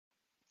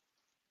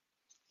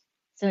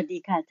สวัสดี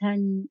ค่ะท่าน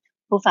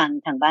ผู้ฟัง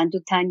ทางบ้านทุ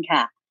กท่านค่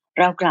ะ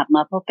เรากลับม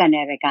าพบกันใน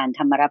รายการธ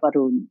รรมรับอ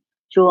รุณ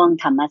ช่วง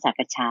ธรรมสั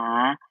กฉา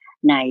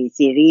ใน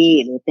ซีรีส์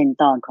หรือเป็น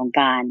ตอนของ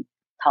การ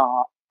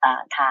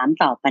ถาม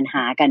ตอบปัญห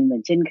ากันเหมือ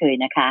นเช่นเคย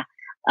นะคะ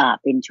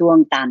เป็นช่วง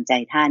ตามใจ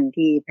ท่าน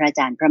ที่พระอา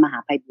จารย์พระมหา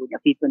ไพบูลย์อ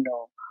ภิปุโน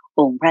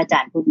องค์พระอาจา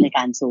รย์ผู้อำนวยก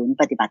ารศูนย์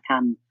ปฏิบัติธร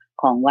รม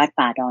ของวัด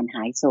ป่าดอนห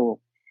ายโศก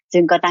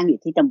ซึ่งก็ตั้งอยู่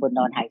ที่ตำบล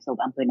ดอนหายโศก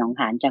อำเภอหนอง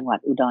หานจังหวัด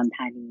อุดรธ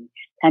านี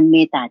ท่านเม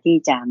ตตาที่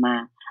จะมา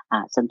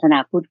สนทนา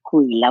พูดคุ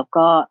ยแล้ว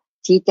ก็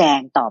ชี้แจง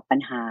ตอบปัญ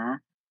หา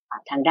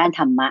ทางด้านธ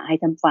รรมะให้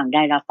ท่านฟังไ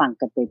ด้รับฟัง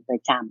กันเป็นปร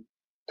ะจ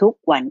ำทุก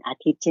วันอา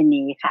ทิตย์เช่น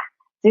นี้ค่ะ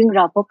ซึ่งเร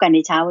าพบกันใน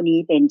เช้าวันนี้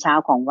เป็นเช้า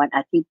ของวันอ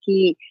าทิตย์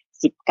ที่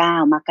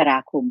19มกรา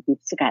คมพุท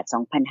ธศักราช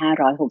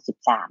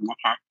2563นะ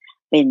คะ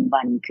เป็น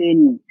วันขึ้น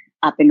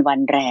เป็นวัน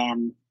แรม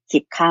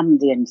10ค่ำ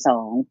เดือน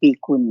2ปี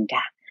กุล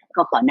ค่ะ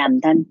ก็ขอน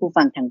ำท่านผู้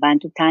ฟังทางบ้าน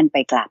ทุกท่านไป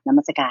กราบน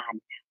มัสการ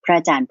พระ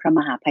อาจารย์พระม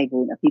หาไพบู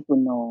ลย์อภิปุ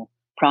โน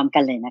พร้อมกั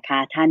นเลยนะคะ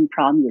ท่านพ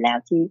ร้อมอยู่แล้ว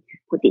ที่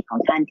กุฏิขอ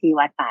งท่านที่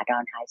วัดป่าดอ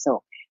นหายโศ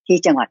กที่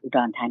จังหวัดอุด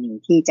รธานี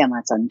ที่จะมา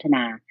สนทน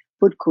า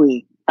พูดคุย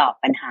ตอบ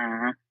ปัญหา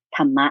ธ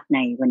รรมะใน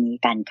วันนี้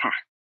กันค่ะ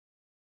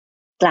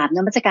กราบน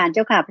มัสการเ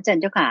จ้าค่ะพระอาจาร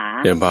ย์เจ้าค่ะ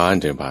เจริญพร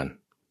เจริญพร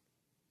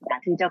สา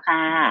ธุเจ้าค่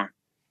ะ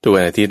ทุก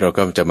วันอาทิตย์เรา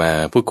ก็จะมา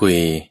พูดคุย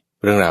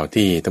เรื่องราว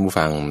ที่ท่านผู้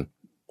ฟัง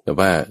แบบ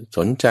ว่าส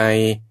นใจ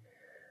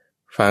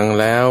ฟัง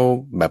แล้ว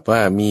แบบว่า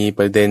มีป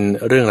ระเด็น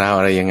เรื่องราว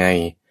อะไรยังไง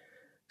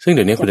ซึ่งเ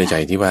ดี๋ยวนี้คุณใจ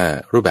ที่ว่า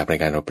รูปแบบรา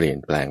ยการเราเปลี่ยน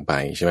แปลงไป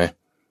ใช่ไหม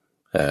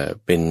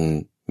เป็น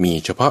มี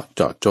เฉพาะเ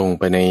จาะจง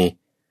ไปใน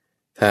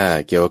ถ้า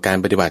เกี่ยวกับการ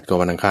ปฏิบัติกับ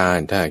วันอังคาร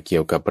ถ้าเกี่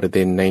ยวกับประเ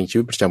ด็นในชี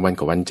วิตประจำวัน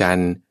กับวันจัน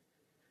ทร์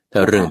ถ้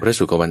าเรื่องพระ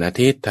สุขกับวันอา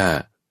ทิตย์ถ้า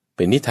เ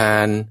ป็นนิทา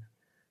น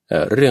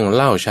เรื่องเ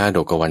ล่าชาด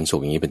กกับวันศุก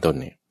ร์อย่างนี้เป็นต้น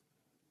เนี่ย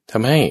ท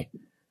ำให้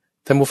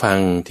ท่านผู้ฟัง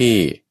ที่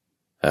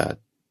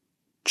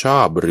ชอ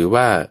บหรือ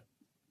ว่า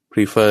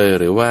prefer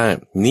หรือว่า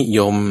นิ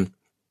ยม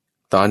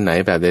ตอนไหน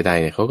แบบใด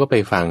ๆเนี่ยเขาก็ไป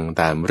ฟัง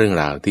ตามเรื่อง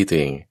ราวที่ตัว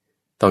เอง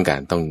ต้องการ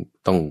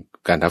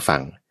รับฟั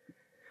ง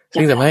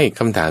ซึ่งทำให้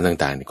คำถาม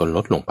ต่างๆเนี่ยก็ล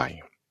ดลงไป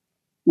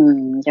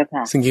เจ้าค่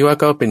ะซึ่งคิดว่า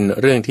ก็เป็น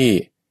เรื่องที่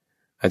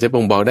อาจจะ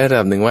บ่งบอกได้ระ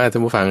ดับหนึ่งว่าท่า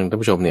นผู้ฟังท่าน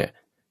ผู้ชมเนี่ย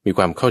มีค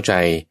วามเข้าใจ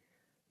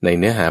ใน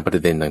เนื้อหาปร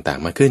ะเด็นต่าง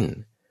ๆมากขึ้น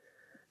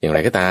อย่างไร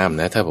ก็ตาม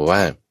นะถ้าบอกว่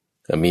า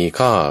มี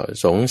ข้อ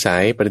สงสั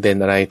ยประเด็น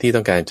อะไรที่ต้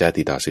องการจะ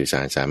ติดต่อสื่อส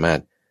ารสามารถ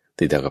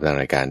ติดต่อกับทาง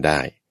รายการได้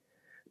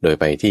โดย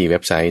ไปที่เว็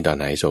บไซต์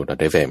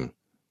donaiso.fm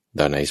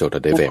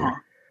donaiso.fm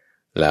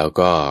แล้ว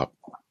ก็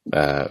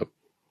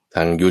ท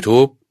าง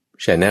YouTube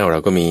Channel เรา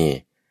ก็มี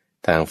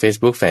ทาง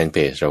Facebook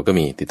Fanpage เราก็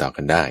มีติดต่อ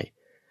กันได้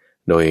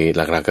โดยห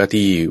ลักๆ ก็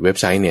ที่เว็บ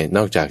ไซต์เนี่ยน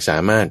อกจากสา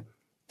มารถ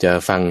จะ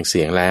ฟังเ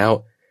สียงแล้ว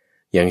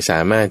ยังสา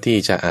มารถที่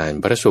จะอ่าน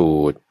พระสู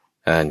ตร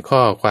อ่านข้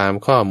อความ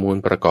ข้อมูล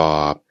ประกอ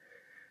บ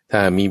ถ้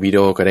ามีวิดี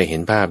โอก็ได้เห็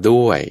นภาพ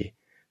ด้วย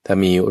ถ้า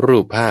มีรู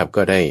ปภาพ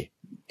ก็ได้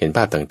เห็นภ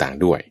าพต่าง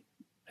ๆด้วย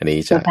อันนี้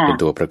จะเป็น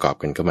ตัวประกอบ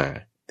กันเข้ามา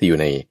ที่อยู่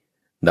ใน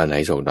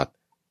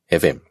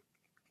donaiso.fm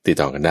ติด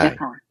ต่อกันได้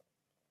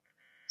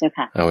เจ้า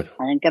ค่ะ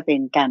อันนั้นก็เป็น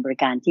การบริ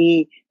การที่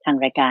ทาง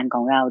รายการข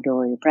องเราโด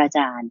ยพระอาจ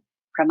ารย์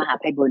พระมหา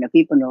ไพบูลย์อ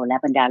ภิปุโนและ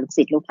บรรดาลูก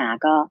ศิษย์ลูกหา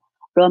ก็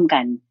ร่วมกั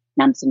น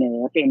นำเสนอ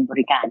เป็นบ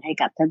ริการให้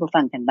กับท่านผู้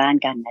ฟังทางบ้าน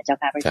กันนะเจ้า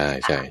ค่ะใช่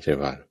ใช่ใช่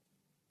ป่ะ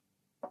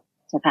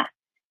เจ้าค่ะ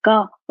ก็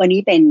วัน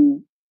นี้เป็น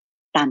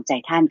ตามใจ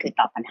ท่านคือ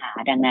ตอบปัญหา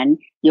ดังนั้น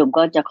โยม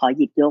ก็จะขอห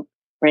ยิบยก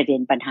ประเด็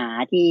นปัญหา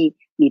ที่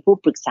มีผู้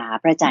ปรึกษา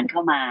พระอาจารย์เข้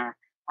ามา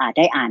ไ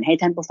ด้อ่านให้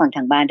ท่านผู้ฟังท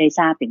างบ้านได้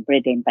ทราบถึงปร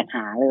ะเด็นปัญห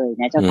าเลย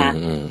นะเจ้าค่ะ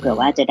เผื่อ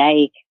ว่าจะได้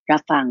รั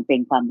บฟังเป็น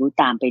ความรู้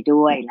ตามไป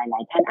ด้วยหล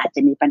ายๆท่านอาจจ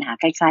ะมีปัญหา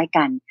คล้ายๆ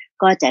กัน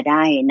ก็จะไ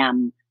ด้น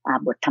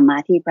ำบทธรรมะ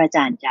ที่พระอาจ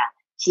ารย์จะ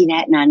ชี้แน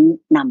ะนั้น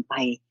นำไป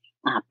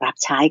ปรับ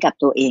ใช้กับ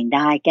ตัวเองไ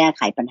ด้แก้ไ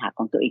ขปัญหาข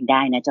องตัวเองไ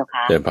ด้นะเจ้า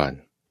ค่ะ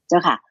เจ้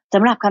าค่ะส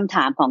ำหรับคำถ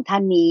ามของท่า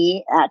นนี้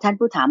ท่าน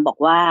ผู้ถามบอก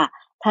ว่า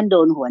ท่านโด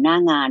นหัวหน้า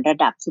งานระ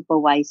ดับซูเปอ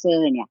ร์ไวเซอ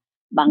ร์เนี่ย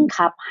บัง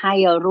คับให้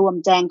ร่วม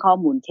แจ้งข้อ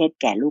มูลเท็จ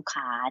แก่ลูก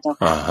ค้าเจ้า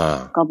ค่ะ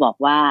ก็บอก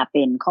ว่าเ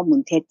ป็นข้อมู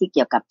ลเท็จที่เ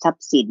กี่ยวกับทรัพ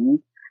ย์สิน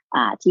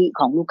ที่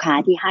ของลูกค้า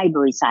ที่ให้บ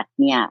ริษัท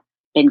เนี่ย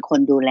เป็นคน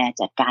ดูแล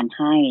จัดการใ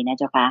ห้นะ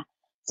เจ้าค่ะ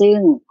ซึ่ง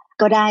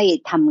ก็ได้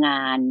ทำง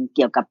านเ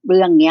กี่ยวกับเ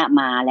รื่องนี้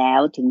มาแล้ว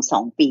ถึง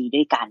2ปี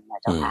ด้วยกันนะ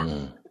เจ้าค่ะ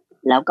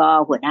แล้วก็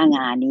หัวหน้าง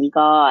านนี้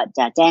ก็จ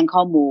ะแจ้งข้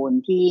อมูล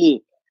ที่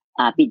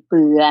บิดเ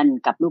บือน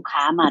กับลูก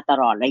ค้ามาต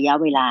ลอดระยะ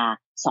เวลา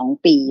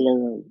2ปีเล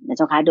ยนะเ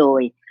จ้าค่ะโด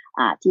ย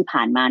ที่ผ่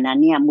านมานั้น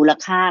เนี่ยมูล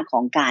ค่าขอ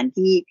งการ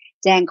ที่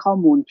แจ้งข้อ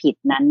มูลผิด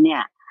นั้นเนี่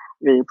ย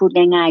หรือพูด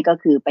ง่ายๆก็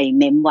คือไป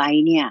เมมไว้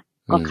เนี่ย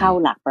ก็เข้า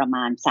หลักประม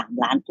าณ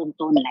3ล้าน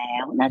ต้นๆแล้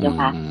วนะเจ้า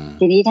ค่ะ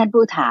ทีนี้ท่าน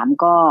ผู้ถาม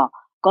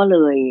ก็เล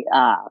ย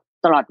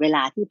ตลอดเวล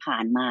าที่ผ่า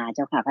นมาเ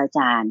จ้าค่ะพระอาจ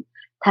ารย์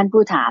ท่าน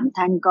ผู้ถาม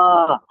ท่านก็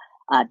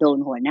โดน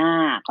หัวหน้า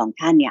ของ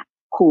ท่านเนี่ย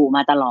ขู่ม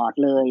าตลอด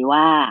เลย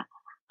ว่า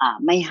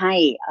ไม่ให้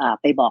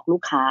ไปบอกลู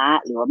กค้า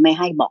หรือว่าไม่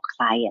ให้บอกใค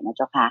รนะ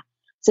เจ้าค่ะ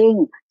ซึ่ง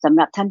สำห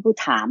รับท่านผู้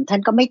ถามท่า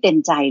นก็ไม่เต็ม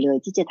ใจเลย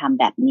ที่จะทำ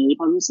แบบนี้เพ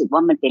ราะรู้สึกว่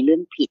ามันเป็นเรื่อ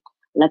งผิด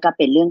แล้วก็เ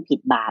ป็นเรื่องผิด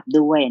บาป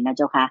ด้วยนะเ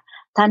จ้าค่ะ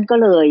ท่านก็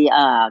เลย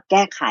แ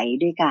ก้ไข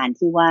ด้วยการ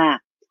ที่ว่า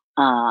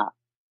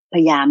พ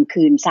ยายาม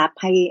คืนทรัพย์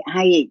ใ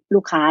ห้ลู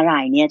กค้ารา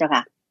ยนี้เจ้า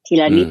ค่ะที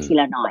ละนิดที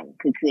ละหน่อย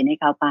คือคืนให้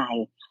เขาไป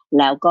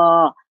แล้วก็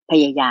พ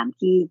ยายาม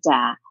ที่จะ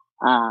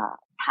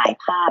ถ่าย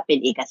ภาพเป็น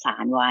เอกสา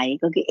รไว้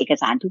ก็คือเอก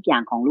สารทุกอย่า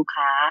งของลูก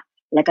ค้า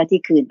แล้วก็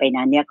ที่คืนไป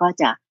นั้นเนี่ยก็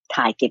จะ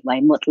ถ่ายเก็บไว้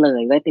หมดเล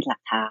ยไว้เป็นหลั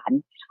กฐาน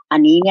อัน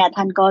นี้เนี่ย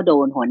ท่านก็โด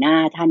นหัวหน้า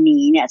ท่าน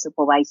นี้เนี่ยซูเป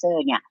อร์ไวเซอ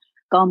ร์เนี่ย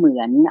ก็เหมื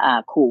อน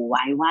ขู่ไ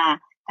ว้ว่า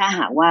ถ้าห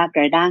ากว่าก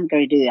ระด้างก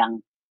ระเดือง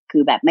คื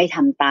อแบบไม่ท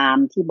ำตาม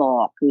ที่บอ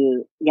กคือ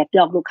ยักย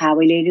อกลูกค้าไ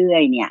ว้เรื่อ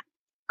ยๆเนี่ย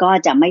ก็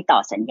จะไม่ต่อ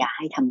สัญญา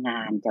ให้ทำง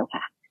านเจ้า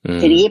ค่ะ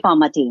ทีนี้พอ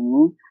มาถึง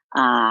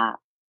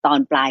ตอน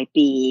ปลาย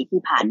ปี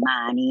ที่ผ่านมา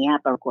นี้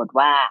ปรากฏ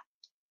ว่า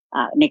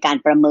ในการ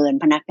ประเมิน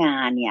พนักงา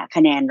นเนี่ยค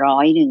ะแนน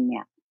100เ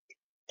นี่ย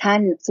ท่า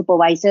นซูเปอร์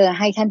ไวเซอร์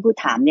ให้ท่านผู้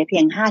ถามเนี่ยเพี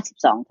ยง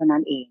52เท่านั้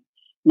นเอง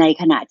ใน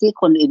ขณะที่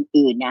คน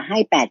อื่นๆเนี่ยให้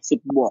80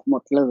บวกหม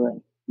ดเลย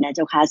นะเ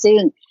จ้าค่ะซึ่ง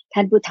ท่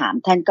านผู้ถาม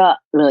ท่านก็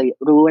เลย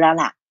รู้แล้ว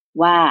ล่ะ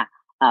ว่า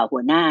หั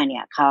วหน้าเนี่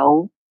ยเขา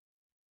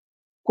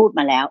พูดม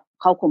าแล้ว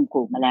เขาข่ม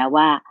ขู่มาแล้ว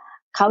ว่า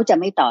เขาจะ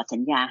ไม่ต่อสั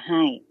ญญาใ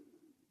ห้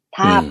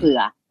ถ้าเผื่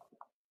อ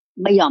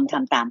ไม่ยอมท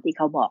ำตามที่เ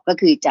ขาบอกก็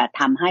คือจะ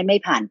ทำให้ไม่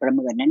ผ่านประเ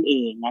มินนั่นเอ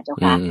งนะเจ้า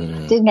ค่ะ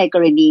ซึ่งในก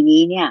รณี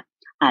นี้เนี่ย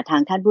ทา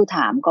งท่านผู้ถ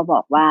ามก็บ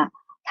อกว่า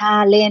ถ้า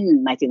เล่น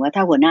หมายถึงว่าถ้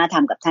าหัวหน้าท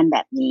ำกับท่านแบ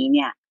บนี้เ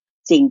นี่ย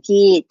สิ่ง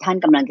ที่ท่าน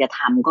กำลังจะท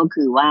ำก็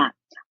คือว่า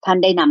ท่าน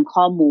ได้นำ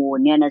ข้อมูล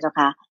เนี่ยนะเจ้า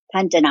ค่ะท่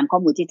านจะนำข้อ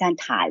มูลที่ท่าน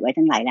ถ่ายไว้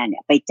ทั้งหลายแหล่เนี่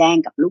ยไปแจ้ง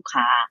กับลูก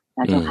ค้าน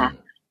ะเจ้าค่ะ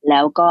แล้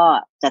วก็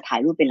จะถ่าย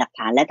รูปเป็นหลักฐ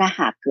านและถ้า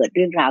หากเกิดเ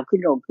รื่องราวขึ้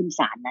นโรงขึ้น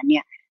ศาลนั้นเ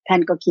นี่ยท่าน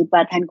ก็คิดว่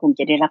าท่านคง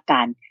จะได้รับก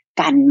าร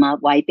กันมา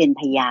ไว้เป็น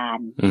พยาน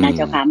นะเ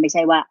จ้าค่ะไม่ใ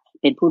ช่ว่า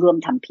เป็นผู้ร่วม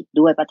ทำผิด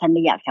ด้วยเพราะท่านไ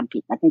ม่อยากทำผิ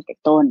ดมาตั้งแต่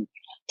ต้น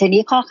ที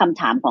นี้ข้อคำ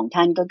ถามของ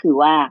ท่านก็คือ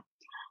ว่า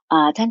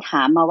ท่านถ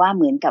ามมาว่าเ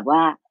หมือนกับว่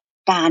า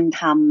การ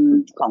ท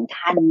ำของ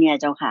ท่านเนี่ย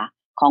เจ้าค่ะ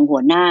ของหั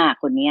วหน้า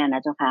คนนี้น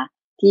ะเจ้าค่ะ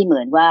ที่เหมื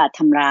อนว่าท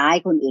ำร้าย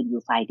คนอื่นอ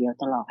ยู่ฝ่ายเดียว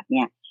ตลอดเ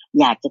นี่ย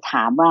อยากจะถ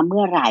ามว่าเ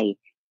มื่อไหร่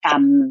กรร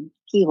ม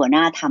ที่หัวห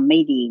น้าทำไม่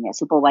ดีเนี่ย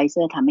ซูเปอร์ไวเซ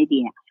อร์ทำไม่ดี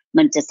เนี่ย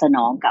มันจะสน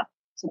องกับ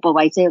ซูเปอร์ไว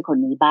เซอร์คน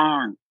นี้บ้า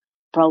ง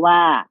เพราะว่า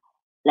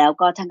แล้ว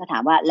ก็ท่านก็ถา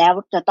มว่าแล้ว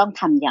จะต้อง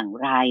ทำอย่าง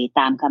ไร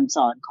ตามคำส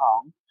อนของ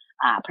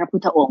พระพุ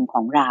ทธองค์ข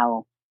องเรา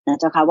นะ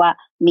เจ้าค่ะว่า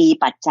มี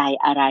ปัจจัย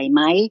อะไรไห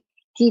ม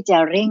ที่จะ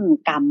เร่ง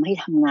กรรมให้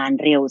ทำงาน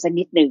เร็วสัก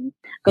นิดนึง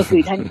ก็คื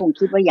อท่านคง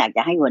คิดว่าอยากจ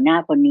ะให้หัวหน้า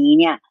คนนี้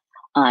เนี่ย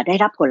ได้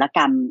รับผลก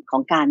รรมขอ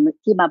งการ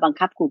ที่มาบัง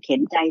คับขู่เข็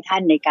นใจท่า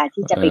นในการ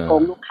ที่จะไปโก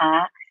งลูกค้า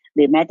ห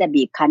รือแม้จะ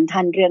บีบคั้นท่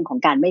านเรื่องของ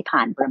การไม่ผ่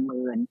านประเ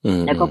มิน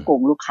แล้วก็โก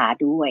งลูกค้า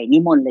ด้วยนิ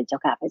มนต์เลยเจ้า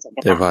ค่ะพระอาจารย์เ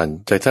จ้าค่ะ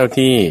จากเท่า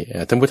ที่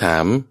ท่านผู้ถา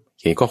ม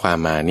เขียนข้อความ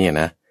มาเนี่ย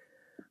นะ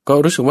ก็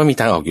รู้สึกว่ามี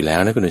ทางออกอยู่แล้ว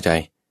นะคุณหนูใจ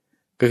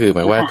ก็คือหม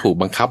ายว่าถูก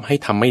บังคับให้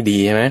ทำไม่ดี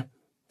ใช่ไหม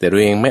แต่ตั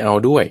วเองไม่เอา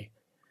ด้วย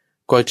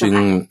ก็จึง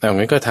เอา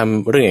งั้นก็ท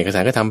ำเรื่องเอกสา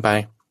รก็ทำไป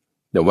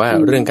แต่ว่า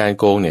เรื่องการ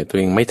โกงเนี่ยตัว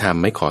เองไม่ท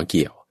ำไม่ขอเ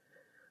กี่ยว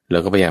แล้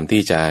วก็พยายาม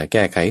ที่จะแ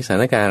ก้ไขสถา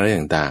นการณ์อะไร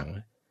ต่าง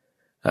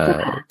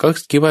ๆก็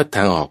คิดว่าท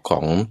างออกขอ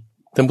ง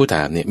ท่านผู้ถ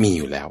ามเนี่ยมีอ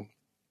ยู่แล้ว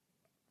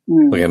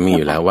มีอ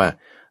ยู่แล้วว่า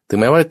ถึง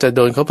แม้ว่าจะโ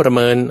ดนเขาประเ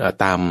มิน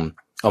ตาม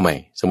เอาใหม่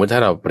สมมติถ้า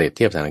เราเปรียบเ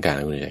ทียบสถานการณ์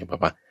คุณใจบอ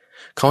กว่า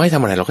เขาให้ท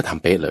ำอะไรเราก็ท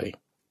ำเป๊ะเลย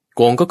โ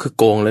กงก็คือ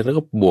โกงแล้ว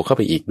ก็บวกเข้าไ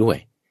ปอีกด้วย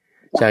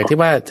จากที่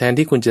ว่าแทน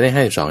ที่คุณจะได้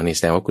52นี่แ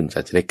สดงว่าคุณ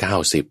จะได้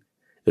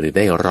90หรือไ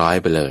ด้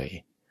100ไปเลย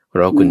เพรา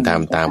ะคุณท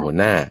ำตามหัว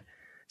หน้า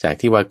จาก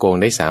ที่ว่าโกง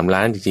ได้3ล้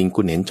านจริงๆ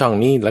คุณเห็นช่อง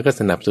นี้แล้วก็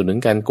สนับสนุน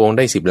การโกงไ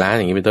ด้10ล้าน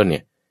อย่างนี้เป็นต้นเนี่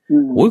ย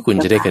คุณ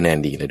จะได้คะแนน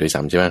ดีเลยโดย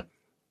ซ้ำใช่ไหม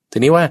ที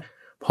นี้ว่า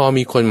พอ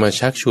มีคนมา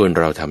ชักชวน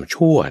เราทำ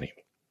ชั่วเนี่ย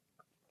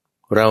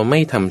เราไม่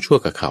ทำชั่ว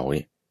กับเขาเ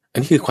นี่ยอัน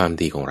นี้คือความ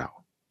ดีของเรา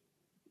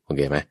โอเ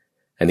คไหม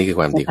อันนี้คือ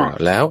ความดีของเรา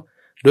แล้ว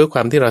ด้วยคว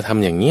ามที่เราท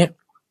ำอย่างเนี้ย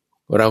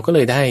เราก็เล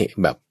ยได้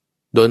แบบ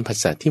โดนผัส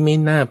สะที่ไม่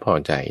น่าพอ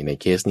ใจใน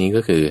เคสนี้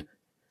ก็คือ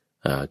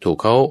ถูก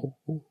เขา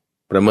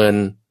ประเมิน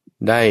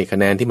ได้คะ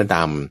แนนที่มัน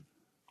ต่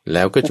ำแ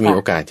ล้วก็จะมีโอ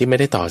กาสที่ไม่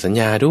ได้ต่อสัญ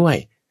ญาด้วย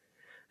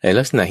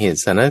ลักษณะ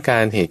สถานกา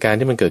รณ์เหตุการณ์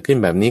ที่มันเกิดขึ้น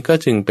แบบนี้ก็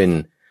จึงเป็น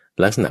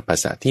ลักษณะผัส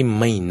สะที่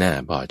ไม่น่า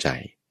พอใจ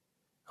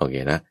โอเค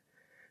นะ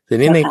ที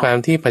นี้ในความ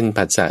ที่เป็น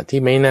ผัสสะที่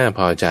ไม่น่าพ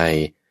อใจ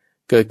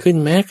เกิดขึ้น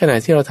แม้ขณะ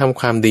ที่เราทำ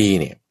ความดี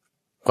เนี่ย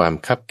ความ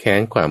คับแค้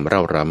นความเร่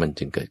าร้อนมัน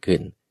จึงเกิดขึ้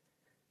น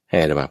ให้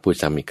เรามาพูด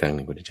ซ้ำอีกครั้งห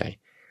นึ่งคุณใจ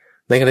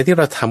ในขณะที่เ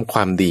ราทำคว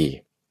ามดี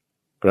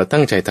เรา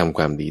ตั้งใจทำค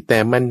วามดีแต่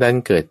มันดัน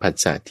เกิดผัส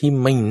สะที่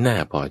ไม่น่า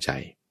พอใจ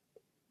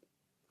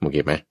โอเค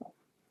ไหม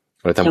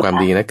เราทำความ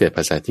ดีนะเกิด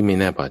ผัสสะที่ไม่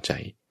น่าพอใจ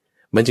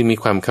มันจึงมี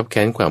ความคับแ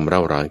ค้นความเร่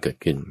าร้อนเกิด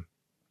ขึ้น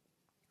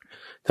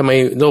ทำไม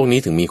โลกนี้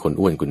ถึงมีคน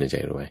อ้วนคุณใจ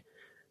รู้ไหม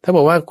ถ้าบ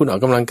อกว่าคุณออ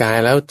กกำลังกาย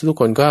แล้วทุก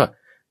คนก็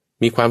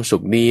มีความสุ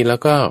ขดีแล้ว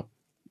ก็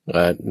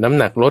น้ำ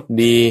หนักลด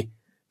ดี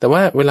แต่ว่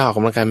าเวลาออกก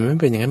ำลังกายมันไม่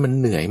เป็นอย่างนั้นมัน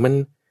เหนื่อยมัน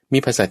มี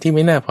ภาษาที่ไ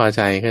ม่น่าพอใ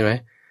จใช่ไหม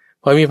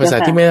พอมีภาษา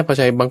ที่ไม่น่าพอ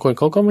ใจบางคนเ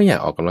ขาก็ไม่อยาก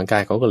ออกกำลังกา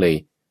ยเขาก็เลย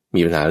มี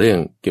ปัญหาเรื่อง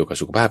เกี่ยวกับ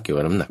สุขภาพเกี่ยว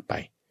กับน้ำหนักไป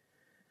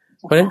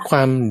เพราะฉะนั้นคว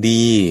าม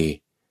ดี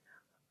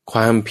คว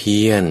ามเพี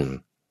ยร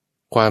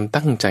ความ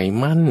ตั้งใจ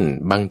มั่น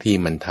บางที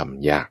มันท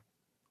ำยาก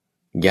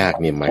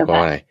เนี่ยหมายความ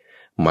ว่าอะไร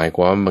หมายคว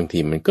ามว่าบางที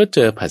มันก็เจ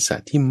อภาษา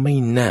ที่ไม่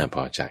น่าพ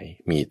อใจ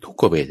มีทุก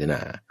ขเวทนา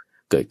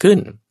เกิดขึ้น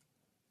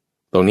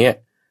ตรงเนี้ย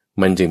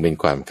มันจึงเป็น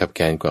ความคับแ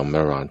ค้นความ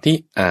ร้อนที่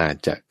อาจ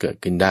จะเกิด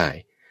ขึ้นได้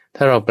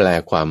ถ้าเราแปล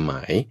ความหม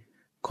าย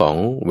ของ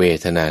เว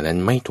ทนานั้น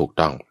ไม่ถูก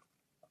ต้อง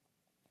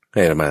ใ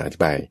ห้เรามาอธิ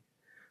บาย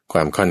คว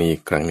ามข้อนี้อี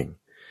กครั้งหนึ่ง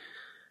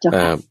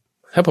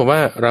ถ้าผมว่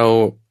าเรา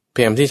พ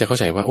ยายามที่จะเข้า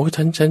ใจว่าโอ้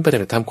ฉันปฏิ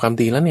บัติทำความ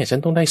ดีแล้วเนี่ยฉัน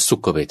ต้องได้สุ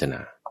ขเวทนา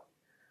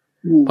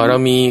พอเรา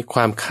มีคว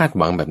ามคาดห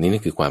วังแบบนี้นั่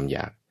นคือความอย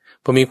าก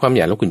พอมีความอ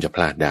ยากแล้วคุณจะพ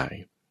ลาดได้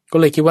ก็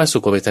เลยคิดว่าสุ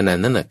ขเวทนา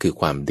นั่นน่ะคือ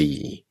ความดี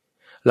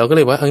เราก็เล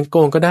ยว่าโก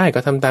งก็ได้ก็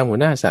ทำตามหัว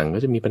หน้าสั่งก็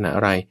จะมีปัญหาอ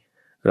ะไร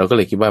เราก็เ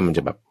ลยคิดว่ามันจ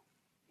ะแบบ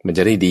มันจ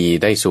ะได้ดี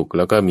ได้สุขแ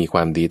ล้วก็มีคว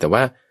ามดีแต่ว่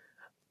า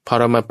พอ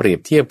เรามาเปรียบ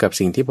เทียบกับ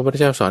สิ่งที่พระพุทธ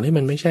เจ้าสอนให้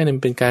มันไม่ใช่มั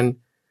นเป็นกา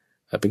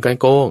ร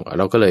โกง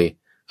เราก็เลย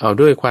เอา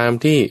ด้วยความ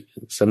ที่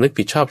สำนึก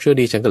ผิดชอบชั่ว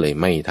ดีฉันก็เลย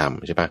ไม่ท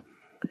ำใช่ปะ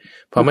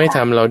พอไม่ท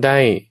ำเราได้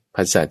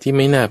ผัสสะที่ไ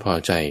ม่น่าพอ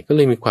ใจก็เ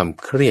ลยมีความ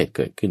เครียดเ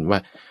กิดขึ้นว่า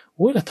โ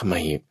อ้ยแล้วทำไม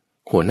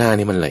หัวหน้า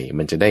นี่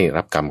มันจะได้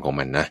รับกรรมของ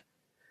มันนะ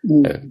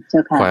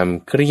ความ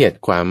เครียด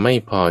ความไม่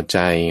พอใจ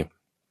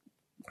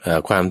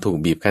ความถูก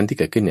บีบคั้นที่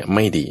เกิดขึ้นเนี่ยไ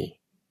ม่ดี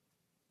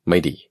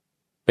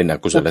เป็นอ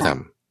กุศลธรร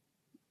ม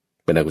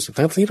เป็นอกุศล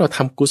ทั้งที่เราท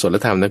ำกุศล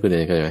ธรรมนะคุณเห็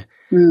นไหม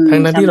ทั้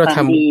งนั้นที่เราท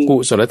ำกุ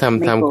ศลธรรม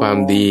ทำความ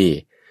ดี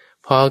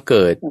พอเ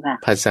กิด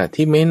ผัสสะ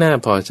ที่ไม่น่า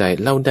พอใจ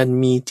เราดัน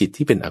มีจิต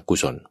ที่เป็นอกุ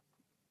ศล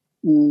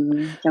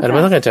อาจาร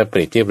ย์ต้องการจะเป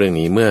รียบเทียบเรื่อง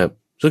นี้เมื่อ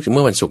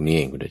วันศุกร์นี้เ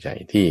องคุณใจ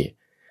ที่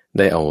ไ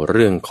ด้เอาเ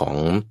รื่องของ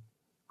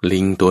ลิ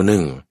งตัวห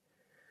นึ่ง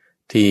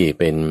ที่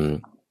เป็น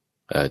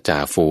จ่า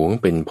ฝูง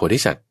เป็นโพธิ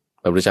สัตว์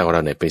พระพุทธเจ้าของเร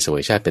าเนี่ยไปเสว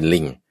ยชาติเป็นลิ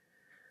ง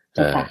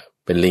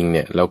เป็นลิงเ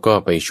นี่ยแล้วก็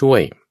ไปช่ว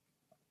ย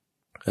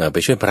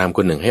พราหมณ์ค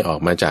นหนึ่งให้ออก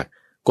มาจาก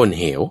ก้น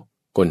เหว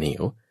คร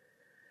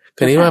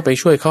าวนี้ว่าไป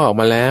ช่วยเขาออก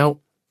มาแล้ว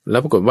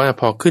ปรากฏว่า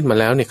พอขึ้นมา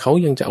แล้วเนี่ยเขา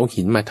ยังจะเอา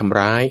หินมาทำ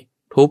ร้าย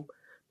ทุบ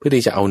เพื่อ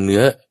ที่จะเอาเ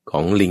นื้อขอ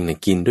งลิงเนี่ย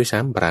กินด้วยซ้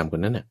ำพราหมณ์ค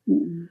นนั้นน่ะ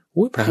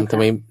พราหมณ์ทำ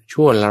ไม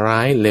ชั่วร้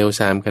ายเลว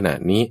ทรามขนาด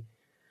นี้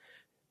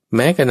แ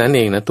ม้กระนั้นเอ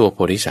งนะตัวโพ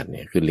ธิสัตว์เ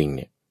นี่ยคือลิงเ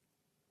นี่ย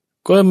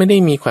ก็ไม่ได้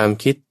มีความ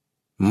คิด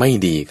ไม่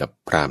ดีกับ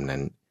พราหมณ์นั้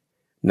น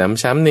น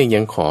ำซ้ำเนี่ยยั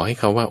งขอให้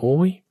เขาว่าโ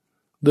อ้ย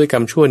ด้วยกร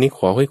รมชั่วนี้ข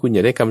อให้คุณอย่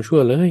าได้กรรมชั่ว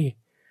เลย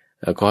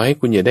ขอให้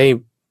คุณอย่าได้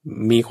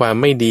มีความ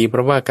ไม่ดีเพร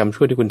าะว่ากรรม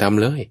ชั่วที่คุณท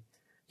ำเลย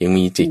ยัง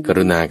มีจิตก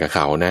รุณากับเข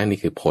านะนี่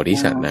คือโพธิ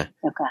สัตว์นะ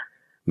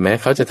แม้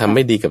เขาจะทำไ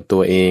ม่ดีกับตั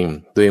วเอง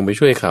ไป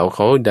ช่วยเข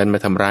าดันมา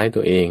ทำร้าย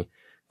ตัวเอง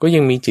ก็ยั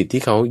งมีจิต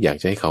ที่เขาอยาก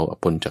จะให้เขา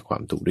พ้นจากควา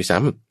มทุกข์ด้วยซ้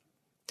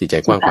ำจิตใจ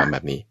กว้างขวางแบ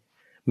บนี้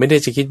ไม่ได้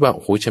จะคิดว่าโ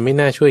อ้โหฉันไม่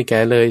น่าช่วยแก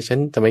เลยฉัน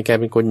ทำไมแก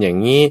เป็นคนอย่าง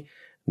นี้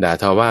ด่า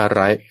ทอว่า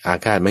ร้ายอา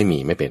ฆาตไม่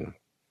เป็น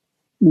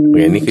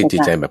นี่คือจิต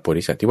ใจแบบโพ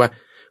ธิสัตว์ที่ว่า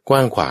กว้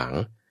างขวาง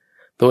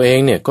ตัวเอง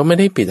เนี่ยก็ไม่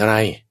ได้ผิดอะไร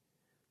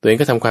ตัวเอง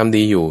ก็ทำความ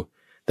ดีอยู่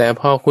แต่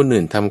พอคน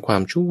อื่นทำควา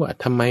มชั่ว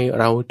ทำไม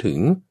เราถึง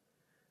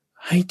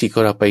ให้จิตข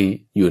องเราไป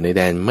อยู่ในแ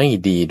ดนไม่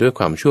ดีด้วย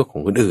ความชั่วขอ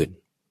งคนอื่น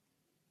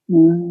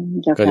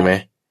ก็ใช่ไหม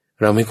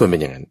เราไม่ควรเป็น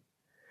อย่างนั้น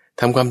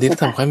ทำความดี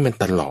ทำความมัน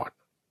ตลอด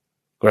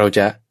เราจ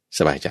ะส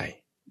บายใจ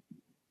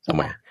ทำไ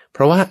มเพ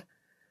ราะว่า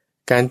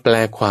การแปล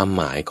ความ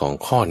หมายของ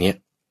ข้อนี้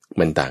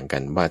มันต่างกั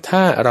นว่าถ้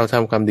าเราท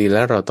ำความดีแ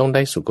ล้วเราต้องไ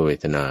ด้สุขเว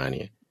ทนาเ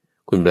นี่ย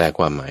คุณแปลค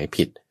วามหมาย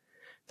ผิด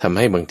ทำใ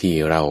ห้บางที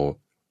เรา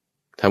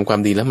ทำความ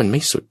ดีแล้วมันไ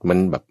ม่สุดมัน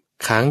แบบ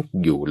ค้าง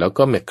อยู่แล้ว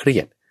ก็เครี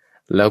ยด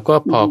แล้วก็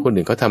พอคน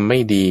อื่นเขาทำไม่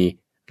ดี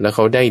แล้วเข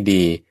าได้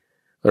ดี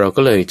เรา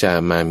ก็เลยจะ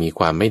มามี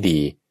ความไม่ดี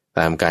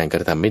ตามการก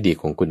ระทำไม่ดี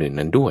ของคนอื่น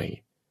นั้นด้วย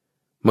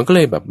มันก็เล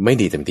ยแบบไม่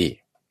ดีเต็มที่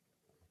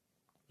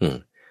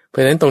เพรา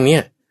ะฉะนั้นตรงเนี้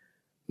ย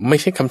ไม่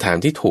ใช่คำถาม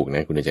ที่ถูกน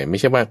ะคุณใจไม่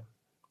ใช่ว่า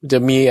จะ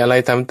มีอะไร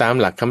ทำตาม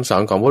หลักคำสอ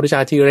นของพระพุทธเจ้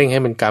าที่เร่งให้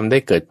มันกรรมได้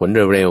เกิดผล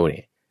เร็วๆเ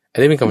นี่ยอัน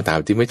นี้เป็นคำถาม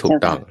ที่ไม่ถูก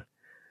ต้อง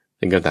เ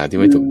ป็นคำถามที่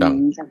ไม่ถูกต้อง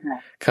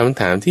คำ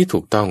ถามที่ถู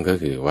กต้องก็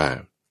คือว่า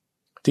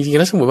จริงๆ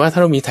แล้วสมมติว่าถ้า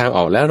เรามีทางอ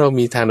อกแล้วเรา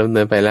มีทางดำเ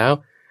นินไปแล้ว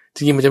จ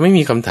ริงๆมันจะไม่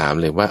มีคำถาม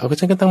เลยว่า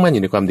ฉันก็ตั้งมั่นอ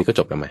ยู่ในความดีก็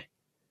จบแล้วไหม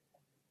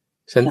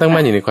ฉันตั้ง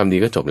มั่นอยู่ในความดี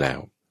ก็จบแล้ว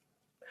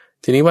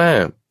ทีนี้ว่า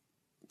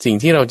สิ่ง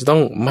ที่เราจะต้อ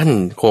ง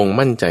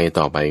มั่นใจ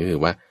ต่อไปก็คื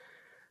อว่า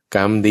ก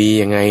รรมดี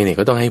ยังไงเนี่ย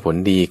ก็ต้องให้ผล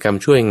ดีกรรม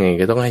ชั่วยังไง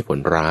ก็ต้องให้ผล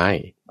ร้าย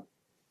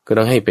ก็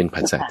ต้องให้เป็น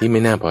ผัสสะที่ไ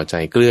ม่น่าพอใจ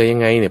เกลือยัง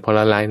ไงเนี่ยพอล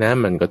ะลายน้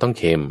ำมันก็ต้อง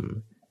เค็ม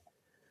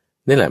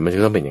นี่แหละมันจะ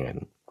ต้องเป็นอย่างนั้น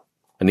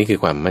อันนี้คือ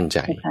ความมั่นใจ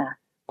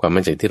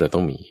ที่เราต้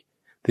องมี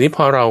ทีนี้พ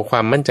อเราคว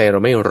ามมั่นใจเรา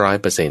ไม่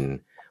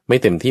100%ไม่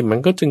เต็มที่มัน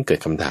ก็จึงเกิด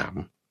คำถาม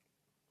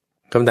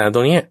ต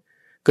รงนี้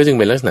ก็จึงเ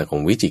ป็นลักษณะขอ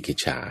งวิจิกิจ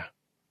ฉา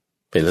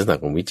เป็นลักษณะ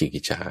ของวิจิ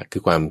กิจฉาคื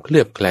อความเคลื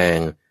อบแคลง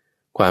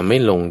ความไม่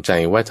ลงใจ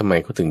ว่าทำไม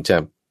เขาถึงจะ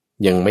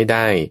ยัง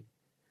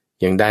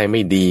ได้ไ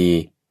ม่ดี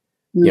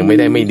ยังไม่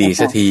ได้ไม่ดี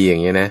สักทีอย่า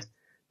งเงี้ยนะ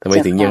ทำไม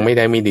ถึงยังไม่ไ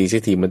ด้ไม่ดีสั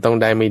กทีมันต้อง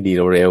ได้ไม่ดี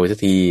เร็วๆสัก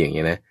ทีอย่างเ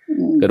งี้ยนะ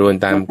กระบวน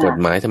ตามกฎ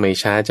หมายทำไม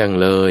ช้าจัง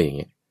เลยอย่างเ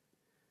งี้ย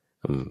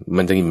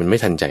มันไม่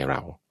ทันใจเร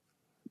า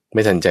ไ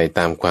ม่ทันใจต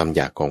ามความอ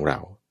ยากของเรา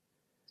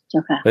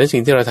เพราะฉะนั้นสิ่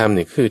งที่เราทำเ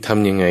นี่ยคือท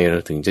ำยังไงเรา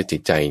ถึงจะจิ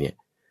ตใจเนี่ย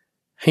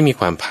ให้มี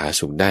ความผา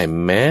สุกได้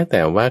แม้แ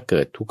ต่ว่าเ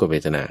กิดทุกขเว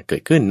ทนาเกิ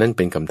ดขึ้นนั่นเ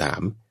ป็นคำถา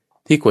ม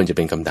ที่ควรจะเ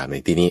ป็นคำถามใน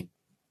ที่นี้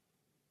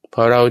พ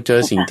อเราเจอ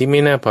สิ่งที่ไม่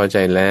น่าพอใจ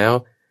แล้ว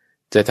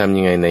จะทำ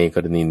ยังไงในก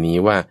รณีนี้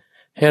ว่า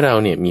ให้เรา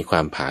เนี่ยมีคว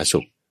ามผาสุ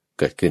ก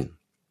เกิดขึ้น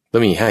ต้อ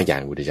งมี5อย่า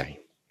งอุตใจ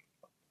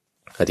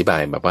อธิบาย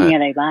แบบว่ามีอ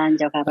ะไรบ้างเ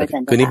จ้าค่ะพระอาจา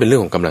รย์คือนี่เป็นเรื่อ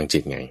งของกำลังจิ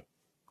ตไง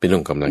เป็นเรื่อ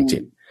งกำลัง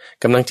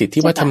จิต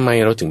ที่ว่าทำไม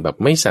เราถึงแบบ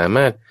ไม่สาม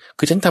ารถ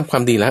คือฉันทำควา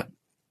มดีแล้ว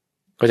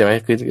เข้าใจไหม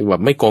คือแบ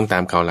บไม่โกงตา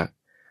มเขาละ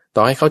ต่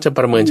อให้เขาจะป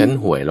ระเมินฉัน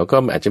ห่วยแล้วก็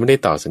อาจจะไม่ได้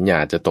ต่อสัญญา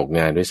จะตกง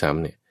านด้วยซ้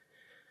ำเนี่ย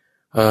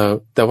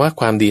แต่ว่า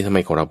ความดีทำไม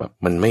ของเราแบบ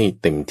มันไม่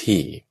เต็ม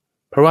ที่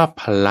เพราะว่า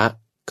พละ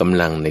ก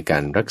ำลังในกา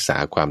รรักษา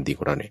ความดีข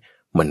องเราเนี่ย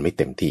มันไม่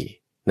เต็มที่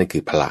นั่นคื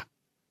อพละ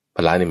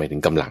เนี่ยหมายถึ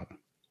งกำลัง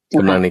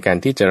ในการ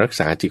ที่จะรัก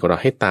ษาจิตของเรา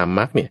ให้ตามม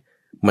รรคเนี่ย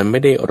มันไม่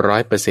ได้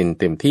 100%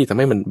 เต็มที่ทำใ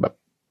ห้มันแบบ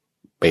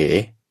เป๋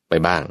ไป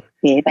บ้าง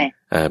เ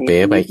ป๋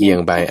ไปเอียง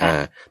ไป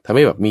ทำใ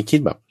ห้แบบมีคิด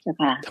แบบ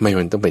ทำไม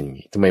มันต้องเป็นอย่าง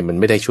นี้ทำไมมัน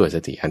ไม่ได้ชั่วสั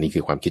กทีอันนี้คื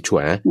อความคิดชั่ว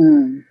นะ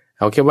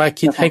เอาแค่ว่า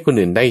คิดให้คน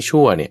อื่นได้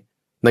ชั่วเนี่ย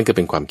นั่นก็เ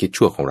ป็นความคิด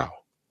ชั่วของเรา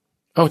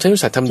เอาฉันอุ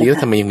ตส่าห์ทำดีแล้ว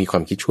ทำไมยังมีควา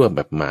มคิดชั่วแ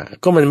บบมา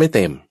ก็มันไม่เ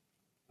ต็ม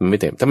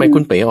ทำไมคุ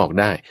ณเป๋ออก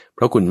ได้เพ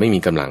ราะคุณไม่มี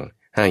กำลัง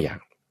5อย่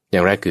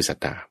างแรกคือศรัท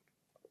ธา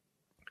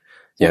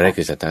ศ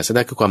รัทธ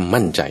าคือความ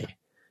มั่นใจ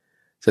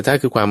ศรัทธา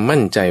คือความมั่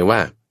นใจว่า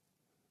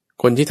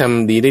คนที่ท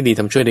ำดีได้ดี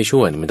ทำชั่วได้ชั่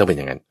วมันต้องเป็นอ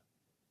ย่างนั้น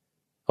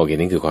โอเค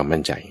นี่คือความมั่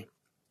นใจ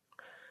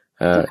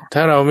ถ้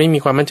าเราไม่มี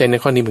ความมั่นใจใน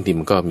ข้อนี้บางที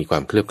มันก็มีควา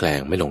มเคลือบแคลง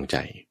ไม่ลงใจ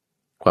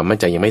ความมั่น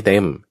ใจยังไม่เต็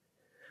ม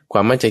คว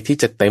ามมั่นใจที่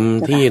จะเต็ม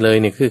ที่เลย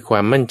เนี่ยคือควา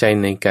มมั่นใจ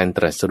ในการต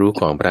รัสรู้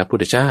ของพระพุท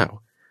ธเจ้า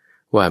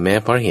ว่าแม้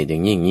เพราะเหตุอย่า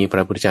งนี้พร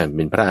ะพุทธเจ้าเ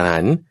ป็นพระอรหั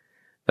นต์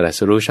ตรัส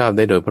รู้ชอบไ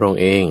ด้โดยพระอง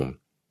ค์เอง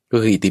ก็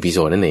คืออิติปิโส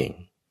นั่นเอง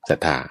ศรัท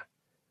ธา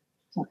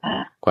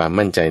ความ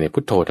มั่นใจในพุ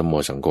ทโธธัมโม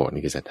สังโฆ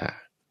นี่คือศรัทธา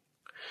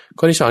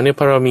ข้อที่2เนี่ยพ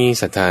อเรามี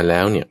ศรัทธาแล้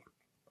วเนี่ย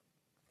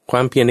คว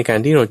ามเพียรในการ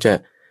ที่เราจะ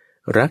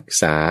รัก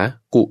ษา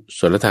กุ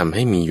ศลธรรมใ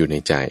ห้มีอยู่ใน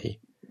ใจ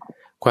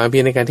ความเพี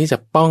ยรในการที่จะ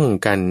ป้อง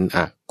กันอ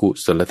กุ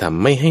ศลธรรม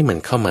ไม่ให้มัน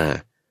เข้ามา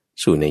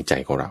สู่ในใจ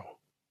ของเรา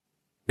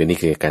เดี๋ยวนี้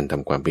คือการท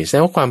ำความเพียรแสด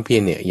งว่าความเพีย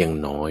รเนี่ยยัง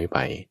น้อยไป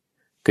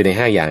คือใน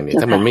5อย่างเนี่ย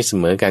ถ้ามันไม่เส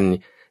มอกัน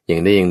อย่า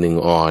งใดอย่างหนึ่ง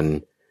อ่อน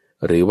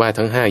หรือว่า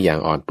ทั้ง5อย่าง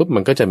อ่อนปุ๊บมั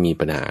นก็จะมี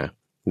ปัญหา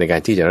ในกา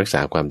รที่จะรักษา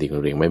ความดีของ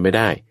เราเองไม่ไ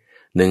ด้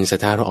1ศรัท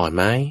ธาเราอ่อนไ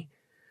หม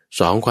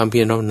2ความเพี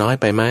ยรเราน้อย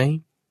ไปไหม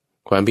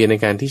ความเพียรใน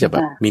การที่จะแบ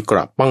บมีเกร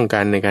าะป้องกั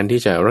นในการที่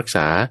จะรักษ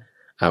า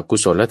อกุ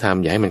ศลธรรม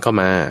อย่าให้มันเข้า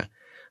มา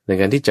ใน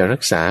การที่จะรั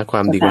กษาคว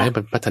ามดีให้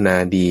มันพัฒนา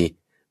ดี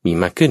มี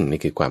มากขึ้นนี่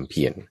คือความเ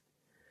พียร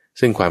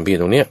ซึ่งความเพียร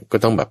ตรงเนี้ยก็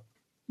ต้องแบบ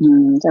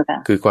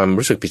คือความ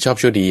รู้สึกผิดชอบ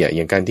ชั่วดีอ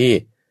ย่างการที่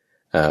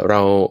เร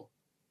า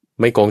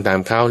ไม่โกงตาม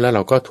เขาแล้วเร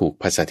าก็ถูก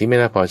ภาษาที่ไม่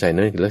น่าพอใจ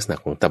นั่นคือลักษณะ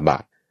ของตบะ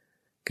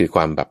คือค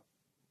วามแบบ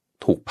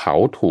ถูกเผา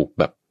ถูก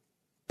แบบ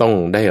ต้อง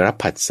ได้รับ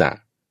ผัสสะ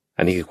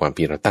อันนี้คือความเ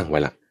พียรเราตั้งไว้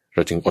ละเร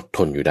าจึงอดท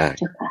นอยู่ได้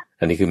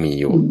อันนี้คือมี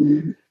อยู่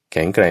แ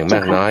ข็งแกร่งม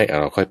ากน้อย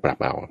เราค่อยปรับ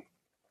เอา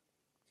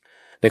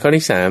ในข้อ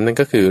ที่3นั่น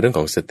ก็คือเรื่องข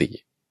องส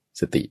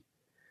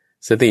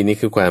ตินี่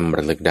คือความร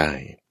ะลึกได้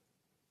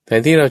แท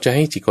นที่เราจะใ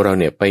ห้จิตของเรา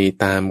เนี่ยไป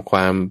ตามคว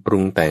ามปรุ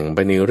งแต่งไป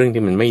ในเรื่อง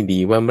ที่มันไม่ดี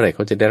ว่าเมื่อไหร่เข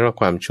าจะได้รับ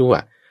ความชั่ว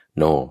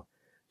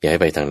อย่าให้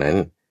ไปทางนั้น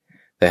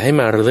แต่ให้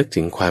มาระลึก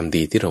ถึงความ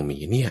ดีที่เรามี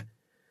เนี่ย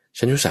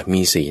ฉันอุตส่าห์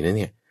มีศีลนะ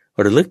เนี่ย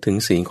ระลึกถึง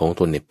ศีลของ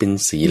ตนเนี่ยเป็น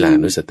ศีลา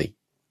นุสติ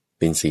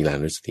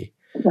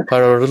พอ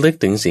เราระลึก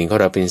ถึงศีลของ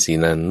เราเป็นศี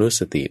ลานุ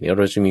สติเนี่ยเ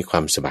ราจะมีควา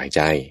มสบายใ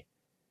จ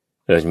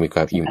เราจะมีคว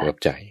ามอิ่มเอิบ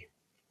ใจ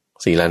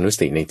ศีลานุส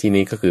ติในที่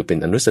นี้ก็คือเป็น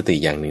อนุสติ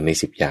อย่างหนึ่งใน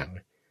10อย่าง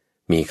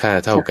มีค่า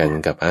เท่ากัน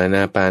กับอาน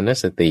าปาน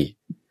สติ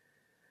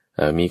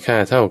มีค่า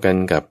เท่ากัน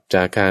กับจ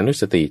าคานุ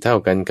สติเท่า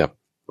กันกับ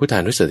พุทธา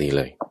นุสติ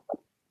เลย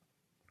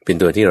เป็น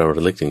ตัวที่เราร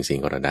ะลึกถึงศีล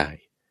ของเราได้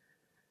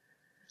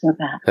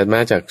ถัดมา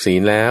จากศี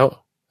ลแล้ว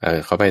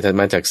ขอไปถัด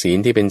มาจากศีล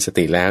ที่เป็นส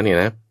ติแล้วเนี่ย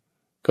นะ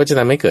ก็จะท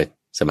ำให้เกิด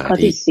สมาธิข้อ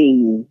ที่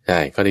4ใช่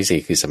ข้อ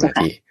ที่4คือสมา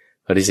ธิ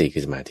ข้อที่4คื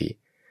อสมา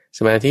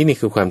ธินี่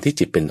คือความที่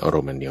จิตเป็นอาร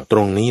มณ์อันเดียวตร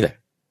งนี้แหละ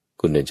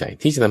คุณเดินใจ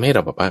ที่จะทำให้เร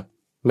าแบบว่า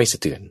ไม่สะ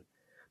เทือน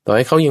ต่อใ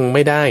ห้เขายังไ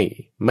ม่ได้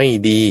ไม่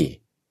ดี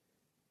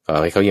ต่อ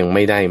ให้เขายังไ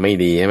ม่ได้ไม่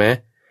ดีใช่ไหม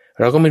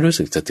เราก็ไม่รู้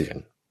สึกสะเทือน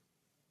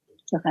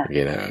โอเค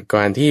นะก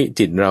ารที่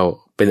จิตเรา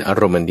เป็นอา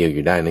รมณ์อันเดียวอ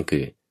ยู่ได้นั่นคื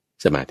อ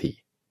สมาธิ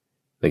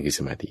โอเค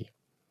ส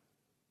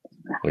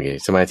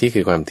มาธิ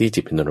คือความที่จิ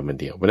ตเป็นอารมณ์อัน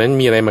เดียวเพราะฉะนั้น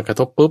มีอะไรมากระ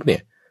ทบปุ๊บเนี่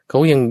ยเขา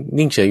ยัง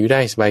นิ่งเฉยอยู่ได้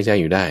สบายใจ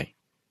อยู่ได้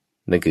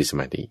นั่นคือส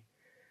มาธิ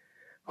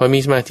พอมี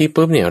สมาธิ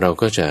ปุ๊บเนี่ยเรา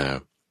ก็จะ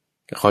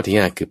ข้อที่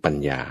5คือปัญ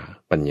ญา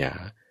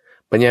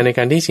ในก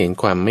ารที่เห็น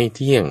ความไม่เ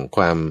ที่ยงค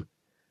วาม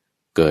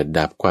เกิด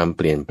ดับความเ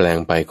ปลี่ยนแปลง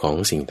ไปของ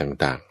สิ่ง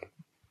ต่าง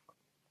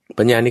ๆ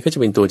ปัญญานี้ก็จะ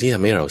เป็นตัวที่ท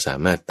ำให้เราสา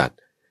มารถตัด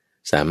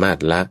สามารถ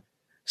ละ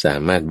สา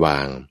มารถวา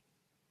ง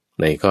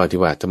ในข้อที่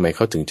ว่าทำไมเข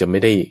าถึงจะไ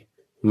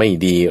ม่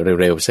ดี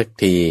เร็วๆสัก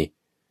ที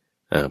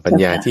ปัญ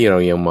ญาที่เรา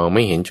ยังมองไ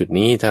ม่เห็นจุด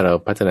นี้ถ้าเรา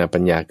พัฒนาปั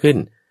ญญาขึ้น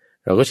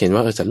เราก็เห็นว่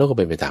าสัตว์โลกก็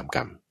เป็นไปตามกร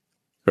รม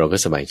เราก็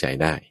สบายใจ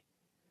ได้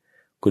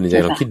คุณใจ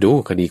เราคิดดู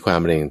คดีความ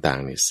อะไรต่าง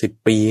ๆเนี่ย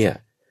10 ปี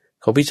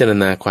เขาพิจาร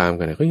ณาความ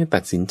กันเขายังตั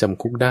ดสินจ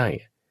ำคุกได้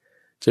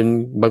จน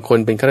บางคน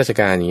เป็นข้าราช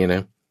การอย่างเงี้ยน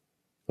ะ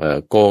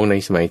โกงใน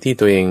สมัยที่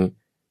ตัวเอง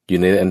อยู่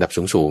ในอันดับ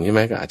สูงๆใช่ไห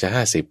มก็อาจจะ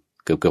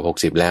50เกือบ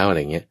60แล้วอะไร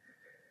เงี้ย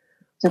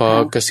พอ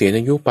เกษียณ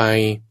อายุไป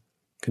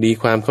คดี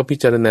ความเขาพิ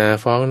จารณา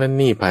ฟ้องนั่น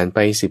นี่ผ่านไป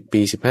10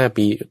 ปี15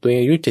 ปีตัวเอง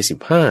อายุ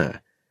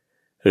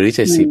75หรือ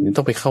70นี่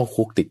ต้องไปเข้า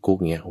คุกติดคุก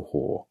เงี้ยโอ้โห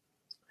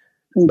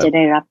เพิ่งจะไ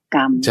ด้รับกร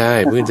รมใช่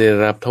เพิ่งจะได้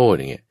รับโทษ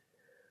อย่างเงี้ย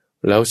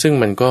แล้วซึ่ง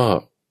มันก็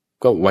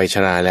วัยช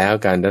ราแล้ว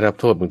การได้รับ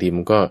โทษบางที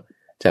มันก็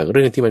จากเ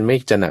รื่องที่มันไม่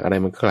จะหนักอะไร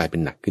มันก็กลายเป็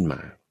นหนักขึ้นมา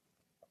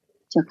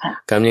เจ้าค่ะ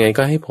กรรมยังไง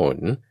ก็ให้ผล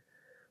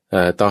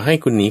ต่อให้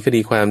คุณหนีคดี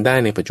ความได้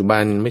ในปัจจุบั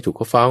นไม่ถูกเ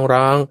ขาฟ้อง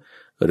ร้อง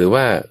หรือ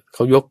ว่าเข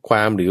ายกคว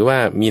ามหรือว่า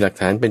มีหลัก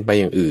ฐานเป็นไป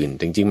อย่างอื่น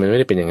จริงๆมันไม่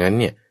ได้เป็นอย่างนั้น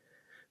เนี่ย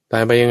ตา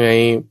ยไปยังไง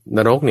น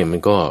รกเนี่ยมัน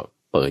ก็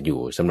เปิดอยู่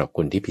สำหรับค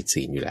นที่ผิด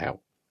ศีลอยู่แล้ว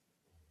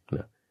น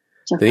ะ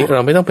ทีนี้เร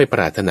าไม่ต้องไปป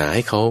รารถนาใ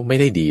ห้เขาไม่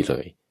ได้ดีเล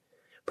ย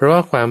เพราะว่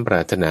าความปร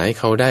ารถนาให้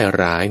เขาได้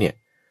ร้ายเนี่ย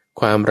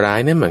ความร้าย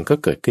นั้นมันก็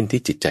เกิดขึ้น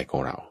ที่จิตใจขอ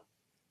งเรา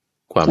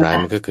ความร้าย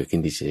มันก็เกิดขึ้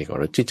นที่จิตใจของเ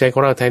ราจิตใจขอ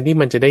งเราแทนที่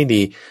มันจะได้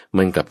ดี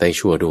มันกลับได้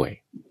ชั่วด้วย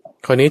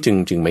ข้อนี้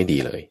จึงไม่ดี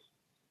เลย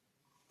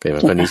เกิดม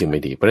าข้อนี้จึงไ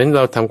ม่ดีเพราะฉะนั้นเ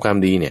ราทำความ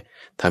ดีเนี่ย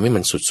ทำให้มั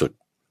นสุด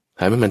ๆท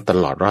ำให้มันต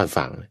ลอดรอด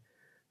ฝั่ง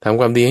ทำ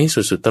ความดีให้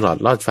สุดๆตลอด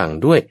รอดฝั่ง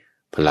ด้วย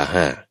พละ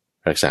ห้า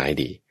รักษาให้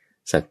ดี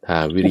ศรัทธา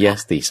วิริยะ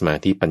สติสมา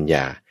ธิปัญญ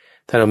า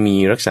ถ้าเรามี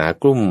รักษา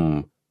กลุ่ม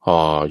ห่อ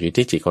อยู่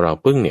ที่จิตของเรา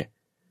ปึ้งเนี่ย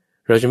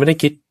เราจะไม่ได้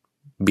คิด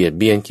เบียด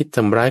เบียนคิดท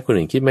ำร้ายคน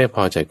อื่นคิดไม่พ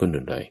อใจคน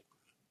อื่นเลย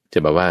จะ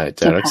แบบว่า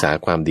จะรักษา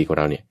ความดีของ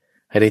เราเนี่ย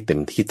ให้ได้เต็ม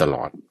ที่ตล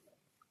อด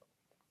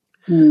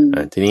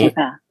ทีนี้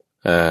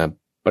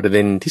ประเ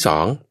ด็นที่สอ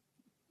ง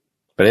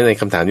ประเด็นใน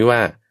คำถามที่ว่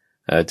า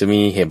จะมี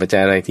เหตุปัจจั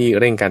ยอะไรที่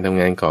เร่งการทำ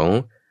งานของ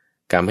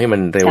กรรมให้มั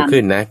นเร็วขึ้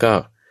นนะก็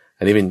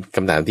อันนี้เป็นค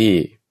ำถามที่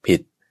ผิด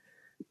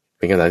เ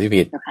ป็นคำถามที่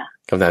ผิด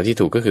คำถามที่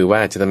ถูกก็คือว่า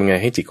จะทำยังไง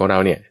ให้จิตของเรา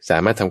เนี่ยสา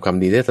มารถทำความ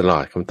ดีได้ตลอ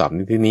ดคำตอบใน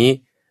ที่นี้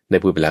ได้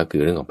พูดไปแล้วคื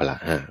อเรื่องของพละ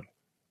ห้า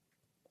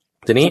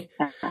ทีนี้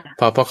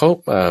พอเขา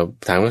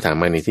ถามคำถาม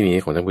มาในที่นี้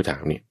ของท่านผู้ถา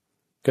มเนี่ย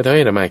ก็ทำใ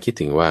ห้เรามาคิด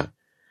ถึงว่า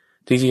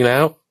จริงๆแล้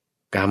ว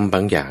กรรมบ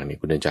างอย่างเนี่ย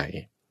คุณใจ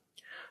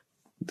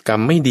กรร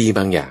มไม่ดี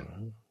บางอย่าง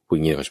พูดอ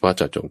ย่างนี้เฉพาะเ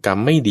จาะจงกรรม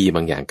ไม่ดีบ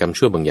างอย่างกรรม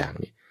ชั่วบางอย่าง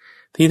เนี่ย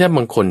ที่ถ้าบ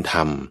างคนท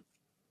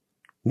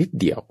ำนิด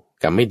เดียว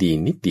กรรมไม่ดี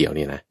นิดเดียวเ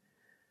นี่ยนะ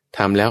ท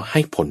ำแล้วให้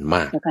ผลม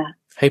าก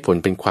ให้ผล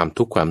เป็นความ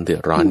ทุกข์ความเดือ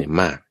ดร้อนเนี่ย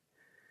มาก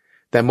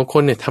แต่บางค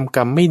นเนี่ยทำกร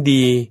รมไม่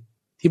ดี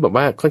ที่บอก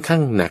ว่าค่อนข้า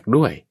งหนัก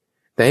ด้วย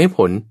แต่ให้ผ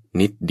ล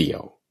นิดเดีย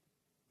ว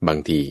บาง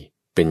ที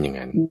เป็นอย่าง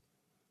นั้น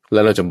แล้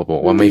วเราจะบอ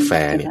กว่าไม่แฟ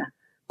ร์เนี่ย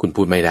คุณ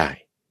พูดไม่ได้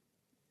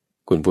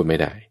คุณพูดไม่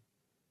ได้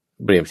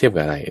เปรียบเทียบ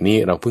กับอะไรนี่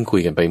เราเพิ่งคุ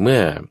ยกันไปเมื่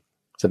อ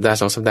สัปดาห์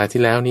2 สัปดาห์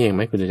ที่แล้วนี่เองไห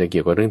มคุณจะเกี่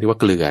ยวกับเรื่องที่ว่า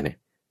เกลือเนี่ย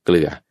เก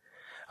ลือ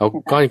เอา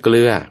ก้อนเก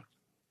ลือ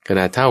ขน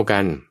าดเท่ากั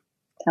น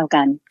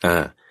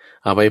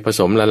เอาไปผ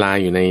สมละลาย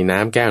อยู่ในน้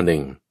ำแก้วหนึ่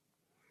ง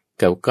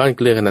กับก้อนเ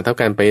กลือขนาดเท่า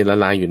กันไปละ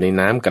ลายอยู่ใน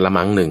น้ำกะละ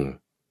มังหนึ่ง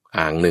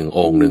อ่างหนึ่งโ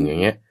อ่งหนึ่งอย่า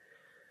งเงี้ย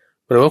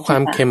แปลว่าควา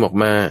มเค็มออก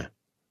มา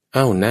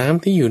น้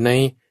ำที่อยู่ใน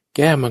แ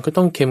ก้วมันก็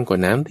ต้องเค็มกว่า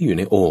น้ำที่อยู่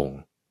ในโอ่ง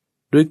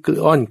ด้วย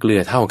ก้อนเกลื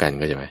อเท่ากัน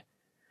ก็ใช่ไหม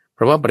เพ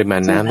ราะว่าปริมา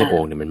ณน้ำในโอ่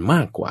งเนี่ยมันม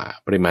ากกว่า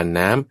ปริมาณ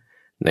น้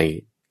ำใน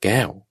แก้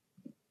ว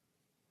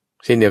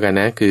เช่นเดียวกัน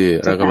นะคือ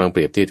เรากำลังเป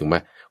รียบเทียบถึงว่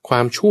าควา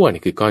มชั่ว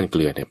นี่คือก้อนเก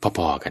ลือเนี่ยพ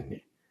อๆกันเนี่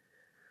ย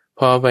พ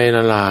อไปล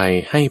ะลาย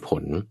ให้ผ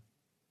ล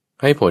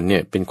เนี่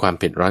ยเป็นความ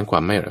เผ็ดร้อนควา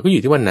มไม่อร่อยก็อ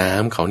ยู่ที่ว่าน้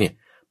ำเขาเนี่ย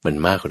มัน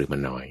มากหรือมั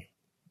นน้อย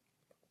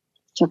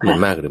มัน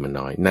มากหรือมัน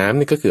น้อยน้ำ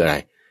นี่ก็คืออะไร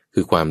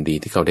คือความดี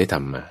ที่เขาได้ท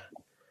ำมา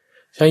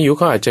ใช่อยู่เ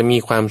ขาอาจจะมี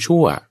ความ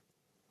ชั่ว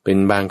เป็น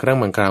บางครั้ง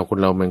บางคราวคน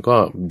เรามันก็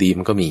ดี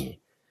มันก็มี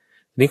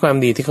นี่ความ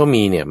ดีที่เขา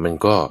มีเนี่ยมัน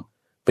ก็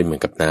เป็นเหมือ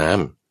นกับน้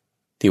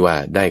ำที่ว่า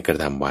ได้กระ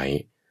ทำไว้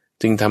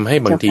จึงทำให้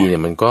บางทีเนี่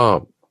ยมันก็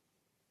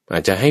อา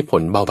จจะให้ผ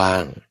ลเบาบา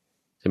ง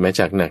ใช่ไหม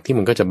จากหนักที่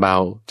มันก็จะเบา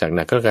จากห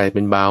นักก็กลายเ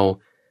ป็นเบา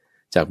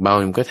จากเบา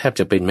มันก็แทบ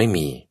จะเป็นไม่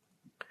มี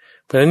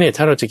เพราะฉะนั้นเนี่ย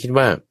ถ้าเราจะคิด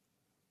ว่า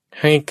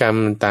ให้กรรม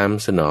ตาม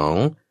สนอง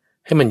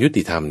ให้มันยุ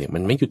ติธรรมเนี่ยมั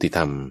นไม่ยุติธร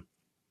รม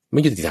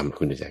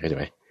คุณเข้าใจไ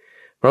หม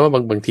เพราะว่า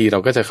บางทีเรา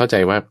ก็จะเข้าใจ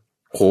ว่า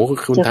โห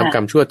คุณทำกร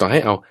รมชั่วต่อให้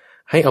เ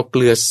อาเก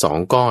ลือ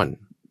2 ก้อน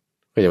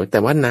เข้าใจไหมแต่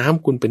ว่าน้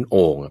ำคุณเป็นโ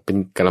อ่งเป็น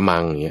กระมั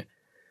งอย่างเงี้ย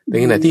ใน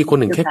ขณะที่คน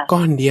หนึ่งแค่ก้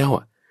อนเดียว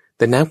แ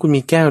ต่น้ำคุณ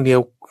มีแก้วเดียว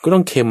ก็ต้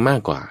องเค็มมา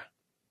กกว่า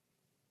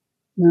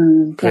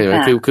เข้าใจไหม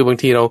คือบาง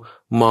ทีเรา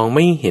มองไ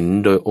ม่เห็น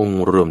โดยอง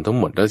ค์รวมทั้ง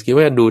หมดเราคิด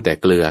ว่าดูแต่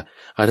เกลือ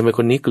ทำไมค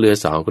นนี้เกลือ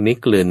2คนนี้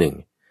เกลือ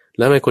1แ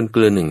ล้วทำไมคนเก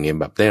ลือ1เนี่ย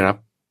แบบได้รับ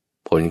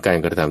ผลการ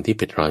กระทำที่เ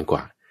ผ็ดร้อนกว่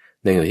า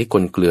ในขณะที่ค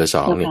นเกลือ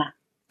2เนี่ย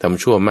ท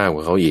ำชั่วมากก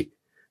ว่าเขาอีก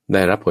ไ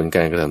ด้รับผลก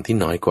ารกระทำที่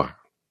น้อยกว่า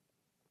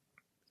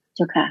เ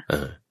จ้าค่ะ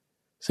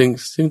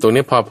ซึ่งตรง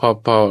นี้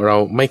พอเรา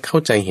ไม่เข้า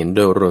ใจเห็นโด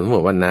ยรวมทั้งหม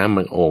ดว่าน้ำ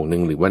มันโอ่งนึ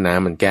งหรือว่าน้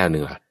ำมันแก้วนึ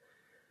งล่ะ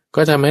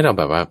ก็ทำให้เรา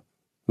แบบว่า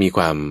มีค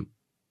วาม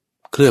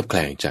เคลือบแคล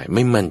งใจไ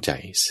ม่มั่นใจ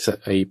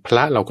ไอ้พล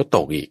ะเราก็ต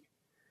กอีก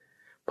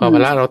พอพ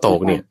ละเราตก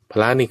เนี่ยพ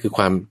ละนี่คือค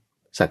วาม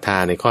ศรัทธา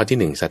ในข้อ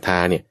ที่1ศรัทธา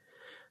เนี่ย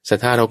ศรัท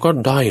ธาเราก็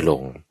ด้อยล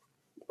ง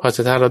พอศ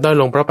รัทธาเราด้อย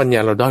ลงเพราะปัญญ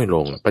าเราด้อยล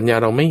งปัญญา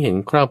เราไม่เห็น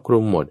ครอบคลุ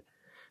มหมด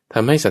ท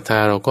ำให้ศรัทธา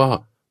เราก็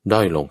ด้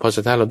อยลงพอศ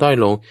รัทธาเราด้อย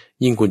ลง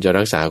ยิ่งคุณจะ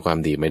รักษาความ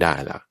ดีไม่ได้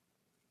ละ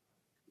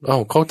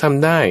เขาท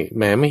ำได้แ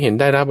หมไม่เห็น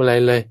ได้รับอะไร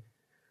เลย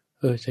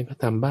ฉันก็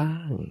ทำบ้า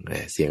ง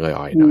เสียง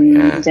อ่อยๆหน่อย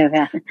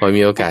พอ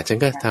มีโอกาสฉัน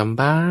ก็ท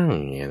ำบ้าง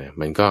อย่างเงี้ยนะ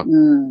มัน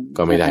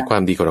ก็ไม่ได้ควา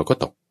มดีของเราก็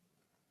ตก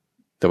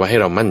แต่ว่าให้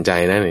เรามั่นใจ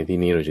นะในที่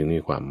นี้เราจึงมี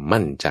ความ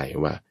มั่นใจ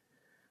ว่า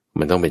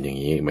มันต้องเป็นอย่าง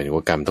นี้หมายถึง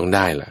ว่ากรรมต้องไ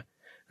ด้ล่ะ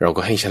เรา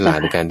ก็ให้ฉลาด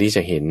ในการที่จ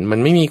ะเห็นมัน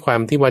ไม่มีความ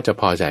ที่ว่าจะ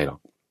พอใจหรอก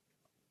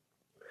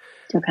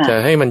จะ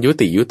ให้มันยุ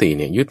ติเ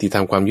นี่ยยุติธร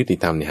รมความยุติ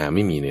ธรรมเนี่ยหาไ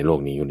ม่มีในโลก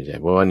นี้อยู่ในใจ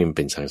เพราะว่านี่มันเ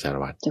ป็นสังสาร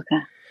วัฏ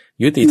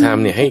ยุติธรรม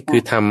เนี่ยให้คื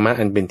อธรรมะ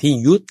อันเป็นที่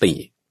ยุติ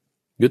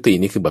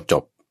นี่คือแบบจ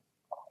บ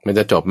มันจ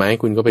ะจบไหม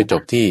คุณก็ไปจ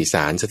บที่ศ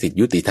าลสถิต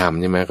ยุติธรรม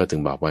ใช่ไหมก็ถึ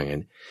งบอกว่าอย่างนั้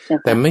น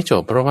แต่ไม่จ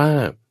บเพราะว่า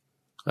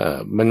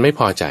มันไม่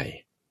พอใจ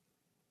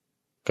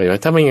ก็อย่างว่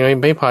าถ้า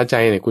ไม่พอใจ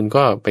เนี่ยคุณ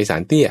ก็ไปศา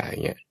ลเตี้ยอย่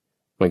างเงี้ย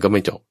มันก็ไ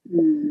ม่จบ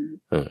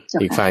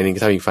อีกฝ่ายหนึ่ง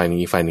ทำอีกฝ่ายหนึ่ง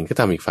อีกฝ่ายหนึ่งก็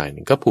ทำอีกฝ่ายห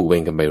นึ่งก็ผูกเว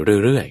รกันไป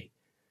เรื่อย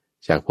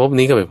ๆจากภพ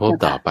นี้ก็ไปภพ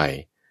ต่อไป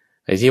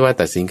ไอ้ที่ว่า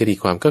ตัดสินคดี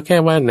ความก็แค่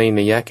ว่าใน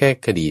นัยยะแค่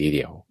คดีเ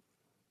ดียว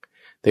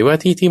แต่ว่า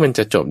ที่มันจ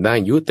ะจบได้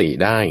ยุติ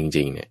ได้จ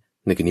ริงๆเนี่ย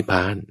นั่นคือนิพพ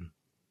าน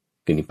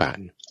คือนิพพาน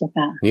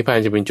นิพพาน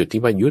จะเป็นจุด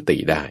ที่ว่ายุติ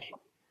ได้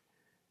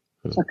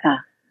เจ้าค่ะ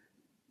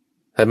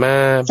แต่มา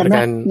สำห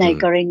รับใน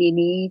กรณี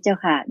นี้เจ้า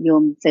ค่ะโย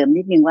มเสริม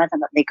นิดนึงว่าสำ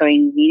หรับในกร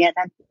ณีนี้เนี่ย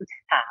ท่านผู้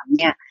ถาม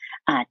เนี่ย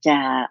อาจจะ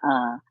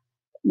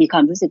มีคว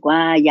ามรู้สึกว่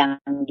า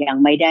ยัง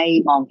ไม่ได้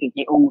มองเห็นใ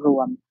นองค์ร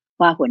วม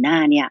ว่าหัวหน้า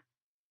เนี่ย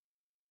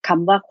ค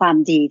ำว่าความ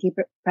ดีที่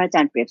พระอาจ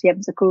ารย์เปรียบเทียบ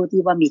สักครู่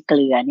ที่ว่ามีเก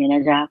ลือเนี่ยน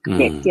ะจ๊ะเป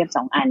รียบเทียบส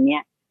องอันเนี่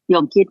ยโย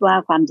มคิดว่า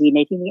ความดีใน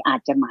ที่นี้อา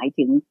จจะหมาย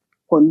ถึง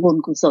ผลบุญ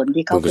กุศล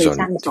ที่เขาเคย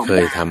สร้างสม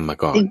มา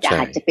ก่อนซึ่ง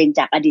อาจจะเป็นจ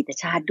ากอดีต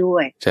ชาติด้ว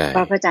ยเพร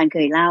าะพระอาจารย์เค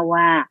ยเล่า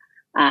ว่า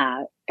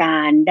กา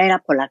รได้รั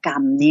บผลกรร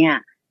มเนี่ย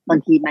บาง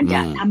ทีมันจะ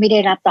ถ้าไม่ได้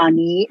รับตอน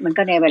นี้มัน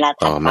ก็ในเวลา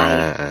ถัดไป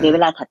หรือเว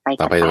ลาถัดไป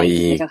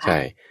ใช่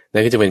นั่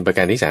นก็จะเป็นประก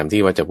ารที่3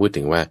ที่ว่าจะพูด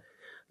ถึงว่า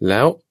แล้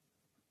ว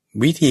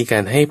วิธีกา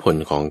รให้ผล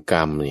ของกร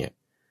รมเนี่ย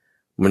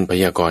มันพ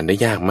ยากรณ์ได้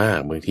ยากมาก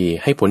บางที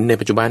ให้ผลใน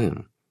ปัจจุบัน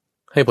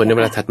ให้ผลในเ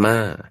วลาถัดมา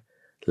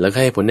แล้ว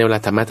ให้ผลในเวลา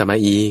ถัดมา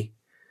อีก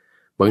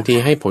บางที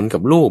ให้ผลกั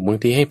บลูกบาง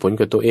ทีให้ผล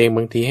กับตัวเองบ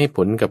างทีให้ผ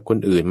ลกับคน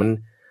อื่นมัน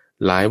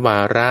หลายวา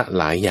ระ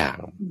หลายอย่าง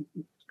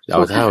เอ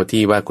าเท่า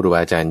ที่ว่าครูบ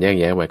าอาจารย์แยก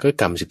แยะไว้ก็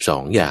กรรม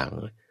12อย่าง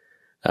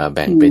แ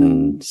บ่งเป็น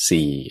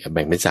4แ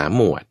บ่งเป็น3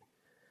หมวด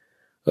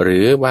หรื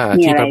อว่า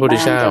ที่พระพุทธ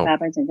เจ้า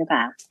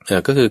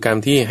ก็คือกรรม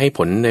ที่ให้ผ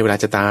ลในเวลา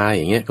จะตาย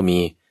อย่างเงี้ยก็มี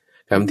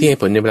กรรมที่ให้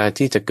ผลในเวลา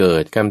ที่จะเกิ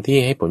ดกรรมที่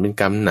ให้ผลเป็น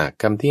กรรมหนัก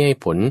กรรมที่ให้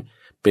ผล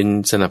เป็น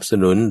สนับส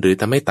นุนหรือ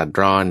ทำให้ตัด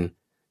รอน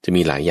จะ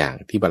มีหลายอย่าง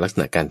ที่ลักษ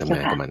ณะการทำง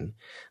านของมัน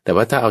แต่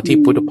ว่าถ้าเอาที่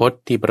พุทธพจน์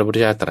ที่พระพุทธ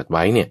เจ้าตรัสไ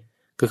ว้เนี่ย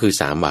ก็คือ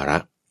3วาระ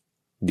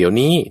เดี๋ยว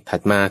นี้ถั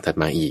ด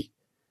มาอีก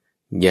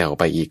แยกออก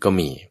ไปอีกก็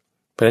มี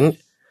เพราะฉะนั้น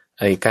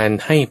ไอ้การ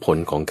ให้ผล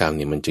ของกรรมเ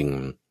นี่ยมันจึง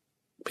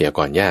พยาก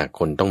รณ์ยาก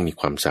คนต้องมี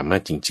ความสามาร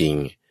ถจริง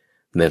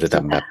ๆในระดั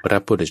บแบบพระ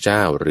พุทธเจ้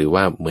าหรือ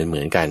ว่าเห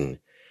มือนกัน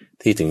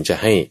ที่ถึงจะ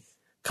ให้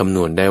คำน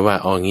วณได้ว่า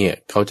เงี้ย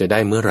เขาจะได้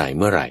เมื่อไห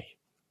ร่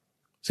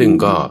ซึ่ง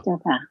ก็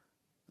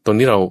ตรง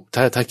นี้เรา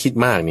ถ้าคิด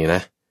มากเนี่ยน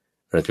ะ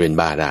เราจะเป็น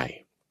บ้าได้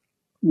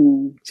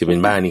จะเป็น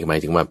บ้านี่หมา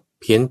ยถึงว่า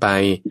เพี้ยนไป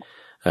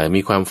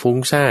มีความฟุ้ง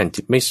ซ่าน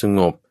จิตไม่สง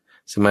บ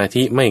สมา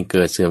ธิไม่เ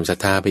กิดเสื่อมศรัท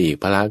ธาไปอีก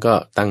พระก็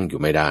ตั้งอยู่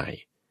ไม่ได้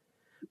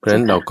เพราะฉะ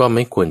นั้นเราก็ไ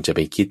ม่ควรจะไป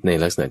คิดใน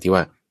ลักษณะที่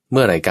ว่าเ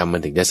มื่อไรกรรมมั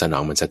นถึงจะสนอ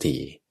งมันสักที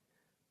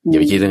อย่า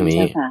ไปคิดเรื่อง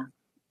นี้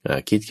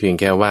คิดเพียง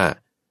แค่ว่า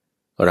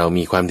เรา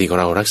มีความดีของ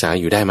เรารักษา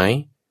อยู่ได้ไหม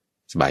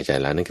สบายใจ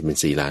แล้วนั่นคือเป็น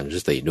ศีลานุส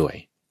ติด้วย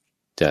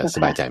จะส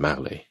บายใจมาก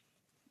เลย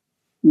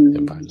เจ้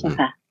า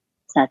ค่ะ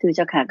สาธุเ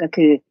จ้าค่ะก็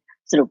คือ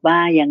สรุปว่า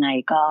ยังไง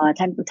ก็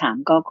ท่านผู้ถาม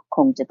ก็ค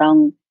งจะต้อง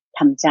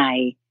ทำใจ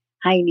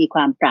ให้มีคว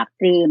ามปรับ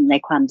ปลื้มใน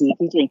ความดี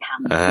ที่ตัวเองท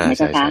ำถูกไหม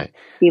เจ้าคะ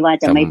ที่ว่า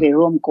จะไม่ไป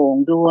ร่วมโกง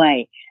ด้วย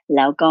แ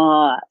ล้วก็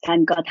ท่าน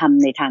ก็ท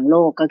ำในทางโล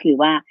กก็คือ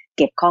ว่าเ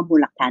ก็บข้อมูล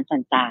หลักฐาน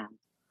ต่าง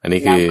ๆ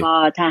แล้วก็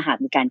ถ้าหาก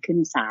มีการขึ้น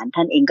ศาลท่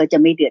านเองก็จะ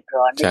ไม่เดือด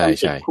ร้อนไม่ต้อง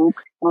ติดคุก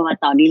เมื่อว่า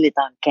ตอนนี้หรือ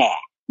ตอนแก่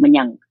มันอ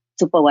ย่าง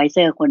ซูเปอร์วิเซ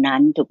อร์คนนั้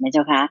นถูกไหมเ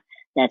จ้าคะ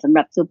แต่สำห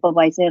รับซูเปอร์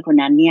วิเซอร์คน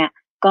นั้นเนี่ย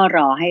ก็ร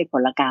อให้ผ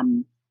ลกรรม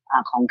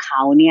ของเข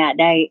าเนี่ย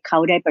เขา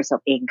ได้ประสบ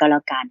เองก็แล้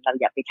วกันเรา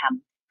อย่าไปท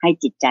ำให้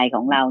จิตใจข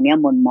องเราเนี่ย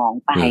หม่นหมอง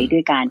ไปด้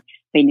วยการ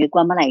ไปนึก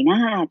ว่าเมื่อไหร่หน้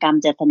ากรรม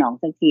จะสนอง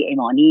สักทีไอ้ห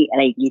มอนี่อะไ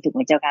รอย่างนี้ถูกไห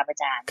มเจ้าค่ะอา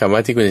จารย์คำว่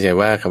าที่คุณจะใช้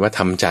ว่าคำว่า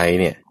ทำใจ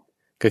เนี่ย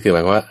ก็คือหม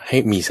ายว่าให้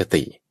มีส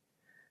ติ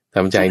ท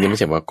ำใจนี่ไม่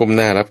ใช่ว่าก้มห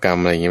น้ารับกรรม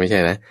อะไรอย่างนี้ไม่ใช่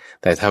นะ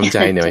แต่ทำใจ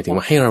เนี่ยหมายถึง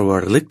ว่าให้เรา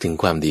ระลึกถึง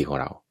ความดีของ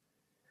เรา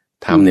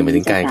ทำเนี่ยหมาย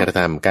ถึงการกระท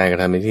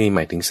ำในที่นี้ห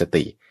มายถึงส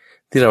ติ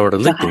ที่เราร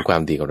ะลึกถึงควา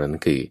มดีของเรานั้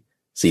นคือ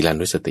ศีลา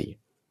นุสติ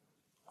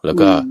แล้ว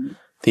ก็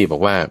ที่บอ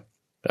กว่า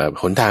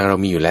หนทางเรา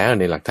มีอยู่แล้ว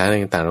ในหลักฐาน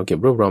ต่างๆเราเก็บ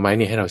รวบรวมไว้เ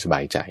นี่ยให้เราสบ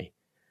ายใจ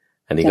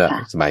อันนี้ก็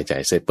สบายใจ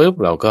เสร็จปุ๊บ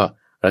เราก็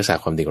รักษา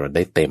ความดีของเราไ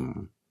ด้เต็ม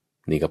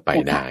นี่ก็ไป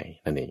ได้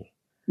นั่นเอง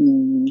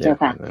เจ้า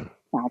ค่ะ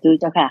สาธุ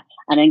เจ้าค่ะ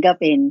อันนั้นก็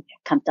เป็น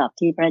คำตอบ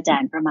ที่พระอาจา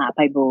รย์พระมหาไพ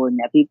บูลย์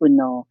อภิปุณโ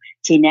ญ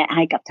ชี้แนะใ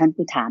ห้กับท่าน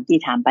ผู้ถามที่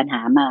ถามปัญห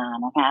ามา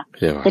นะคะ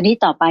ทีนี้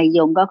ต่อไปโย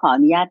มก็ขออ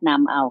นุญาตน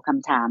ำเอาค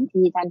ำถาม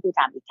ที่ท่านผู้ถ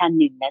ามอีกท่าน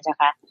หนึ่งนะเจ้า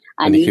ค่ะ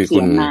อันนี้เขี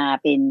ยนมา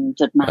เป็น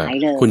จดหมาย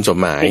เลยคุณสม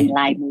หมายเป็น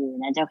ลายมือ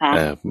นะเจ้าค่ะ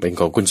เป็น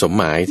ของคุณสม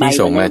หมายที่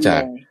ส่งมาจา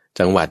ก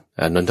จังหวัด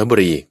นนทบุ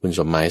รีคุณส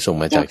มหมายส่ง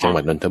มาจากจังห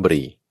วัดนนทบุ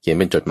รีเขียน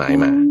เป็นจดหมาย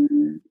มา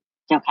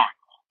เจ้าค่ะ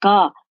ก็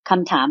ค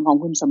ำถามของ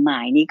คุณสมหมา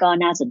ยนี่ก็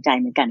น่าสนใจ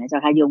เหมือนกันนะเจ้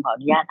าค่ะโยมขออ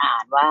นุญาตอ่า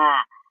นว่า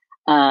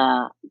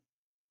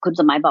คุณส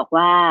มหมายบอก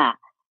ว่า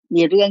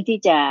มีเรื่องที่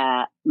จะ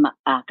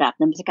กราบ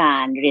นมัสกา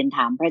รเรียนถ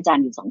ามพระอาจาร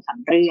ย์อยู่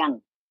2-3เรื่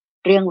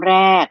องแร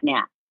กเนี่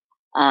ย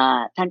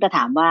ท่านก็ถ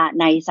ามว่า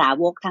ในสา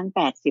วกทั้ง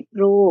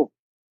80รูป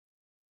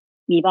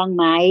มีบ้างไ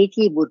หม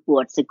ที่บ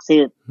วช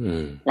ศึก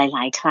หล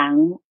ายๆครั้ง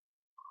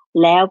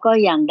แล้วก็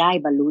ยังได้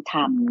บรรลุธร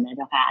รม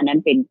นะคะอันนั้น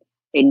เ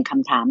ป็นค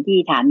ำถามที่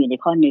ถามอยู่ใน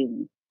ข้อหนึ่ง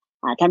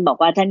ท่านบอก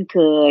ว่าท่านเค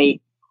ย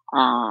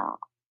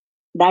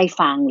ได้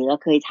ฟังหรือ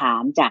เคยถา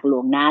มจากหล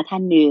วงน้าท่า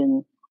นหนึ่ง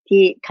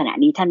ที่ขณะ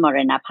นี้ท่านมร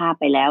ณภาพ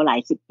ไปแล้วหลาย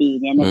สิบปี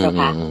เนี่ยนะเจ้า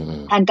ค่ะ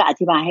ท่านก็อ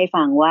ธิบายให้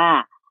ฟังว่า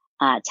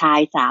ชาย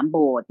3โบ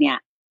สถ์เนี่ย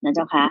นะเ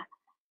จ้าค่ะ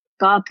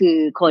ก็คือ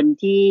คน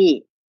ที่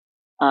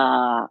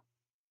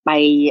ไป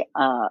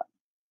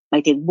หมา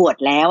ยถึงบวช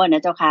แล้วน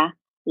ะเจ้าค่ะ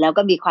แล้ว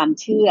ก็มีความ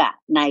เชื่อ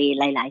ใน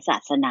หลายๆศา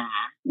สนา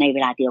ในเว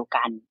ลาเดียว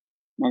กัน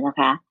นะเจ้า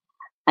ค่ะ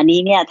อันนี้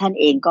เนี่ยท่าน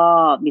เองก็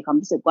มีความ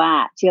รู้สึกว่า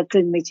เชื่อค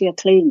รึ่งไม่เชื่อ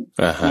ครึ่ง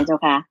นะเจ้า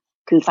ค่ะ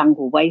คือฟัง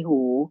หูไว้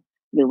หู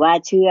หรือว่า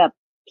เชื่อ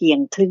เพียง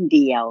ครึ่งเ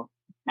ดียว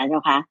นะเจ้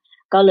าค่ะ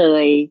ก็เล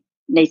ย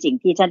ในสิ่ง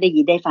ที่ท่านได้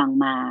ยินได้ฟัง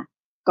มา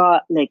ก็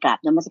เลยกราบ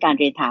นมัสการ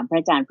เรียนถามพระ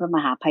อาจารย์พระม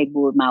หาไพ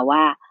บูลย์มาว่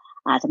า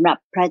สำหรับ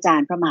พระอาจาร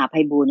ย์พระมหาไพ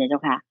บูลย์เนี่ยเจ้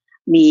าค่ะ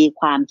มี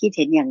ความคิดเ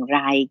ห็นอย่างไร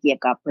เกี่ยว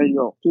กับประโย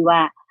คที่ว่า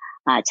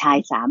ชาย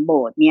สามโบ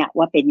สถ์เนี่ย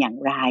ว่าเป็นอย่าง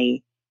ไร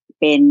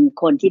เป็น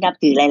คนที่นับ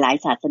ถือหลาย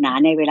ๆศาสนา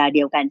ในเวลาเ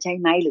ดียวกันใช่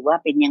ไหมหรือว่า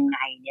เป็นยังไง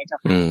เนี่ยเจ้า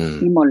ค่ะ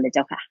นิมนต์เลยเ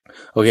จ้าค่ะ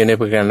โอเคใน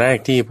ประการแรก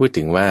ที่พูด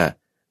ถึงว่า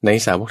ใน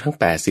สาวกทั้ง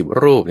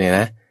80รูปเนี่ย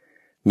นะ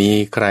มี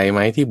ใครไหม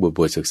ที่บ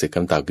วชศึกค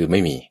ำตอบคือไ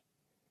ม่มี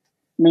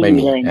เ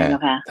ลยนะเจ้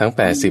าค่ะทั้ง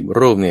80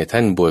รูปเนี่ยท่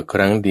านบวชค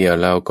รั้งเดียว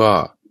แล้วก็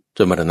จ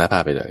นมรณภา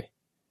พไปเลย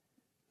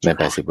ใน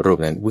80รูป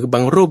นั้นบา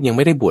งรูปยังไ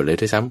ม่ได้บวชเลย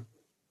ด้วยซ้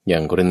ำอย่า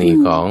งกรณี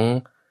ของ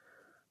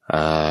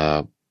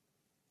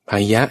พา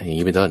ยะอย่าง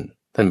นี้เป็นต้น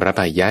ท่านพระ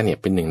พายะเนี่ย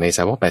เป็นหนึ่งในส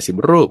าวก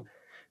80รูป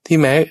ที่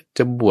แม้จ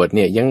ะบวชเ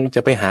นี่ยยังจ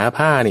ะไปหา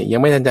ผ้าเนี่ยยั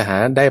งไม่ทันจะหา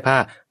ได้ผ้า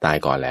ตาย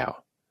ก่อนแล้ว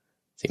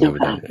สิ่งนั้นเป็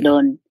นต้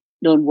น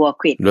โดนวัว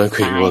ขวิ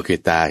ด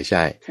ตายใ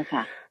ช่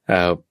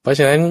เพราะฉ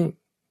ะนั้น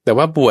แต่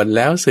ว่าบวชแ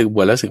ล้วศึก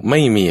ไ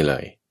ม่มีเล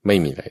ย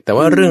แต่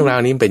ว่าเรื่องราว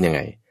นี้เป็นยังไ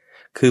ง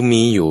คือ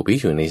มีอยู่ภิก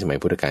ษุในสมัย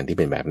พุทธกาลที่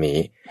เป็นแบบนี้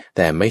แ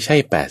ต่ไม่ใช่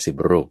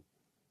80รูป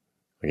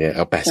โอเคเอ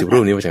า80รู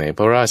ปนี้มาจากไหนเ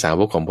พราะว่าสา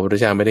วกของพระพุทธ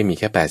เจ้าไม่ได้มี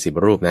แค่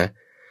80รูปนะ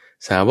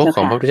สาวกข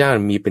องพระพุทธเจ้า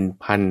มีเป็น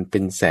พันเป็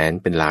นแสน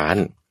เป็นล้าน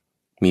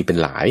มีเป็น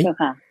หลาย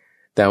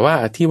แต่ว่า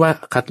ที่ว่า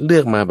คัดเลื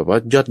อกมาแบบว่า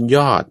ย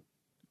อด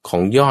ขอ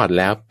งยอด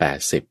แล้ว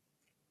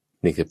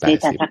80นี่คือ80เอต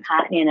ทัคคะ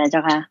เนี่ยนะเจ้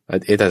าค่ะ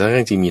เอตทัคคะ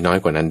จริงๆมีน้อย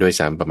กว่านั้นด้วย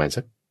ซ้ำประมาณ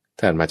สัก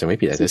ถ้ามาจะไม่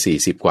ผิดอาจจะ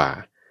40กว่า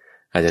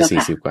อาจจะ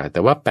40กว่าแต่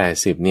ว่า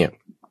80เนี่ย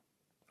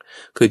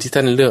คือที่ท่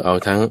านเลือกเอา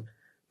ทั้ง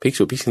ภิก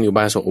ษุภิกษุณีอุบ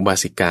าสกอุบา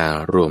สิกา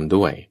รวม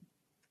ด้วย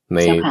ใน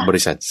บ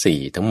ริษัท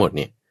4ทั้งหมดเ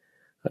นี่ย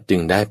จึง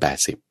ได้80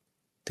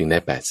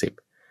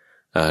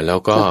แล้ว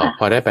ก็พ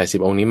อได้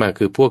80องค์นี้มา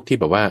คือพวกที่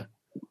แบบว่า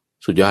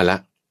สุดยอดละ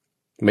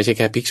ไม่ใช่แ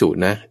ค่ภิกษุ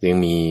นะยัง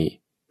มี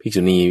ภิก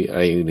ษุณีอะ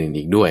ไรอื่นๆ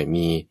อีกด้วย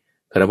มี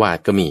ฆราวาส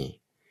ก็มี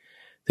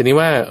ทีนี้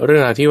ว่าเรื่อ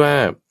งราวที่ว่า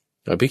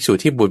ภิกษุ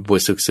ที่บว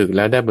ชศึกแ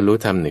ล้วได้บรรลุ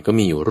ธรรมเนี่ยก็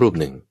มีอยู่รูป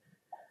หนึ่ง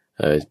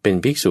เป็น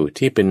ภิกษุ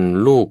ที่เป็น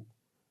ลูก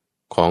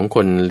ของค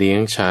นเลี้ยง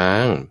ช้า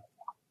ง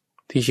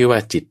ที่ชื่อว่า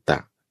จิตตะ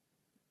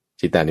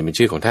นี่เป็น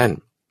ชื่อของท่าน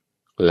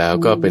แล้ว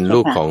ก็เป็นลู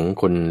กของ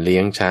คนเลี้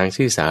ยงช้าง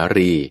ชื่อสา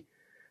รี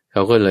เข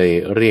าก็เลย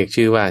เรียก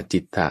ชื่อว่าจิ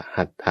ตตะ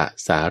หัตถ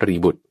สารี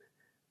บุตร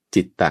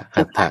จิตตะ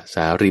หัตถส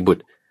ารีบุต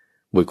ร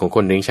ของค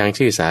นเลี้ยงช้าง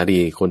ชื่อสารี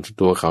คน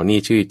ตัวเขานี่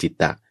ชื่อจิต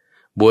ตะ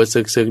บวช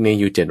ศึกเนี่ย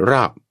อยู่7ร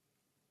อบ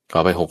ต่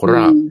อไป6ร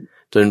อบ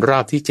จนรอ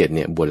บที่7เ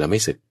นี่ยบวชแล้วไ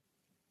ม่ศึก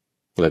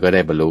แล้วก็ไ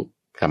ด้บรรลุ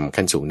ทำ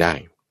ขั้นสูงได้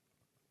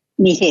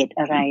มีเหตุ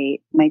อะไร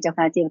ไหมเจ้า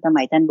ค่ะที่ทำไม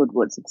ท่านบ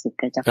วชศึก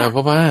กันเจ้าค่ะเพร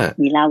าะว่า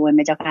มีเล่าไว้ไหม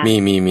เจ้าค่ะ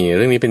มีเ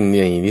รื่องนี้เป็นใ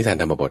นนิทาน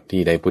ธรรมบท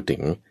ที่ได้พูดถึ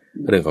ง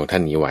เรื่องของท่า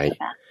นนี้ไว้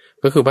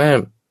ก็คือว่า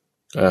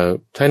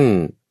ท่าน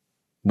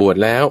บวช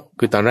แล้ว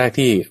คือตอนแรก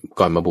ที่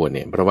ก่อนมาบวชเ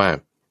นี่ยเพราะว่า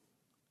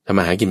ทำม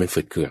าหากินมัน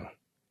ฝืดเคือง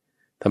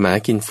ทำมาหา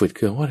กินฝืดเ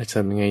คืองว่าจะ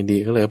ทำยังไงดี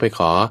ก็เลยไปข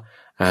อ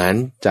อาหาร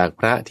จาก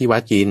พระที่วั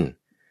ดกิน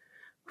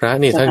พระ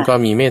เนี่ยท่านก็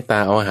มีเมตตา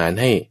เอาอาหาร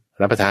ให้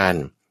รับประทาน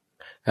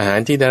อาหาร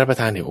ที่ได้รับประ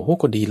ทานเนี่ยโอ้โห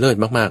ก็ดีเลิศ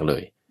มากๆเล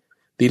ย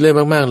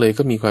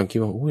ก็มีความคิด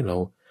ว่าอุ้ยเรา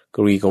ก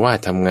รีก็ว่า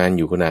ทำงานอ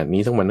ยู่ขนาด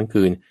นี้ทั้งวันทั้ง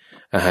คืน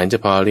อาหารจะ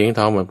พอเลี้ยง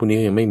ท้องวันพวกนี้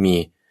ยังไม่มี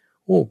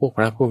โอ้พวกพ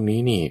ระพวกนี้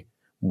นี่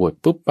บวช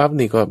ปุ๊บปั๊บ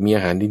นี่ก็มีอ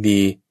าหารดี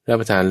ๆรับ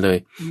ประทานเลย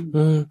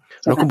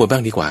เราก็บวชบ้า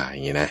งดีกว่าอ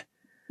ย่างนี้นะ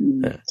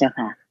เจ้า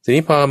ค่ะที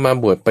นี้พอมา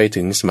บวชไป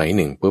ถึงสมัยห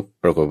นึ่งปุ๊บ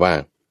ปรากฏว่า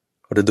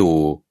ฤดู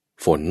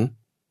ฝน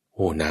โ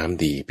อ้น้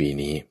ำดีปี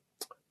นี้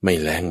ไม่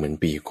แล้งเหมือน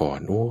ปีก่อน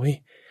โอ้ย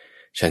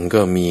ฉันก็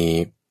มี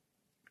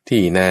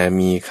ที่นา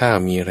มีข้าว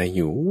มีอะไรอ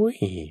ยู่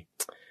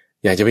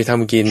อยากจะไปท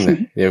ำกิน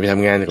อยากไปท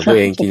ำงานของตัว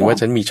เองกินว่า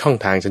ฉันมีช่อง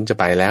ทางฉันจะ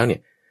ไปแล้วเนี่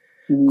ย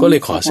ก็เล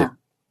ยขอศึก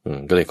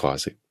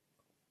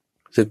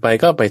ศึกไป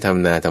ก็ไปท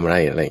ำนาทำไร่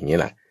อะไรอย่างเงี้ย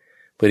แหละ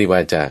เพื่อที่ว่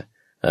าจะ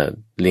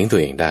เลี้ยงตัว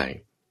เองได้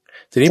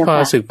ทีนี้พอ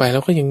ศึกไปแล้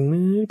วก็ยัง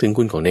นึกถึง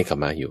คุณของเนคขม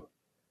มะอยู่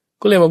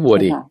ก็เลยมาบวช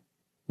อี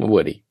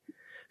ก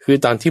คือ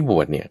ตอนที่บ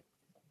วชเนี่ย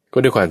ก็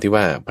ด้วยความที่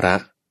ว่าพระ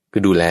ก็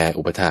ดูแล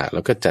อุปถากแ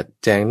ล้วก็จัด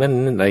แจงนั่น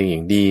อะไรอย่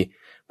างดี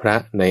พระ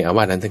ในอาว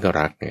าสนั้นท่านก็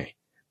รักไง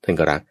ท่าน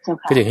ก็รัก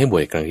ก็จึงให้บว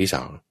ชครั้งที่2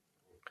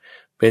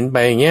เป็นไป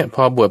อย่างเงี้ยพ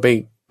อบวชไป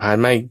ผ่าน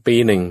มาอีกปี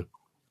หนึ่ง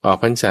ออก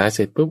พรรษาเส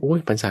ร็จปุ๊บโอ้ย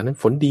พรรษานั้น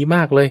ฝนดีม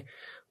ากเลย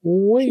โ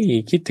อ้ย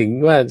คิดถึง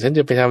ว่าฉันจ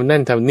ะไปทำนั่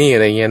นทำนี่อะ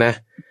ไรเงี้ยนะ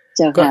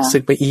ก็ศึ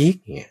กไปอีก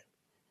เงี้ย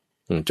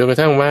จนกระ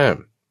ทั่งว่า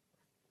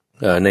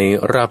ใน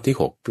รอบที่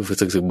6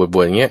ศึกบ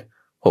วชอย่างเงี้ย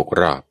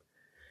6รอบ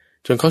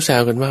จนเขาแซ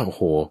วกันว่าโอ้โ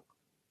ห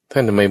ท่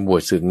านทำไมบว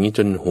ชศึกงี้จ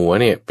นหัว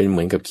เนี่ยเป็นเห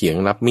มือนกับเขียง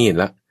รับมีด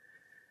ละ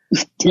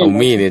เอา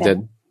มีดเนี่ยจะ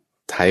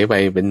ไถไป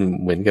เป็น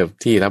เหมือนกับ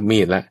ที่รับมี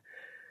ดละ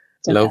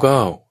แล้วก็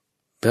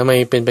ทำไม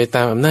เป็นไปต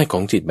ามอำนาจขอ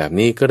งจิตแบบ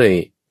นี้ก็เลย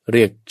เ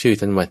รียกชื่อ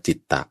ท่านว่าจิต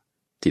ตะ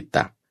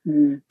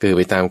คือไ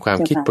ปตามความ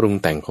คิดปรุง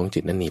แต่งของจิ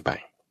ตนั่นนี่ไป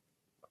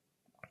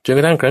จนก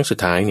ระทั่งครั้งสุด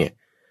ท้ายเนี่ย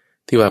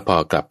ที่ว่าพอ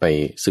กลับไป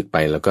ศึกไป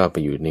แล้วก็ไป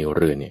อยู่ในเ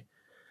รือนเนี่ย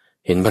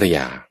เห็นภรรย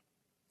า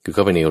คือเข้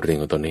าไปในเรือน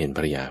ของตนเห็นภ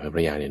รรยา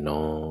เนี่ยน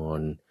อ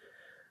น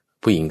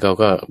ผู้หญิงเขา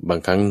ก็บาง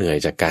ครั้งเหนื่อย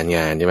จากการง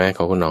านใช่ไหมเข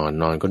าก็น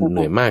อนก็เห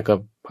นื่อยมากก็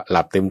ห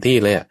ลับเต็มที่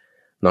เลยอะ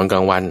นอนกล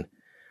างวัน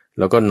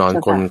แล้วก็นอน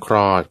กลนคล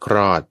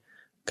อด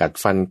กัด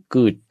ฟัน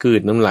กื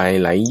ดน้ำลาย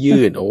ไหลยื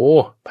ดโอ้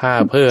ผ้า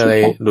เพ้ออะไร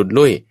หลุด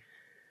ลุ่ย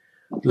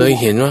เลย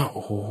เห็นว่าโ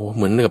อ้โหเ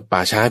หมือนกับป่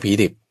าช้าผี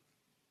ดิบ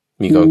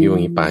มีความคิดว่าอ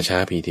ย่างนี้ป่าช้า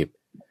ผีดิบ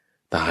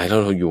ตายแล้ว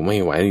เราอยู่ไม่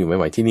ไห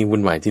วที่นี่วุ่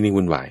นวา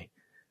ย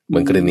เหมื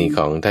อนกรณีข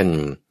องท่าน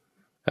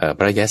พ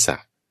ระยศ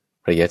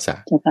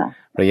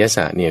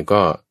เนี่ย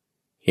ก็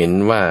เห็น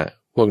ว่า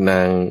พวกนา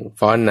ง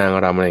ฟ้อนนาง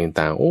รำอะไร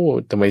ต่างๆโอ้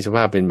ทำไมสภ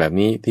าพเป็นแบบ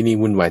นี้ที่นี่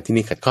วุ่นวายที่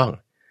นี่ขัดข้อง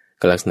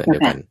ก็ลักษณะเดีย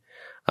วกัน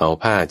เอา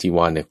ผ้าจีว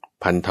รเนี่ย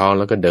พันท้องแ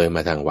ล้วก็เดินม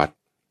าทางวัด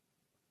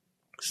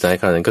สุดท้าย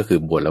คราวนั้นก็คือ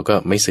บวชแล้วก็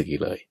ไม่สึกอี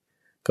กเลย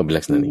ก็เป็น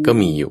ลักษณะนี้ก็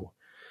มีอยู่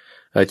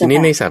ทีนี้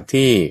ในศัพท์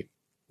ที่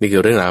นี่คื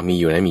อเรื่องราวมี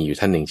อยู่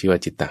ท่านหนึ่งชื่อว่า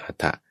จิตตหัต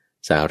ถะ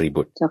สารี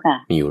บุตร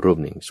มีอยู่รูป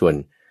หนึ่งส่วน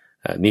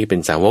นี่เป็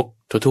นสาวก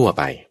ทั่ว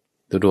ไป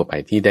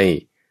ที่ได้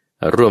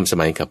ร่วมส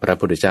มัยกับพระ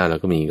พุทธเจ้าแล้ว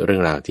ก็มีเรื่อ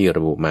งราวที่ร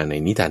ะบุมาใน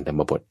นิทานธรร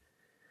มบท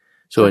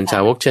ส่วนสา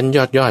วกชั้น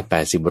ยอด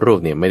80รูป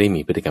เนี่ยไม่ได้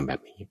มีพฤติกรรมแบ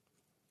บนี้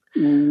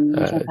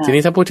ที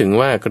นี้ถ้าพูดถึง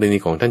ว่ากรณี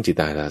ของท่านจิต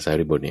ตหัตถะสา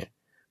รีบุตรเนี่ย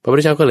พระพุท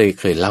ธเจ้าก็เลย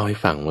เคยเล่าให้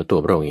ฟังว่าตัว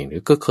พระองค์เอง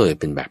ก็เคย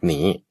เป็นแบบ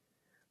นี้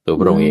ตัว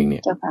พระองค์เองเนี่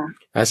ย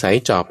อาศัย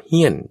จอบเ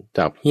หี้ย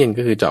น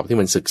ก็คือจอบที่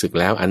มันสึก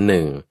แล้วอันห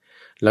นึ่ง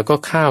แล้วก็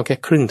ข้าวแค่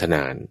ครึ่งทน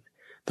าน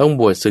ต้อง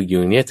บวชสึกอยู่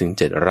เนี้ยถึง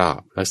7 รอบ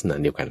ลักษณะ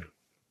เดียวกัน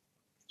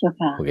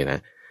โอเคนะ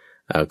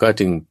ก็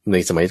จึงใน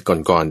สมัย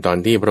ก่อนๆตอน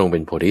ที่พระองค์เ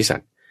ป็นโพธิสั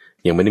ตว์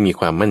ยังไม่ได้มี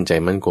ความมั่นใจ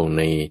มั่นคง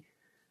ใน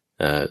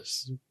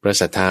พระ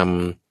สัทธรรม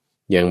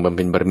ยังบำเ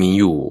พ็ญบารมี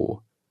อยู่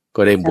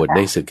ก็ได้บวชไ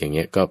ด้สึกอย่างเ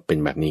งี้ยก็เป็น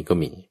แบบนี้ก็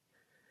มี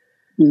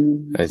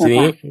ที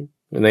นี้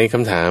ในค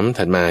ำถาม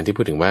ถัดมาที่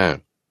พูดถึงว่า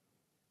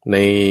ใน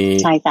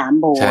ชาย3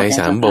 โบ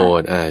ส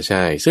ถ์ใ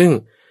ช่ซึ่ง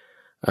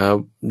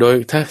โดย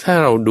ถ้า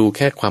เราดูแ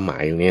ค่ความหมา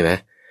ยอยู่นี่นะ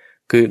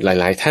คือห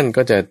ลายๆท่าน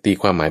ก็จะตี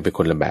ความหมายเป็นค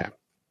นละแบบ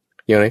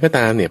อย่างไรก็ต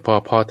ามเนี่ย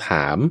พอถ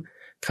าม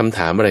คำถ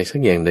ามอะไรสัก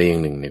อย่างใดอย่า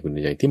งหนึ่งเนี่ยคุณ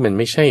ใจที่มันไ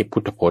ม่ใช่พุ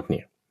ทธพจน์เ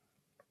นี่ย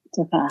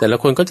แต่ละ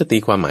คนก็จะตี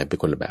ความหมายเป็น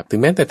คนละแบบถึง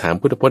แม้แต่ถาม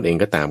พุทธพจน์เอง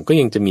ก็ตามก็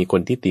ยังจะมีค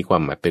นที่ตีควา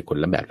มหมายเป็นคน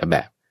ละแบ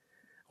บ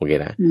โอเค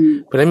นะ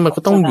เพราะฉะนั้นมันก็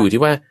ต้องอยู่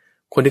ที่ว่า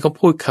คนที่เขา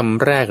พูดค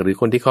ำแรกหรือ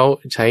คนที่เขา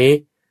ใช้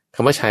ค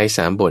ำว่าชาย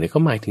3 โบสถ์เนี่ยเข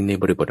าหมายถึงใน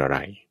บริบทอะไร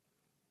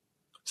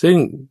ซึ่ง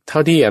เท่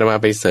าที่อาตมา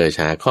ไปเสิร์ช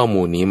หาข้อ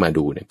มูลนี้มา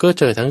ดูเนี่ยก็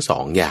เจอทั้ง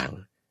2 อย่าง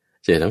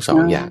เจ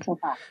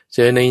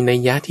อในนัย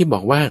ยะที่บอ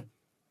กว่า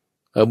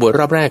บวช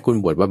รอบแรกคุณ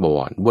บวชวัดบว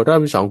รบวชรอบ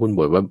ที่2คุณบ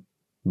วชวัด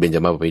เบญจ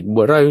มาบพิตรบ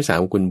วชรอบที่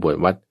3คุณบวช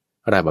วัด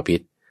ราชบพิ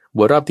ตรบ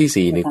วชรอบ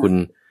ที่4เนี่ยคุณ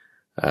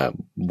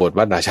บวช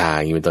วัดราชาอ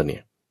ย่างนี้เป็นต้นเนี่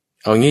ย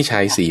เอางี้ชา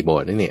ย4 โบ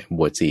สถ์นั่นเนี่ยบ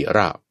วช4 ร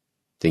อบ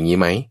อย่างนี้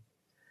ไหม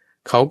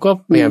เขาก็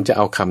พยายามจะเ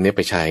อาคำนี้ไ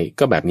ปใช้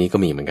ก็แบบนี้ก็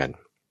มีเหมือนกัน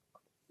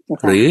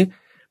หรือ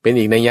เป็น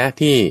อีกนัยยะ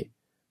ที่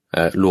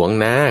หลวง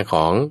น้าข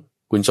อง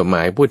คุณสมหม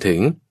ายพูดถึง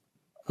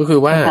ก็คื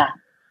อว่า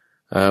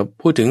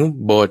พูดถึง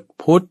โบสถ์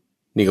พุทธ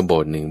นี่ก็โบ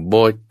สถ์หนึ่งโบ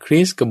สถ์ค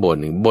ริสต์ก็โบสถ์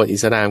หนึ่งโบสถ์อิ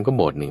สลามก็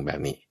โบสถ์หนึ่งแบบ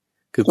นี้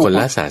คือคนล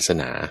ะศาส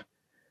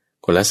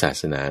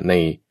นาใน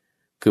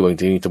คือบาง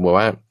ทีจะบอก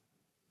ว่า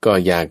ก็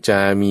อยากจะ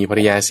มีภรร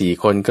ยา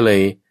4 คนก็เล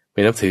ยไป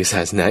นับถือศ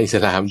าสนาอิส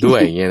ลามด้วย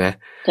อย่างเงี้ยนะ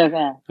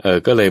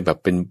ก็เลยแบบ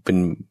เ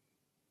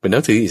ป็นนั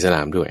บถืออิสล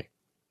ามด้วย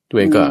ตัว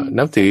เองก็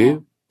นับถือ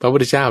พระพุท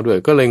ธเจ้าด้วย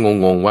ก็เลย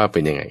งงว่าเป็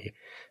นยังไง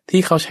ที่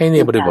เขาใช้ใน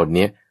บริบท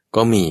นี้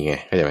ก็มีไง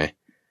เข้าใจไหม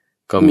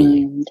ก็มี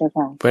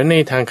เพราะฉะนั้นใน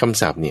ทางค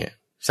ำศัพท์เนี่ย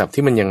ศัพท์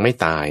ที่มันยังไม่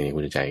ตายเนี่ยคุ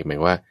ณใจหมาย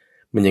ว่า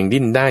มันยัง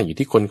ดิ้นได้อยู่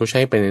ที่คนเขาใช้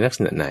ไปในลักษ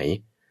ณะไหน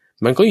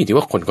มันก็อยู่ที่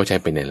ว่าคนเขาใช้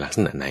ไปในลักษ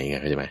ณะไหนไง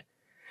เข้าใจไหม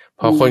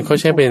พอคนเขา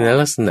ใช้ไปใน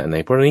ลักษณะไหน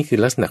เพราะนี่คือ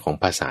ลักษณะของ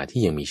ภาษา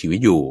ที่ยังมีชีวิต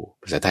อยู่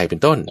ภาษาไทยเป็น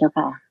ต้น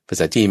ภา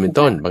ษาจีนเป็น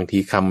ต้นบางที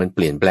คำมันเป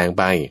ลี่ยนแปลง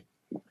ไป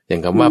อย่า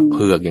งคำว่าเ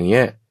ผือกอย่างเ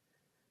งี้ย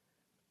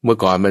เมื่อ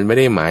ก่อนมันไม่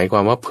ได้หมายคว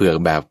ามว่าเผือก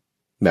แ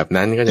บบ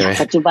นั้นก็ใช่ไหม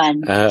ปัจจุบัน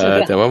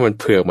แต่ว่ามัน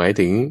เผือกหมาย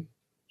ถึง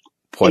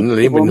ผลอะไร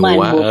ที่เป็นหั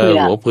ว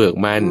เผือก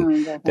มัน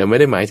แต่ไม่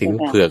ได้หมายถึง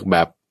เผือกแบ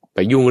บไป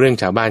ยุ่งเรื่อง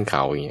ชาวบ้านเข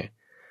าอย่างเงี้ย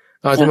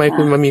ทำไม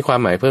คุณมันมีความ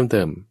หมายเพิ่มเ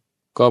ติม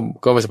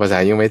ก็ภาษา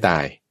ยังไม่ตา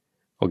ย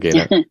โอเค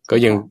นะก็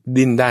ยัง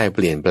ดิ้นได้เป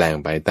ลี่ยนแปลง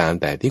ไปตาม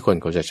แต่ที่คน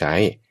เขาจะใช้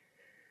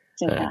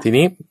ที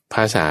นี้ภ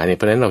าษาเนี่ยเ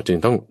พราะฉะนั้นเราจึง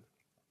ต้อง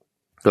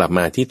กลับม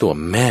าที่ตัว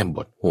แม่บ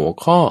ทหัว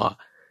ข้อ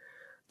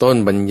ต้น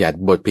บัญญัติ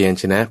บทเพียร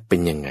ชนะเป็น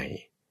ยังไง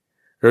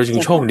เราจึง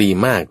โชคดี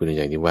มากคุณ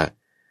อย่างที่ว่า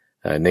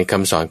ในค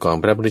ำสอนของ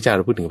พระพุทธเจ้าเ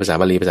ราพูดถึงภาษา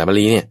บา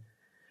ลีเนี่ย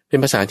เป็น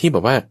ภาษาที่บ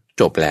อกว่า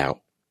จบแล้ว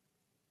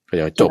ก็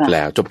จะจบแ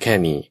ล้วจบแค่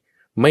นี้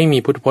ไม่มี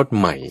พุทธพจน์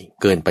ใหม่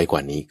เกินไปกว่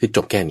านี้คือจ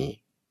บแค่นี้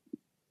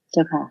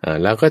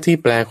แล้วก็ที่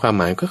แปลความ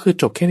หมายก็คือ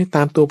จบแค่นี้ต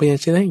ามตัวพยัญ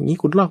ชนะอย่างนี้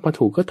คุณลอกมา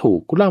ถูกก็ถูก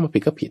คุณลอกมาผิ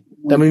ดก็ผิด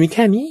แต่มันมีแ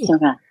ค่นี้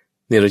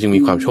เนี่ยเราจึงมี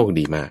ความโชค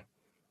ดีมาก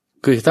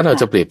คือถ้าเรา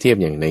จะเปรียบเทียบ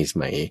อย่างในส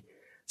มัย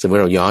สมมติ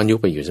เราย้อนยุค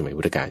ไปอยู่สมัย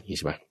พุทธกาลใ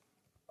ช่ไหม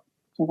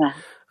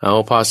เอา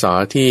พศ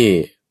ที่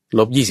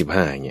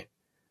-25เนี่ย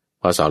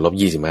พศ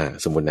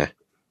-25สมมุตินะ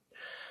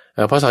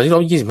พศ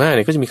ที่-25เ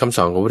นี่ยก็จะมีคำส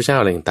อนของพระพุทธเจ้า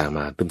อะไรต่างๆม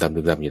าตึมตามอ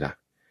ยู่ละ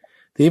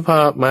ทีนี้พอ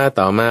มา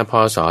ต่อมาพ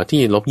ศ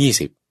ที่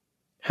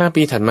-20 5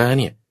 ปีถัดมา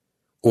เนี่ย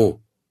โอ้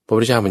พระพุ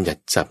ทธเจ้าบัญญั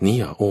ติศัพท์นี้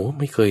เหรอโอ้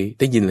ไม่เคย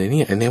ได้ยินเลยเ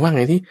นี่ยไหนว่าไ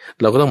งที่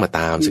เราก็ต้องมาต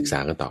ามศึกษา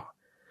กันต่อ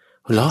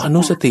เหรออ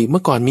นุสติเ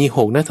มื่อก่อนมี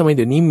6นะทำไมเ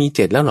ดี๋ยวนี้มี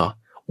7แล้วเหรอ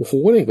โอ้โห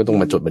เนี่ยก็ต้อง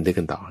มาจดบันทึก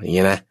กันต่ออย่างเ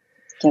งี้ยนะ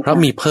เพราะ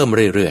มีเพิ่ม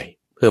เรื่อย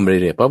ๆเ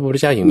พราะพระพุทธ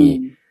เจ้ายังมี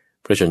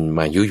พระชนม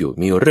ายุอยู่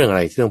มีเรื่องอะไ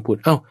รที่ต้องพูด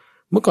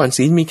เมื่อก่อน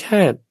ศีลมีแค่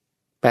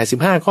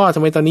85ข้อทำ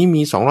ไมตอนนี้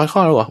มี200ข้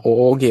อแล้ววะโอ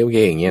เค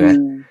อย่างเงี้ยนะ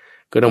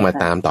ก็ต้องมา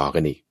ตามต่อกั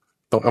นอีก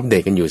ต้องอัปเด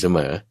ตกันอยู่เสม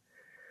อ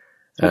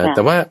แ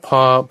ต่ว่าพอ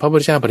พระพุท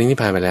ธเจ้าปรินิพ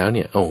พานไปแล้วเ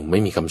นี่ยไม่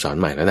มีคำสอน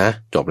ใหม่แล้วนะ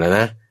จบแล้วน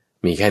ะ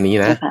มีแค่นี้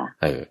นะ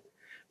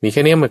มีแ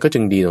ค่นี้มันก็จึ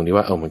งดีตรงที่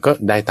ว่ามันก็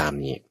ได้ตาม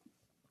นี้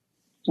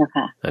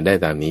ได้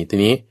ตามนี้ที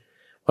นี้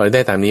พอไ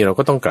ด้ตามนี้เรา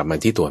ก็ต้องกลับมา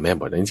ที่ตัวแม่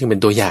บทจริงๆเป็น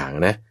ตัวอย่าง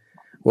นะ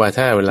ว่า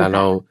ถ้าเวลาเร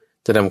า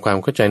จะทำความ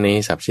เข้าใจใน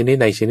ศัพท์ชนิด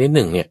ใดชนิดห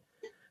นึ่งเนี่ย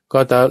ก็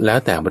แล้ว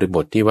แต่บริบ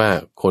ทที่ว่า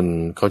คน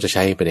เขาจะใ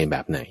ช้ไปในแบ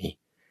บไหน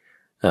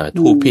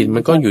ถูกผิดมั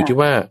นก็อยู่ที่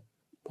ว่า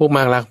พวกม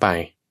ากลากไป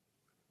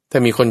ถ้า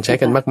มีคนใช้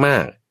กันมา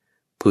ก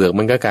ๆเผือก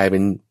มันก็กลายเป็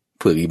น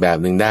เผือกอีกแบบ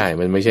หนึ่งได้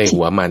มันไม่ใช่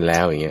หัวมันแล้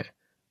วอย่างเงี้ย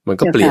มัน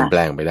ก็เปลี่ยนแปล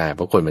งไปได้เพ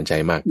ราะคนมันใช้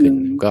มากขึ้น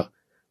ก็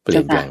เปลี่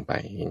ยนแปลงไป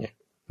อย่างเงี้ย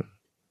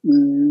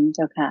เ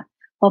จ้าค่ะ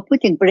พอพูด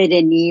ถึงประเด็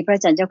นนี้พระอ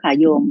าจารย์เจ้าค่ะ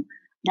โยม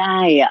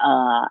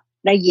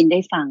ได้ยินได้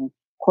ฟัง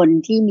คน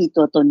ที่มี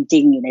ตัวตนจริ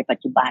งอยู่ในปัจ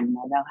จุบันน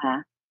ะเจ้าค่ะ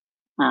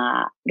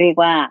เรียก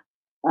ว่า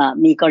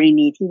มีกร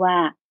ณีที่ว่า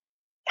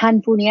ท่าน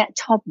ผู้นี้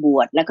ชอบบ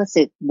วชแล้วก็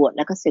ศึกบวชแ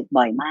ล้วก็ศึก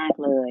บ่อยมาก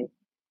เลย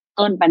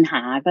ต้นปัญห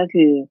าก็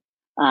คือ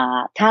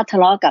ถ้าทะ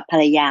เลาะกับภร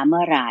รยาเ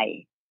มื่อไหร่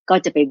ก็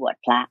จะไปบวช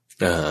พระ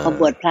พอ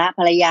บวชพระภ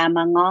รรยาม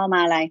าง้อม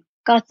าอะไร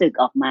ก็ศึก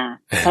ออกมา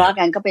ทะเลาะ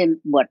กันก็เป็น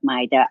บวชใหม่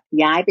แต่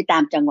ย้ายไปตา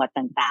มจังหวัด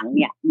ต่างๆเ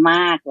นี่ยม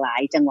ากหลา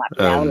ยจังหวัด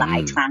แล้วหลาย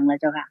ครั้งแล้ว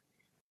เจ้าค่ะ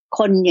ค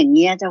นอย่างเ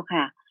งี้ยเจ้า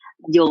ค่ะ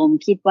โยม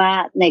คิดว่า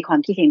ในความ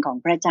คิดเห็นของ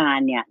พระอาจาร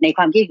ย์เนี่ยในค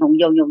วามคิดของ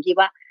โยมคิด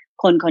ว่า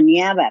คน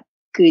นี้แบบ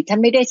คือท่าน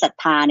ไม่ได้ศรัท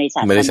ธาในศ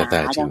าสน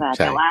าเจ้าค่ะ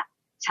แต่ว่า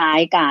ใช้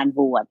การ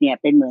บวชเนี่ย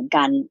เป็นเหมือนก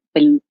ารเป็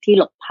นที่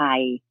หลบภั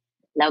ย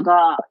แล้วก็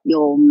โย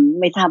ม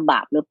ไม่ทราบบ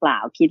าปหรือเปล่า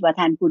คิดว่า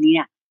ท่านผู้นี้เ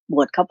นี่ยบ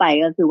วชเข้าไป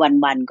ก็คือ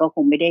วันๆก็ค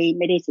งไม่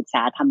ได้ศึกษ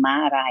าธรรมะ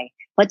อะไร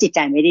เพราะจิตใจ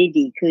ไม่ได้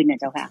ดีขึ้นนะ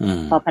เจ้าค่ะ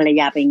พอภรร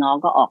ยาไปง้อ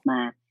ก็ออกมา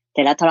แ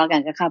ต่แล้วทะเลาะกั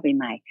นก็เข้าไปใ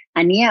หม่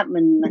อันนี้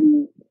มัน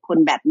คน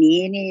แบบนี้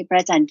นี่พระ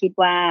อาจารย์คิด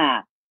ว่า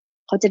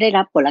เขาจะได้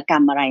รับผลกร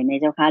รมอะไรไหม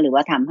เจ้าคะหรือว่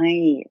าทำให้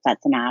ศา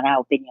สนาเรา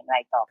เป็นอย่างไร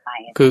ต่อไป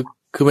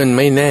คือมันไ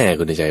ม่แน่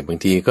คุณใจบาง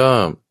ทีก็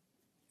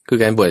คือ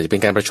การบวชจะเป็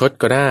นการประชด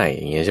ก็ได้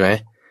อย่างเงี้ยใช่ไหม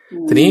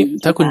ทีนี้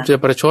ถ้าคุณจะ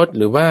ประชด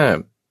หรือว่า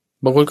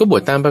บางคนก็บว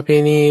ชตามประเพ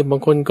ณีบา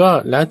งคนก็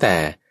แล้วแ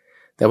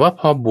ต่ว่า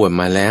พอบวช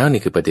มาแล้ว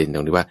นี่คือประเด็นตร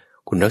งที่ว่า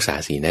คุณรักษา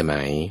ศีลได้ไหม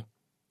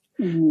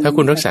ถ้า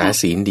คุณรักษา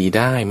ศีลดีไ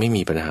ด้ไม่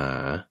มีปัญหา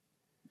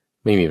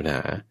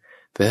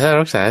แต่ถ้า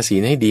รักษาศี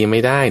ลให้ดีไ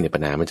ม่ได้เนี่ยปั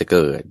ญหามันจะเ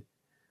กิด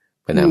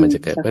เพราะฉะ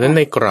นั้นใ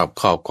นกรอบ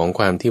ขอบของค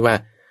วามที่ว่า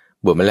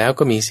บวชมาแล้ว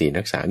ก็มีศีล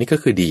รักษานี่ก็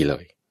คือดีเล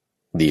ย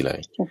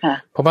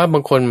เพราะว่าบา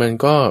งคนมัน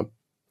ก็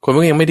คนมั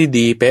นยังไม่ได้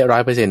ดีเป๊ะ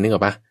100%นึกอ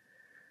อกปะ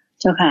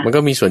มันก็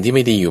มีส่วนที่ไ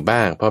ม่ดีอยู่บ้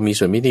างพอมี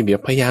ส่วนไม่ดี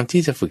พยายาม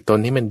ที่จะฝึกตน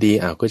ให้มันดี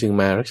ก็จึง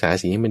มารักษา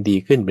ศีลให้มันดี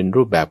ขึ้นเป็น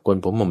รูปแบบโกน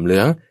ผมหม่อมเหลื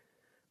อง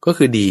ก็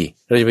คือดี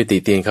เราจะไปติ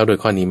เตียนเขาโดย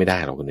ข้อนี้ไม่ได้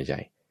หรอกคุณใจ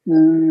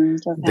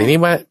แต่นี่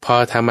ว่าพอ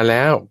ทำมาแ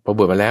ล้วพอบ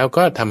วชมาแล้ว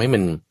ก็ทำให้มั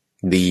น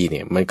ดีเ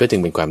นี่ยมันก็จึง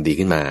เป็นความดี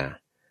ขึ้นมา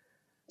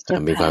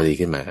เป็นความดี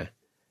ขึ้นมา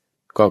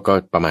ก็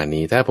ประมาณ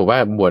นี้ถ้าผมว่า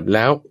บวชแ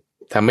ล้ว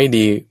ทำไม่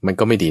ดีมัน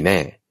ก็ไม่ดีแน่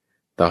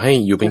ต่อให้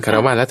อยู่เป็นฆร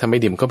าวาสแล้วทำไม่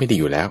ดีมันก็ไม่ดี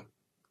อยู่แล้ว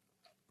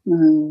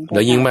แล้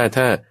วยิ่งมา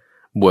ถ้า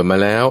บวชมา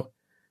แล้ว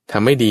ท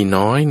ำไม่ดี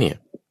น้อยเนี่ย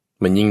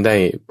มันยิ่งได้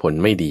ผล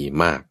ไม่ดี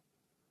มาก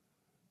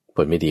เห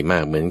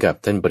มือนกับ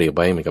ท่านเปรียบไ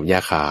ว้เหมือนกับหญ้า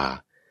ค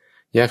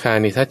า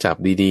นี่ถ้าจับ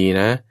ดี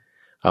ๆนะ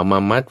เอามา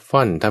มัดฟ่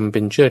อนทำเป็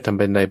นเชือกทำเ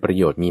ป็นอะไรประ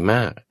โยชน์มีม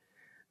าก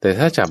แต่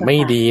ถ้าจับไม่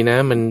ดีนะ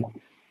มัน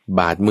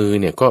บาดมือ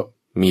เนี่ยก็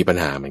มีปัญ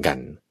หาเหมือนกัน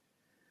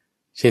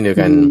เช่นเดียว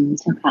กัน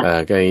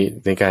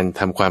ในการ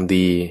ทำความ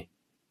ดี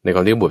ในคว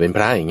ามที่บวชเป็นพ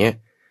ระอย่างเงี้ย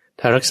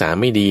ถ้ารักษา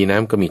ไม่ดีนะ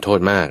ก็มีโทษ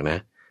มากนะ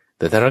แ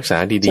ต่ถ้ารักษา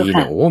ดีๆเ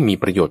นี่ยมี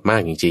ประโยชน์มา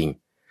กจริง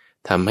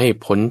ๆทำให้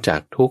พ้นจา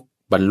กทุกข์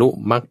บรรลุ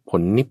มรรคผ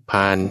ลนิพพ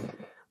าน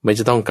ไม่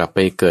จะต้องกลับไป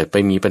เกิดไป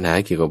มีปัญหา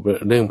เกี่ยวกับ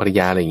เรื่องภรร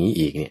ยาอะไรอย่างนี้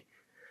อีกเนี่ย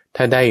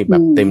ถ้าได้แบ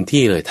บเต็ม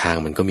ที่เลยทาง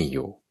มันก็มีอ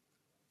ยู่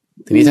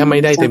ทีนี้ถ้าไม่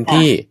ได้เต็ม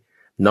ที่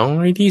น้อ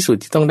ยที่สุด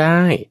ที่ต้องไ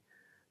ด้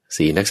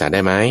ศีลรักษาได้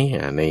ไหม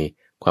ใน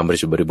ความบริ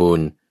สุทธิ์บริบูร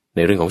ณ์ใน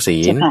เรื่องของศี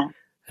ล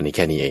อันนี้แ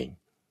ค่นี้เอง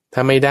ถ้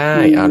าไม่ได้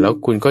แล้ว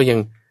คุณก็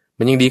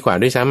มันยังดีกว่า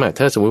ด้วยซ้ำ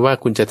ถ้าสมมุติว่า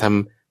คุณจะท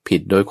ำผิ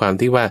ดโดยความ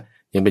ที่ว่า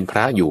ยังเป็นพร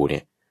ะอยู่เนี่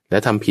ยแล้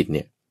วทำผิดเ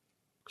นี่ย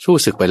สู้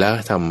ศึกไปแล้ว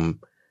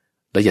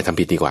แล้วอย่าทำ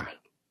ผิดดีกว่า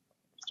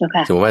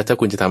สมมติว่าถ้า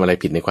คุณจะทำอะไร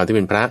ผิดในความที่เ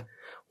ป็นพระ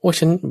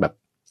ฉันแบบ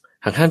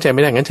หักห้ามใจไ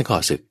ม่ได้งั้นฉันขอ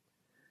ศึก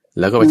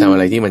แล้วก็ไปทำอะ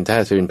ไรที่มันถ้า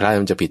จะเป็นพระ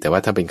มันจะผิดแต่ว่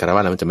าถ้าเป็นฆราว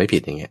าสแล้วมันจะไม่ผิ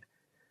ดอย่างเงี้ย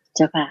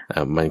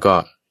มันก็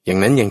อย่าง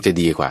นั้นยังจะ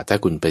ดีกว่าถ้า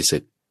คุณไปศึ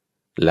ก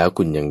แล้ว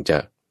คุณยังจะ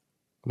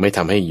ไม่ท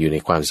ำให้อยู่ใน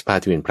ความสภาพ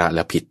ที่เป็นพระแ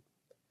ล้วผิด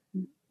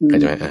เข้า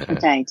ใจไหม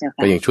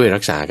ก็ยังช่วยรั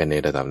กษากันใน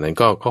ระดับนั้น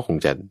ก็คง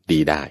จะดี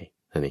ได้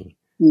นั่นเอง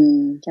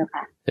เจ้า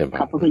ค่ะ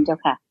ขอบพระคุณเจ้า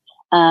ค่ะ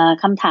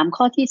คำถาม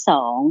ข้อที่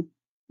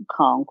2ข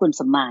องคุณ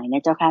สมหมายน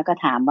ะเจ้าค่ะก็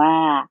ถามว่า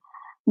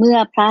เมื่อ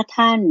พระ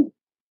ท่าน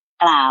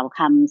กล่าวค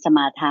ำสม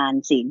าทาน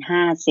ศีล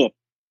5เสร็จ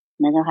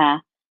นะเจ้าค่ะ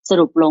ส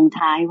รุปลง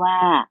ท้ายว่า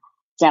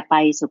จะไป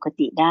สุค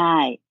ติได้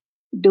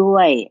ด้ว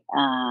ย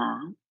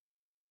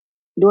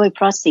เพ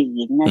ราะศี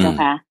ลนะเจ้า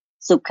ค่ะ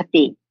สุค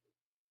ติ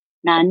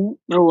นั้น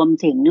รวม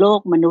ถึงโล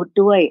กมนุษย์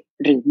ด้วย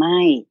หรือไม่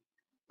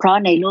เพราะ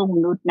ในโลกม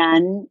นุษย์นั้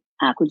น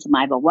คุณส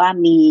มัยบอกว่า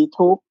มี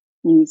ทุกข์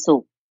มีสุ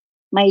ข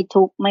ไม่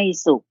ทุกข์ไม่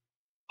สุข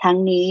ทั้ง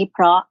นี้เพ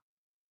ราะ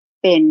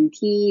เป็น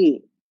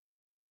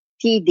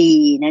ที่ดี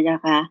นะเจ้า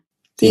คะ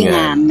ที่ง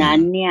ามนั้น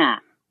เนี่ย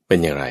เป็น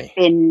อย่างไร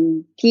เป็น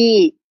ที่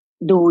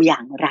ดูอย่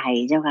างไร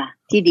เจ้าค่ะ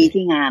ที่ดี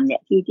ที่งามเนี่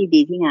ยที่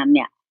ดีที่งามเ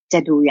นี่ยจะ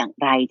ดูอย่าง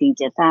ไรถึง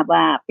จะทราบ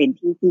ว่าเป็น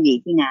ที่ดี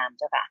ที่งามเ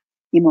จ้าค่ะ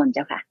นิมนต์เ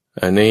จ้าค่ะ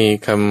ใน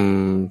ค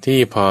ำที่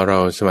พอเรา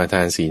สมาท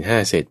านศีล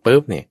 5เสร็จ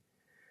ปุ๊บเนี่ย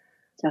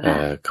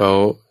เขา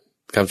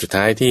คำสุด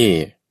ท้าย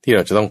ที่เร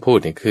าจะต้องพูด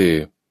เนี่ยคือ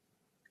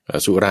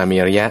สุรามี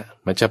ระยะ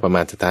มัชฌปม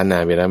าทฐานา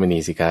เวรมณี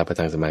สิกขาปะ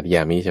ทังสมาธิย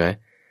ามิใช่ไหม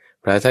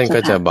พระท่านก็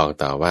จะบอก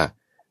ต่อว่า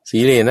สี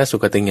เลนะสุ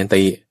ขติยัน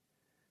ติ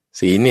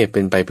ศีลเนี่ยเ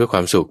ป็นไปเพื่อคว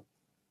ามสุข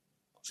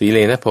สีเล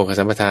นะโภค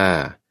สัมปทา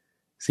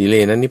สีเล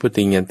นะนิพุ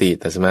ติยันติ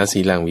ตัสมาสี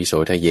ลังวิโส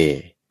ทะเย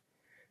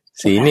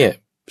ศีลเนี่ย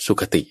สุ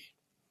ขติ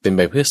เป็นไ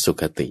ปเพื่อสุ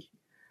ขติ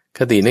ค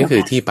ตินั่นคื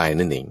อที่ไป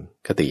นั่นเอง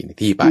คติ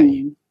ที่ไป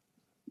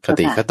ค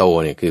ติคโต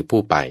เนี่ยคือ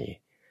ผู้ไป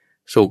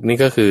สุขนี่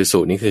ก็คือสุ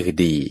นี่คือ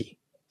ดี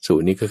สุ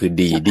นี่ก็คือ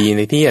ดีใ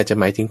นที่อาจจะ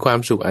หมายถึงความ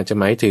สุขอาจจะ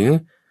หมายถึง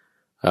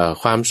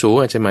ความสูง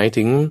อาจจะหมาย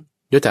ถึง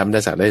ยศถาบรรด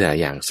าศักดิ์ได้หลาย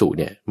อย่างสุ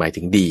เนี่ยหมาย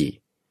ถึงดี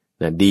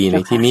นะดีใน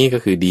ที่นี้ก็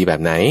คือดีแบ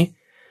บไหน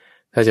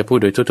ถ้าจะพูด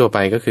โดยทั่วๆไป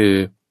ก็คือ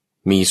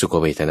มีสุข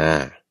เวทนา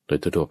โดย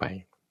ทั่วๆไป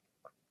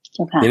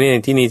ทีนี้ใน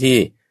ที่นี้ที่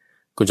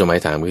คุณสมัย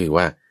ถามก็คือ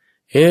ว่า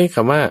ค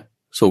ำว่า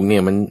สุขเนี่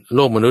ยมันโล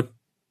กมนุษย์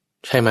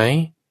ใช่ไหม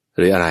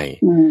หรืออะไร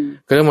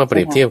ก็ต้องมาเป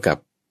รียบเทียบกับ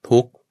ทุ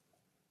กข์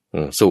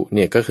สุขเ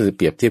นี่ยก็คือเ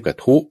ปรียบเทียบกับ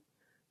ทุกข์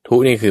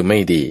นี่คือไม่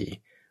ดี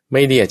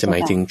อาจจะหมา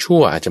ยถึงชั่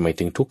วอาจจะหมาย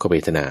ถึงทุกขเว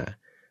ทนา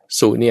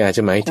สุนี่อาจจ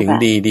ะหมายถึง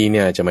ดีเ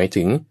นี่ยอาจจะหมาย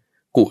ถึง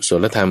กุศ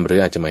ลธรรมหรือ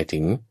อาจจะหมายถึ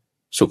ง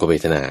สุขเว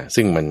ทนา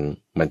ซึ่ง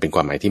มันเป็นคว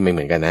ามหมายที่ไม่เห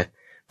มือนกันนะ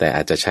แต่อ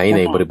าจจะใช้ใน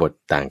บริบท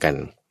ต่างกัน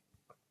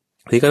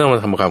ที่ก็ต้องมา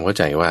ทำความเข้า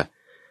ใจว่า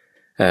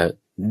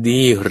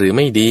ดีหรือไ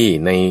ม่ดี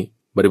ใน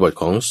บริบท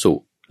ของสุ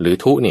หรือ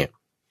ทุเนี่ย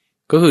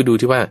ก็คือดู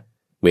ที่ว่า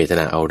เวท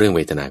นาเอาเรื่องเ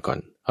วทนาก่อน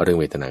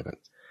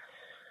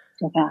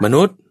ม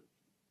นุษย์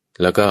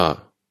แล้วก็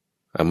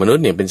มนุษ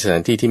ย์เนี่ยเป็นสถา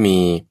นที่ที่มี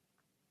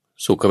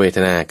สุขเวท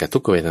นากับทุ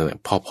กขเวทนา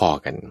พอ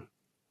ๆกัน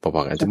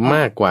อาจจะม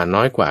ากกว่า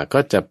น้อยกว่าก็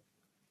จะ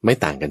ไม่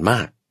ต่างกันม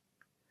าก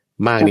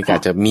นี่อา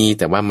จจะมี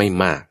แต่ว่าไม่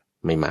มาก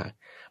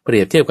เปรี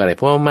ยบเทียบกับอะไรเ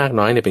พราะว่ามาก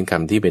น้อยเนี่ยเป็นค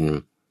ำที่เ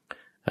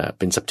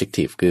ป็น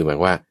subjective คือหมาย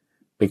ว่า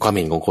เป็นความเ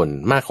ห็นของคน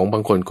มากของบา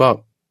งคนก็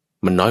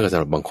มันน้อยกว่าสำ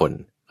หรับบางคน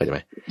เข้าใจไหม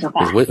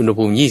สมมติอุณห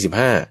ภูมิ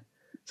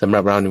25สำหรั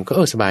บเราเนี่ยก็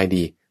สบาย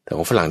ดีแต่ข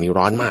องฝรั่งนี่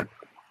ร้อนมาก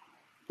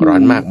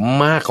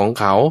ของ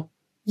เขา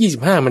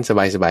25มันส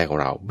บายของ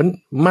เรามัน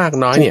มาก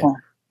น้อยเนี่ย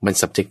มัน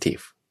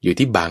subjective อยู่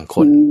ที่บางค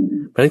น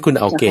เพราะฉะนั้นคุณ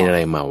เอาเกณฑ์อะไร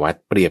มาวัด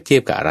เปรียบเทีย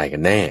บกับอะไรกั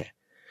นแน่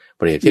เ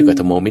ปรียบเทียบกับเ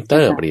ทอร์โมมิเต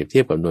อร์เปรียบเที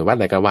ยบกับหน่วยวัดอ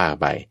ะไรก็ว่า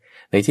ไป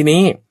ในที่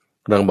นี้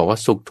เราบอกว่า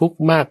สุขทุกข์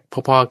มาก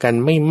พอๆกัน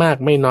ไม่มาก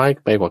ไม่น้อย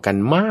ไปกว่ากัน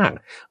มาก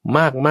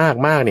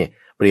เนี่ย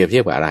เปรียบเที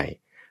ยบกับอะไร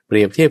เป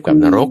รียบเทียบกับ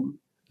นรก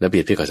และเปรี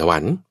ยบเทียบกับสวร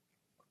รค์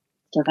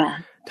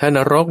ถ้าน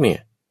รกเนี่ย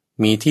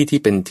มีที่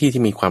เป็นที่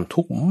ที่มีความ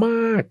ทุกข์ม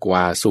ากกว่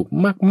าสุข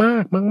มาก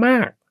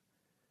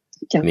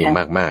นี่ม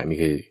ากนี่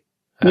คือ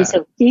มีสุ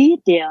ขนิด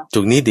เ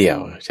ดียว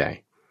ใช่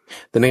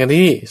แต่ในขณะ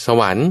ที่ส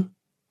วรรค์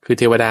คือ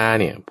เทวดา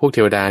เนี่ยพวกเท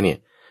วดาเนี่ย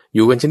อ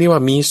ยู่กันชนิดว่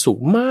ามีสุข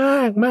มา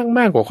ก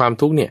กว่าความ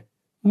ทุกข์เนี่ย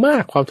มา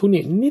กความทุกข์เ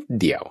นี่ยนิด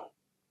เดียว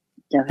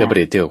จะเป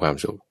รียบเทียบกับความ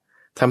สุข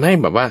ทำให้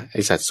แบบว่าไ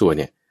อ้สัดส่วน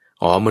เนี่ย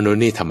มนุษ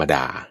ย์นี่ธรรมด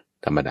า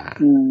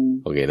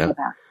โอเคนะ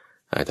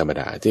ธรรม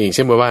ดาจริงๆเ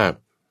ช่นว่า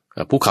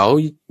ภูเขา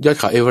ยอด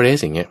เขาเอเวอเรส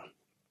ต์อย่างเงี้ย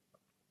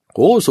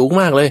สูง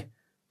มากเลย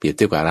เปรียบเ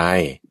ทียบกับอะไร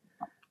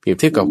เปรียบ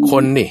เทียบกับค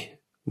นนี่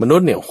มนุษ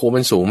ย์เนี่ยมั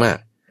นสูงมาก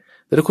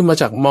แต่ถ้าคุณม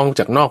อง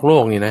จากนอกโล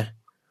กนี่นะ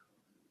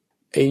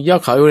ไอ้ยอ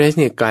ดเขาเอเวอเรสต์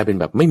เนี่ยกลายเป็น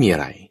แบบไม่มีอะ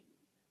ไร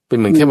เป็น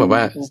เหมือนแค่แบบว่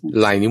า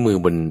ลายนิ้วมือ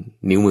บน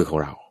นิ้วมือของ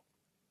เรา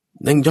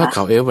นั่นยอดเข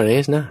าเอเวอเร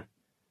สต์นะ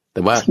แ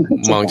ต่ว่า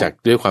มองจาก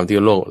ด้วยความที่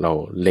โลกเรา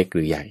เล็กห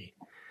รือใหญ่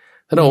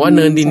ถ้าเราบอกว่าเ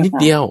นินดินนิด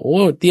เดียว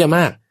เตี้ยม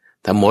าก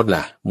ถ้ามด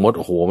ล่ะมด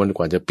มันก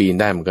ว่าจะปีน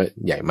ได้มันก็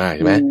ใหญ่มากใ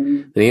ช่ไหม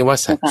ทีนี้ว่า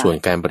สัดส่วน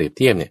การเปรียบเ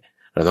ทียบเนี่ย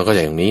เราต้องเข้าใจ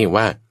ตรงนี้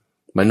ว่า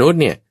มนุษย์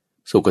เนี่ย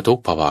สุขกับทุก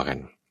ข์พอๆกัน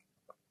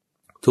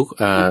ทุก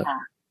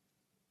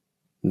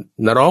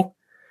นร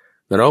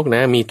กน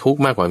ะมีทุกข์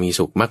มากกว่ามี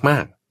สุขมา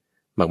ก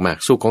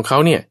สุขของเขา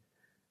เนี่ย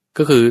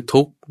ก็คือ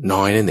ทุกข์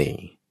น้อยนั่นเอง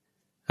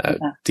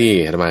ที่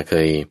อาตมาเค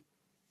ย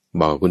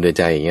บอกคุณเดือน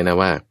ใจอย่างเงี้ยนะ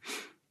ว่า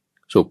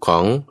สุขขอ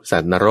งสั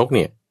ตว์นรกเ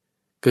นี่ย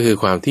ก็คือ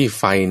ความที่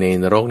ไฟใน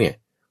นรกเนี่ย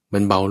มั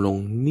นเบาลง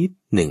นิด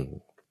หนึ่ง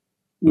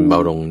ไฟเบา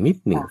ลง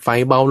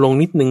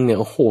นิดหนึ่งเนี่ย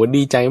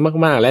ดีใจ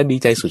มากๆและดี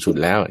ใจสุด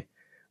ๆแล้ว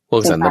พว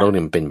กสัตว์นรกเ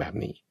นี่ยมันเป็นแบบ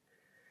นี้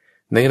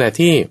ในขณะ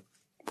ที่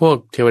พวก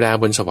เทวดา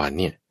บนสวรรค์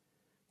เนี่ย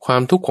ควา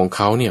มทุกข์ของเ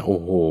ขาเนี่ย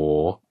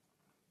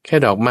แค่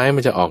ดอกไม้มั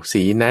นจะออก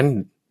สีนั้น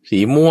สี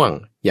ม่วง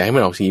อยากให้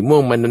มันออกสีม่ว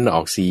งมันอ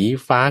อกสี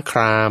ฟ้าคร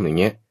ามอย่าง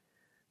เงี้ย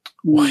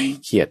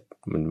เครียด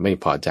มันไม่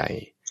พอใจ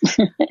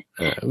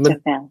มัน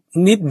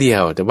นิดเดีย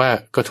วแต่ว่า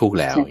ก็ทุกข์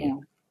แล้ว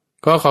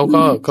ก็เขา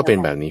ก็เป็น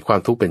แบบนี้ความ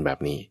ทุกข์เป็นแบบ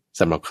นี้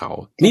สำหรับเขา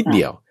นิดเ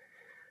ดียว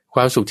คว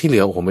ามสุขที่เหลื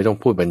อไม่ต้อง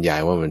พูดบรรยาย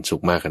ว่ามันสุ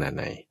ขมากขนาดไ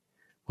หน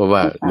เพราะว่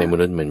าในม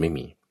นุษย์มันไม่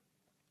มี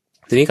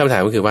ทีนี้คำถา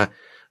มก็คือว่า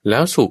แล้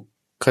วสุ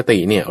ขติ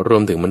เนี่ยรว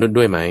มถึงมนุษย์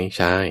ด้วยไหม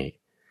ใช่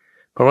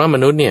เพราะว่าม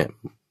นุษย์เนี่ย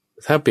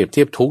ถ้าเปรียบเ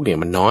ทียบทุกข์เนี่ย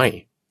มันน้อย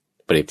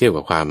เปรียบเทียบ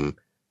กับความ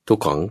ทุก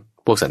ข์ของ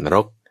พวกสัตว์นร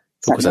ก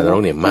ทุกข์ของสัตว์นร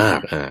กเนี่ยมาก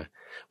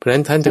เพราะฉะนั้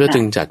นท่านก็จึ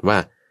งจัดว่า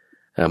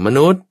ม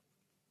นุษย์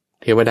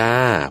เทวดา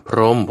พร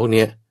หมพวก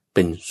นี้เ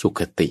ป็นสุ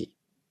ขติ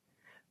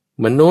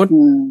มนุษย์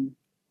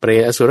เปร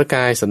ตอสุรก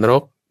ายสัตว์นร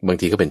กบาง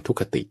ทีก็เป็นทุก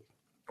ขติ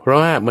เพราะ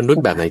ว่ามนุษ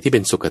ย์แบบไหนที่เ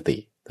ป็นสุขติ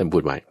ท่านพู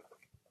ดไว้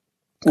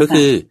ก็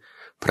คือ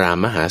พราหม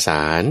ณ์มหาศ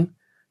าล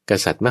ก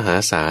ษัตริย์มหา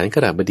ศาลกฤ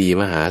หบดี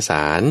มหาศ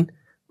าล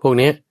พวก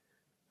นี้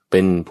เป็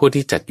นผู้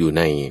ที่จัดอยู่ใ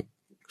น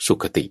สุ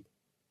ขติ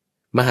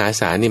มหา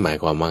ศาลนี่หมาย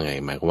ความว่าไง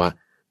หมายความว่า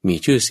มี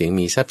ชื่อเสียง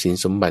มีทรัพย์สิน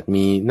สมบัติ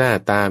มีหน้า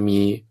ตามี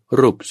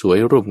รูปสวย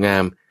รูปงา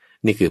ม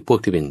นี่คือพวก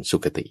ที่เป็นสุ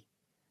ขติ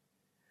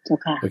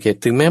โอเค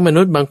ถึงแม้ม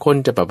นุษย์บางคน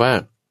จะแบบว่า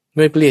ไ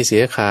ม่เปลี่ยเสี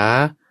ยขา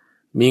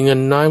มีเงิน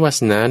น้อยวาส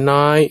นา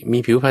น้อยมี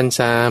ผิวพรรณซ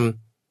าม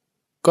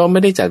ก็ไม่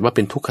ได้จัดว่าเ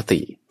ป็นทุกขติ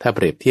ถ้าเป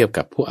รียบเทียบ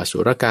กับพวกอสุ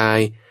รกาย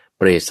เ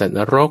ปรตสัตว์น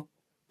รก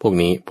พวก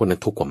นั้น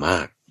ทุกข์กว่ามา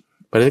ก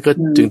เพราะฉะนั้นก็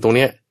จึงตรงเ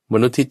นี้ยม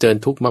นุษย์ที่เจอ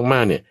ทุกข์ม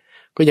ากๆเนี่ย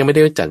ก็ยังไม่ไ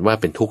ด้จัดว่า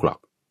เป็นทุกข์หรอก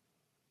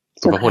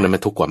เพราะพวกนั้นมั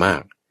นทุกข์กว่ามา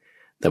ก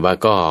แต่ว่า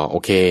ก็โอ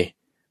เค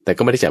แต่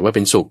ก็ไม่ได้จัดว่าเ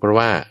ป็นสุขเพราะ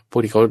ว่าพว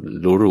กที่เขา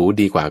หรู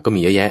ๆดีกว่าก็มี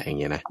เยอะแยะอย่าง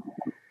เงี้ยนะ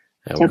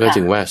ก็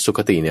จึงว่าสุข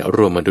ติเนี่ยร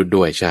วมมนุษย์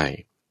ด้วยใช่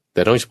แ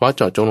ต่ต้องเฉพาะเ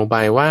จาะจงลงไป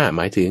ว่าห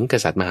มายถึงก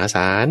ษัตริย์มหาศ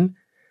าล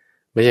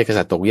ไม่ใช่ก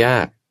ษัตริย์ตกยา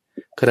ก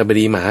คฤบ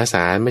ดีมหาศ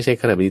าลไม่ใช่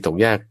คฤบดีตก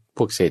ยากพ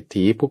วกเศรษ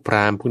ฐีพวกพร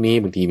าหมณ์พวกนี้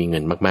บางทีมีเงิ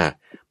นมาก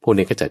ๆพวก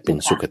นี้ก็จัดเป็น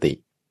สุขติ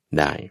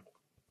ได้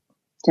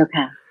เจ้า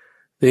ค่ะ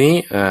ทีนี้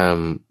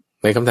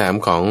ในคำถาม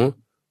ของ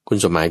คุณ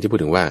สมหมายที่พูด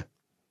ถึงว่า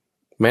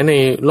แม้ใน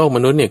โลกม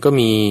นุษย์เนี่ยก็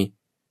มี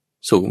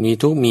สุขมี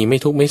ทุกข์มีไม่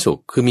ทุกข์ไม่สุข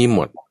คือมีหม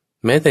ด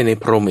แม้แต่ใน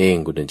พรหมเอง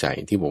คุณเดินใจ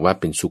ที่บอกว่า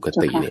เป็นสุข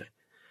ติเนี่ย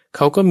เข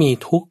าก็มี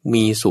ทุกข์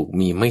มีสุข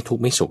มีไม่ทุก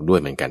ข์ไม่สุขด้วย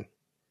เหมือนกัน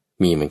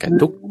มีเหมือนกัน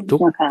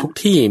ทุก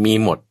ที่มี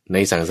หมดใน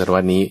สังสาร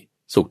วัฏนี้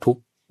สุขทุก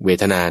ข์เว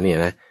ทนาเนี่ย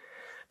นะ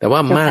แต่ว่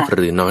ามากห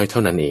รือน้อยเท่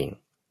านั้นเอง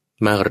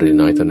มากหรือ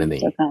น้อยเท่านั้นเอ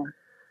ง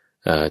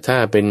ถ้า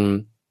เป็น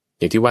อ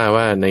ย่างที่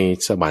ว่าใน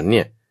สวรรค์เ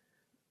นี่ย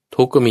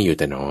ทุกข์ก็มีอยู่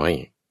แต่น้อย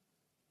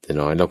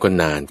แล้วก็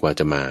นานกว่า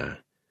จะม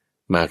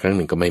าครั้งห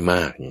นึ่งก็ไม่ม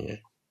ากอย่างเงี้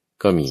ย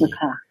ก็มี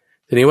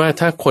ทีนี้ว่า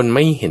ถ้าคนไ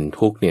ม่เห็น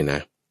ทุกข์เนี่ยน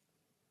ะ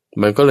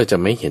มันก็เลยจะ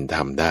ไม่เห็นธร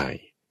รมได้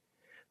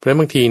เพราะ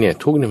บางทีเนี่ย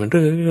ทุกข์เนี่ยมันเรื่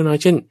องน้อย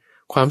เช่น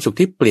ความสุข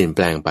ที่เปลี่ยนแป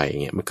ลงไปอย่า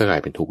งเงี้ยมันก็กลา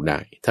ยเป็นทุกข์ได้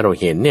ถ้าเรา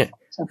เห็นเนี่ย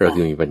เรา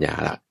คือมีปัญญา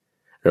ละ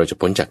เราจะ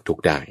พ้นจากทุก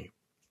ข์ได้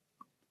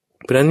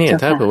เพราะฉะนั้นเนี่ย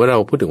ถ้าเผื่อว่าเรา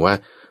พูดถึงว่า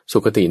สุ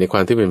ขติในควา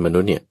มที่เป็นมนุ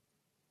ษย์เนี่ย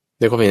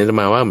ในความเห็นอาต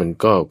มาว่ามัน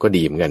ก็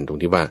ดีเหมือนกันตรง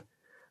ที่ว่า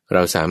เร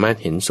าสามารถ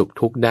เห็นสุข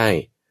ทุกข์ได้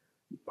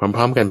พ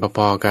ร้อมๆกันพ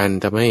อๆกัน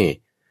ทำให้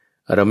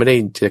เราไม่ได้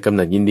จะกำห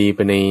นัดยินดีไป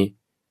ใน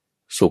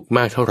สุขม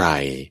ากเท่าไหร่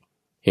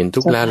เห็น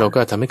ทุกข์แล้วเราก็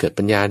ทำให้เกิด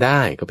ปัญญาได้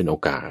ก็เป็นโอ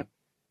กาส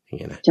อย่างเ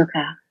งี้ยนะเจ้า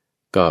ค่ะ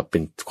ก็เป็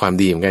นความ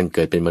ดีเหมือนกันเ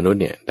กิดเป็นมนุษย์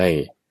เนี่ยได้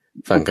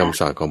ฟังคำ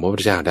สอนของพระพุท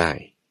ธเจ้าได้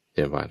เ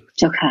จ้าค่ะ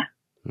เจ้าค่ะ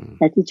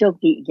และที่โชค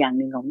ดีอีกอย่างห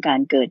นึ่งของการ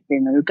เกิดเป็น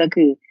มนุษย์ก็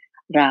คือ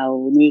เรา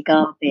นี่ก็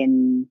เป็น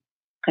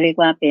เขาเรียก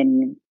ว่าเป็น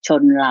ช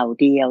นเหล่า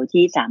เดียว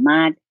ที่สาม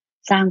ารถ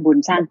สร้างบุญ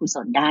สร้างกุศ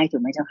ลได้ถู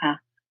กไหมเจ้าค่ะ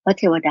เพราะ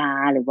เทวดา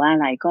หรือว่าอะ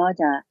ไรก็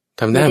จะ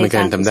ทำได้เหมือนกั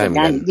น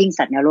ยิ่ง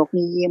สัตว์นรก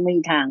นี่ยิ่งไม่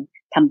มีทาง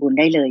ทำบุญ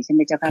ได้เลยใช่ไห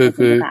มเจ้าค่ะ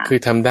คือ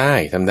ทำได้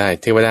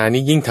เทวดา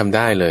นี่ยิ่งทำไ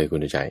ด้เลยคุณ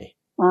ใจ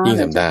ยิ่ง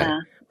ทำได้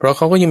เพราะเ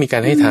ขาก็ยังมีกา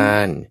รให้ทา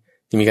น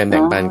ยังมีการแ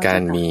บ่งปันกั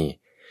นมี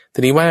ที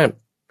นี้ว่า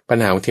ปัญ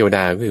หาของเทวด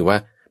าก็คือว่า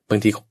บาง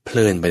ทีเขาเพ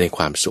ลินไปในค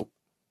วามสุข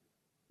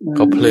เข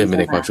าเพลินไป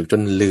ในความสุขจ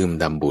นลืม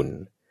ทำบุญ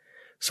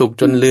สุข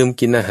จนลืม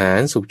กินอาหาร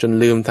สุขจน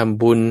ลืมท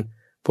ำบุญ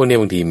พวกนี้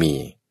บางทีมี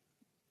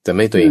จะไ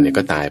ม่ตัวเองเนี่ย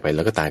ก็ตายไปแ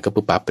ล้วก็ตายก็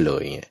ปุ๊บปั๊บไปเลย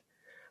อย่างเงี้ย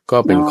ก็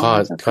เป็น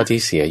ข้อที่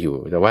เสียอยู่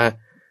แต่ว่า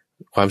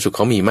ความสุขเข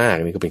ามีมาก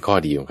นี่ก็เป็นข้อ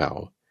ดีของเขา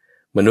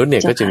มนุษย์เนี่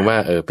ยก็จึงว่า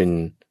เป็น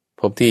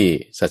ภพที่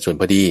สัดส่วน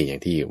พอดีอย่า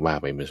งที่ว่า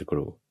ไปเมื่อสักค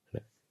รู่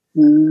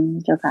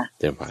เจ้าค่ะ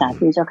สา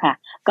ธุเจ้าค่ะ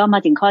ก็มา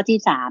ถึงข้อที่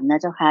3นะ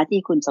เจ้าค่ะที่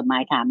คุณสมหมา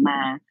ยถามมา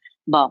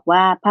บอกว่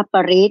าพระป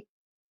ริต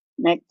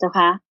นะเจ้า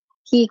ค่ะ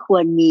ที่คว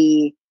รมี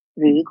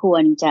หรือคว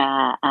รจะ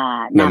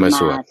นำมา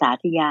สา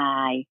ธยา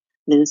ย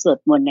หรือสวด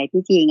มนต์ใน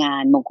พิธีงา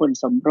นมงคล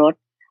สมรส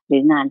หรื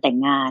องานแต่ง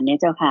งานเนี่ย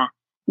เจ้าค่ะ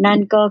นั่น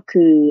ก็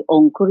คืออ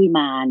งคุริม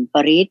านป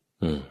ริต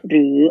ห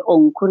รืออ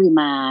งคุริ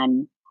มาน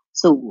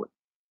สูตร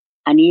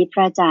อันนี้พ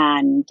ระอาจา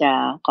รย์จะ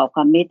ขอคว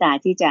ามเมตตา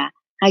ที่จะ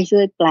ให้ช่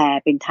วยแปล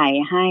เป็นไทย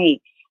ให้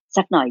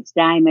สักหน่อย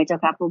ได้ไหมเจ้า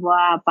ค่ะเพราะว่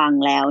าฟัง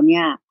แล้วเ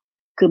นี่ย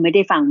คือไม่ไ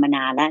ด้ฟังมาน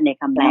านแล้วใน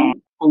คำแปล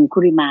องคุ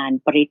ริมาน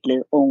ปริตหรื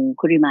ออง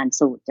คุริมาน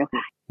สูตรเจ้า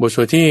ค่ะบทส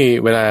วดที่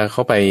เวลาเข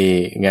าไป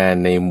งาน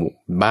ในหมู่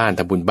บ้านท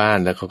ำบุญบ้าน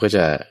แล้วเขาก็จ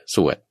ะส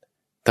วด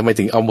ทำไม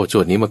ถึงเอาบทส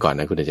วดนี้มาก่อน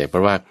นะคุณใจเพร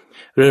าะว่า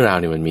เรื่องราว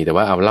เนี่ยมันมีแต่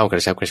ว่าเอาเล่ากร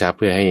ะชับเ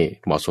พื่อให้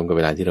เหมาะสมกับเ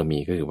วลาที่เรามี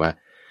ก็คือว่า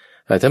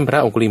ท่านพระ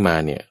องคุลิมา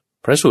นเนี่ย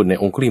พระสูตรใน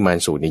องคุลิมาน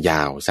สูตรเนี่ยย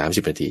าว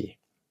30 นาที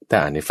ถ้า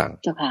อ่านให้ฟัง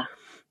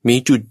มี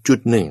จุด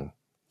หนึ่ง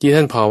ที่ท่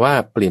านพอว่า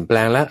เปลี่ยนแปล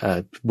งแล้ว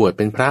บวชเ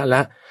ป็นพระ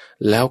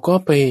แล้วก็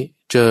ไป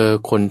เจอ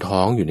คนท้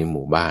องอยู่ในห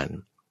มู่บ้าน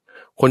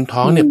คน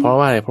ท้องเนี่ยเพราะ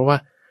ว่าอะไรเพราะว่า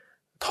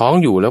ท้อง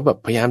อยู่แล้วแบบ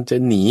พยายามจะ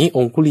หนีอ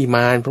งคุลิม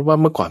านเพราะว่า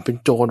เมื่อก่อนเป็น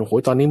โจรโอ้โห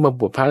ตอนนี้มา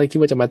บวชพระเลยคิด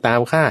ว่าจะมาตาม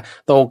ฆ่า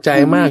ตกใจ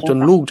มากจน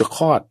ลูกจะค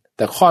ลอด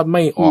แต่คลอดไ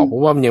ม่ออกเพรา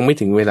ะว่ามันยังไม่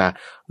ถึงเวลา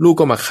ลูก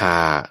ก็มาคา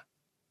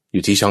อ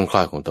ยู่ที่ช่องคล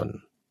อดของตน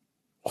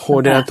โอ้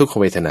ได้รับทุกข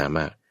เวทนาม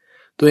าก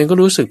ตัวเองก็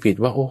รู้สึกผิด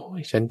ว่าโอ้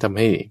ยฉันทำใ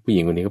ห้ผู้ห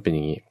ญิงคนนี้ก็เป็นอ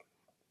ย่างนี้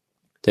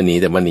จะหนี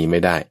แต่มันหนีไม่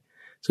ได้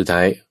สุดท้า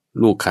ย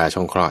ลูกคาช่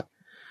องคลอด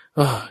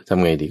ท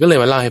ำไงดีก็เลย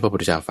มาเล่าให้พระพุท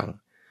ธเจ้าฟัง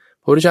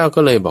พระพุทธเจ้าก็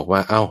เลยบอกว่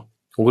าเอ้า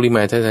องคุลิม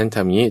าถ้าฉันท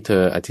ำอย่างนี้เธ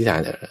ออธิษฐาน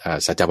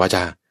สัจจวาจ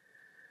า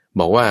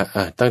บอกว่า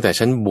ตั้งแต่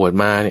ฉันบวช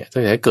มาเนี่ยตั้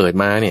งแต่เกิด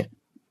มาเนี่ย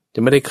จะ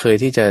ไม่ได้เคย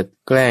ที่จะ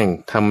แกล้ง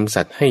ทำ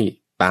สัตว์ให้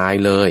ตาย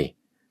เลย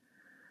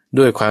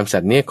ด้วยความสั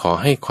ตย์นี้ขอ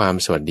ให้ความ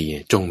สวัสดี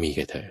จงมีแ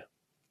ก่เธอ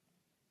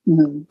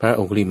พระ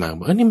องคุลิมาบ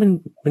อกนี่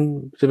มัน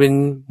จะเป็น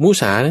มุ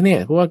สานะเนี่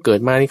ยเพราะว่าเกิด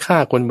มานี่ฆ่า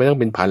คนไปตั้ง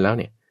เป็นพันแล้ว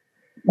เนี่ย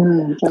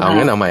เอา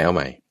งั้นเอาให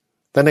ม่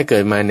ตั้งแต่เกิ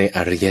ดมาในอ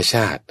ริยช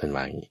าติท่าน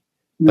ว่าอย่างนี้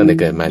ตั้งแต่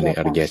เกิดมาใน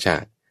อริยชา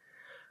ติ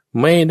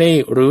ไม่ได้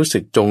รู้สึ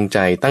กจงใจ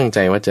ตั้งใจ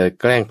ว่าจะ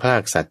แกล้งพรา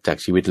กสัตว์จาก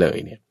ชีวิตเลย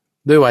เนี่ย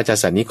ด้วยวาจา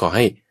สัตย์นี้ขอใ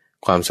ห้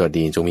ความสวัส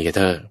ดีจงมีแก่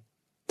เธอ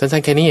ท่า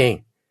นแค่นี้เอง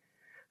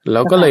แล้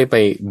วก็เลยไป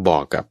บอ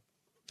กกับ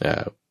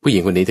ผู้หญิ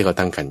งคนนี้ที่เขา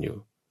ตั้งครรภ์อยู่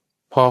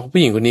พอผู้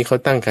หญิงคนนี้เขา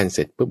ตั้งครรภ์เส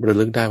ร็จปุ๊บระ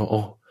ลึกได้ว่าโ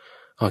อ้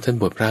ท่าน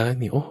บวชพระแล้ว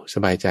นี่โอ้ส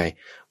บายใจ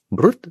บ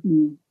รุษ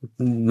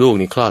ลูก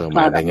นี่คลอดออกม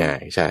าได้ง่าย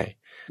ใช่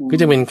ก็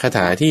จะเป็นคาถ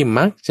าที่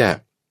มักจะ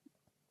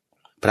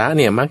พระเ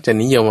นี่ยมักจะ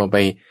นิยมเอาไป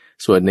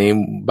สวดใน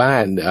บ้า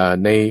น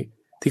ใน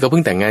ที่เขาเพิ่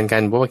งแต่งงานกั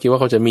นเพราะว่าคิดว่า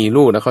เขาจะมี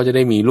ลูกแล้วเขาจะไ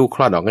ด้มีลูกค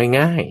ลอดออก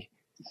ง่าย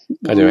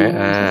ๆเข้าใจไหม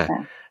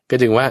ก็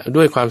จึงว่า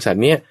ด้วยความสัต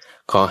ย์เนี้ย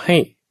ขอให้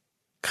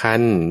คั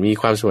นมี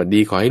ความสวัสดี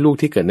ขอให้ลูก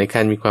ที่เกิดในคั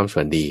นมีความส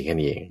วัสดีแค่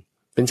นี้เอง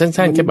เป็น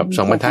สั้นๆแค่แบบ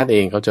2 บรรทัดเอ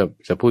งเขา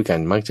จะพูดกัน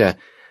มักจะ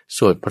ส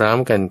วดพร้อม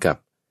กันกับ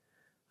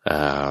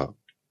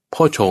โพ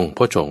ชฌง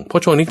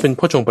ค์นี่เป็นโ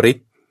พชฌงค์ปริต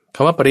ค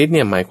ำว่าปริตเ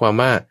นี่ยหมายความ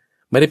ว่า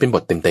ไม่ได้เป็นบ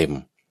ทเต็ม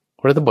ๆเพ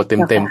ราะถ้าบทเ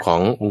ต็มๆขอ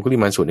งองคุลิ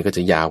มานสูตรนี่ก็จ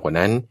ะยาวกว่า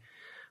นั้น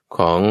ข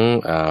อง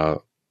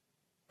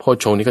โพช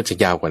ฌงค์นี่ก็จะ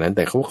ยาวกว่านั้นแ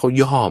ต่เขา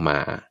ย่อมา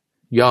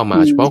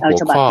เฉพาะหัว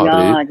ข้อห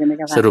รือ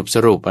ส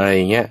รุปอะไรอ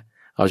ย่างเงี้ย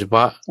เอาเฉพ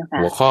าะ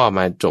หัวข้อม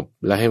าจบ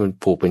แล้วให้มัน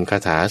ผูกเป็นคา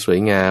ถาสวย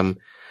งาม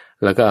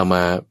แล้วก็เอาม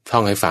าท่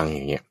องให้ฟังอ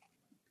ย่างเงี้ย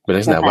เป็น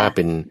ลักษณะว่าเ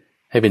ป็น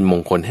ให้เป็นม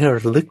งคลให้ร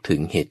ะลึกถึ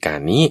งเหตุการ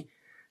ณ์นี้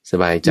ส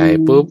บายใจ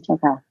ปุ๊บ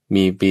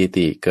มีปี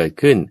ติเกิด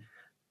ขึ้น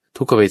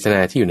ทุกขเวทนา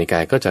ที่อยู่ในกา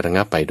ยก็จะระ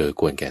งับไปโดย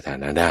ควรแก่ฐา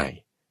นะได้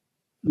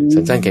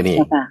สั้นๆแค่นี้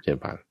เชิญ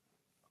ฟัง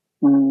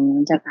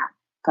เจ้าค่ะ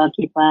ก็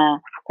คิดว่า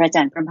พระอาจ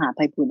ารย์พระมหาไพ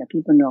บูลย์อภิ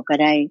ปุโนก็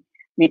ได้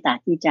เมตตา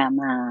ที่จะ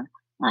มา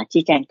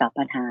ชี้แจงตอบ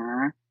ปัญหา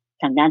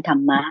ทางด้านธร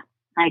รมะ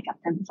ให้กับ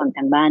ท่านผู้ฟังท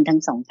างบ้านทั้ง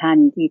2 ท่าน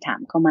ที่ถา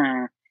มเข้ามา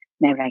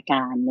ในรายก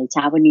ารในเ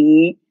ช้าวันนี้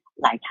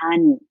หลายท่าน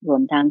รว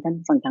มทั้งท่าน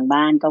ผู้ฟังทาง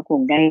บ้านก็ค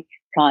งได้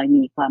พลอย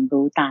มีความ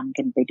รู้ตาม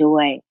กันไปด้ว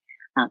ย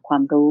ควา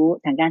มรู้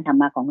ทางด้านธรร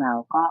มะของเรา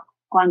ก็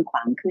กว้างขว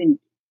างขึ้น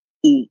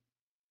อีก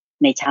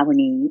ในเช้าวัน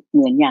นี้เห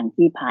มือนอย่าง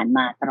ที่ผ่านม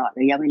าตลอด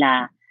ระยะเวลา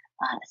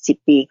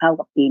10 ปีเข้า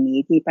กับปีนี้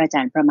ที่พระอาจ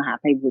ารย์พระมหา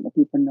ไพบูลย์อ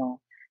ภิปุโน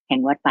แห่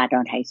งวัดป่าดอ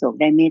นไหโศก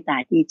ได้เมตตา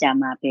ที่จะ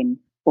มาเป็น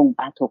องค์ป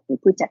าฐกหรือ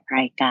ผู้จัดร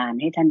ายการ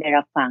ให้ท่านได้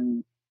รับฟัง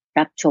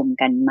รับชม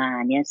กันมา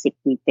เนี่ย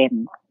10 ปีเต็ม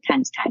ทาง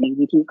สถานี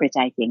วิทยุกระจ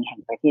ายเสียงแห่ง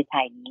ประเทศไท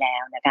ยนี้แล้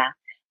วนะคะ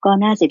ก็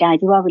น่าเสียดาย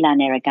ที่ว่าเวลา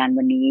ในรายการ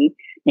วันนี้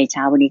ในเ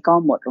ช้าวันนี้ก็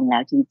หมดลงแล้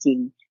วจริง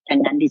ๆดัง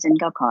นั้นดิฉัน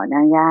ก็ขออ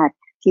นุญาต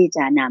ที่จ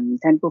ะน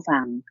ำท่านผู้ฟั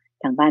ง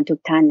ทางบ้านทุก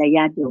ท่านและญ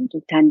าติโยมทุ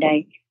กท่านได้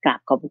กราบ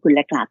ขอบพระคุณแ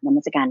ละกราบน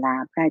มัสการลา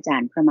พระอาจา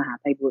รย์พระมหา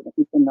ไพบูลย์อ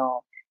ภิปุโน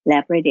และ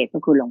พระเดชพร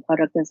ะคุณหลวงพ่อ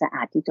ดร.สะอ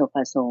าดทิโตภ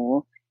โส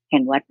แห่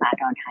งวัดป่า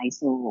ดอนไหโ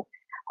ศก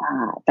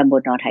ตำบ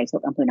ลดอนไหโศ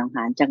กอำเภอหนองห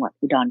านจังหวัด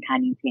อุดรธา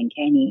นีเพียงแ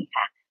ค่นี้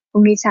ค่ะพรุ่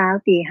งนี้เช้า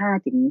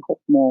 5:00 ถึง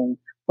 6:00 น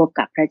พบ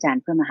กับพระอาจาร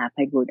ย์พระมหาไพ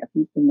บูลย์อ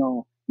ภิปุโน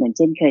เหมือนเ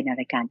ช่นเคยใน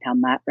รายการธร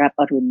รมะรับ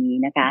อรุณนี้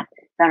นะคะ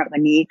สำหรับวั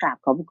นนี้กราบ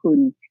ขอบพระคุณ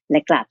และ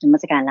กราบนมั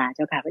สการลาเ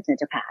จ้าค่ะพระอาจารย์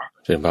เจ้าค่ะ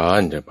เชิญพ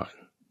ร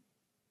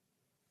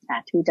สา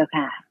ธุเจ้า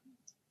ค่ะ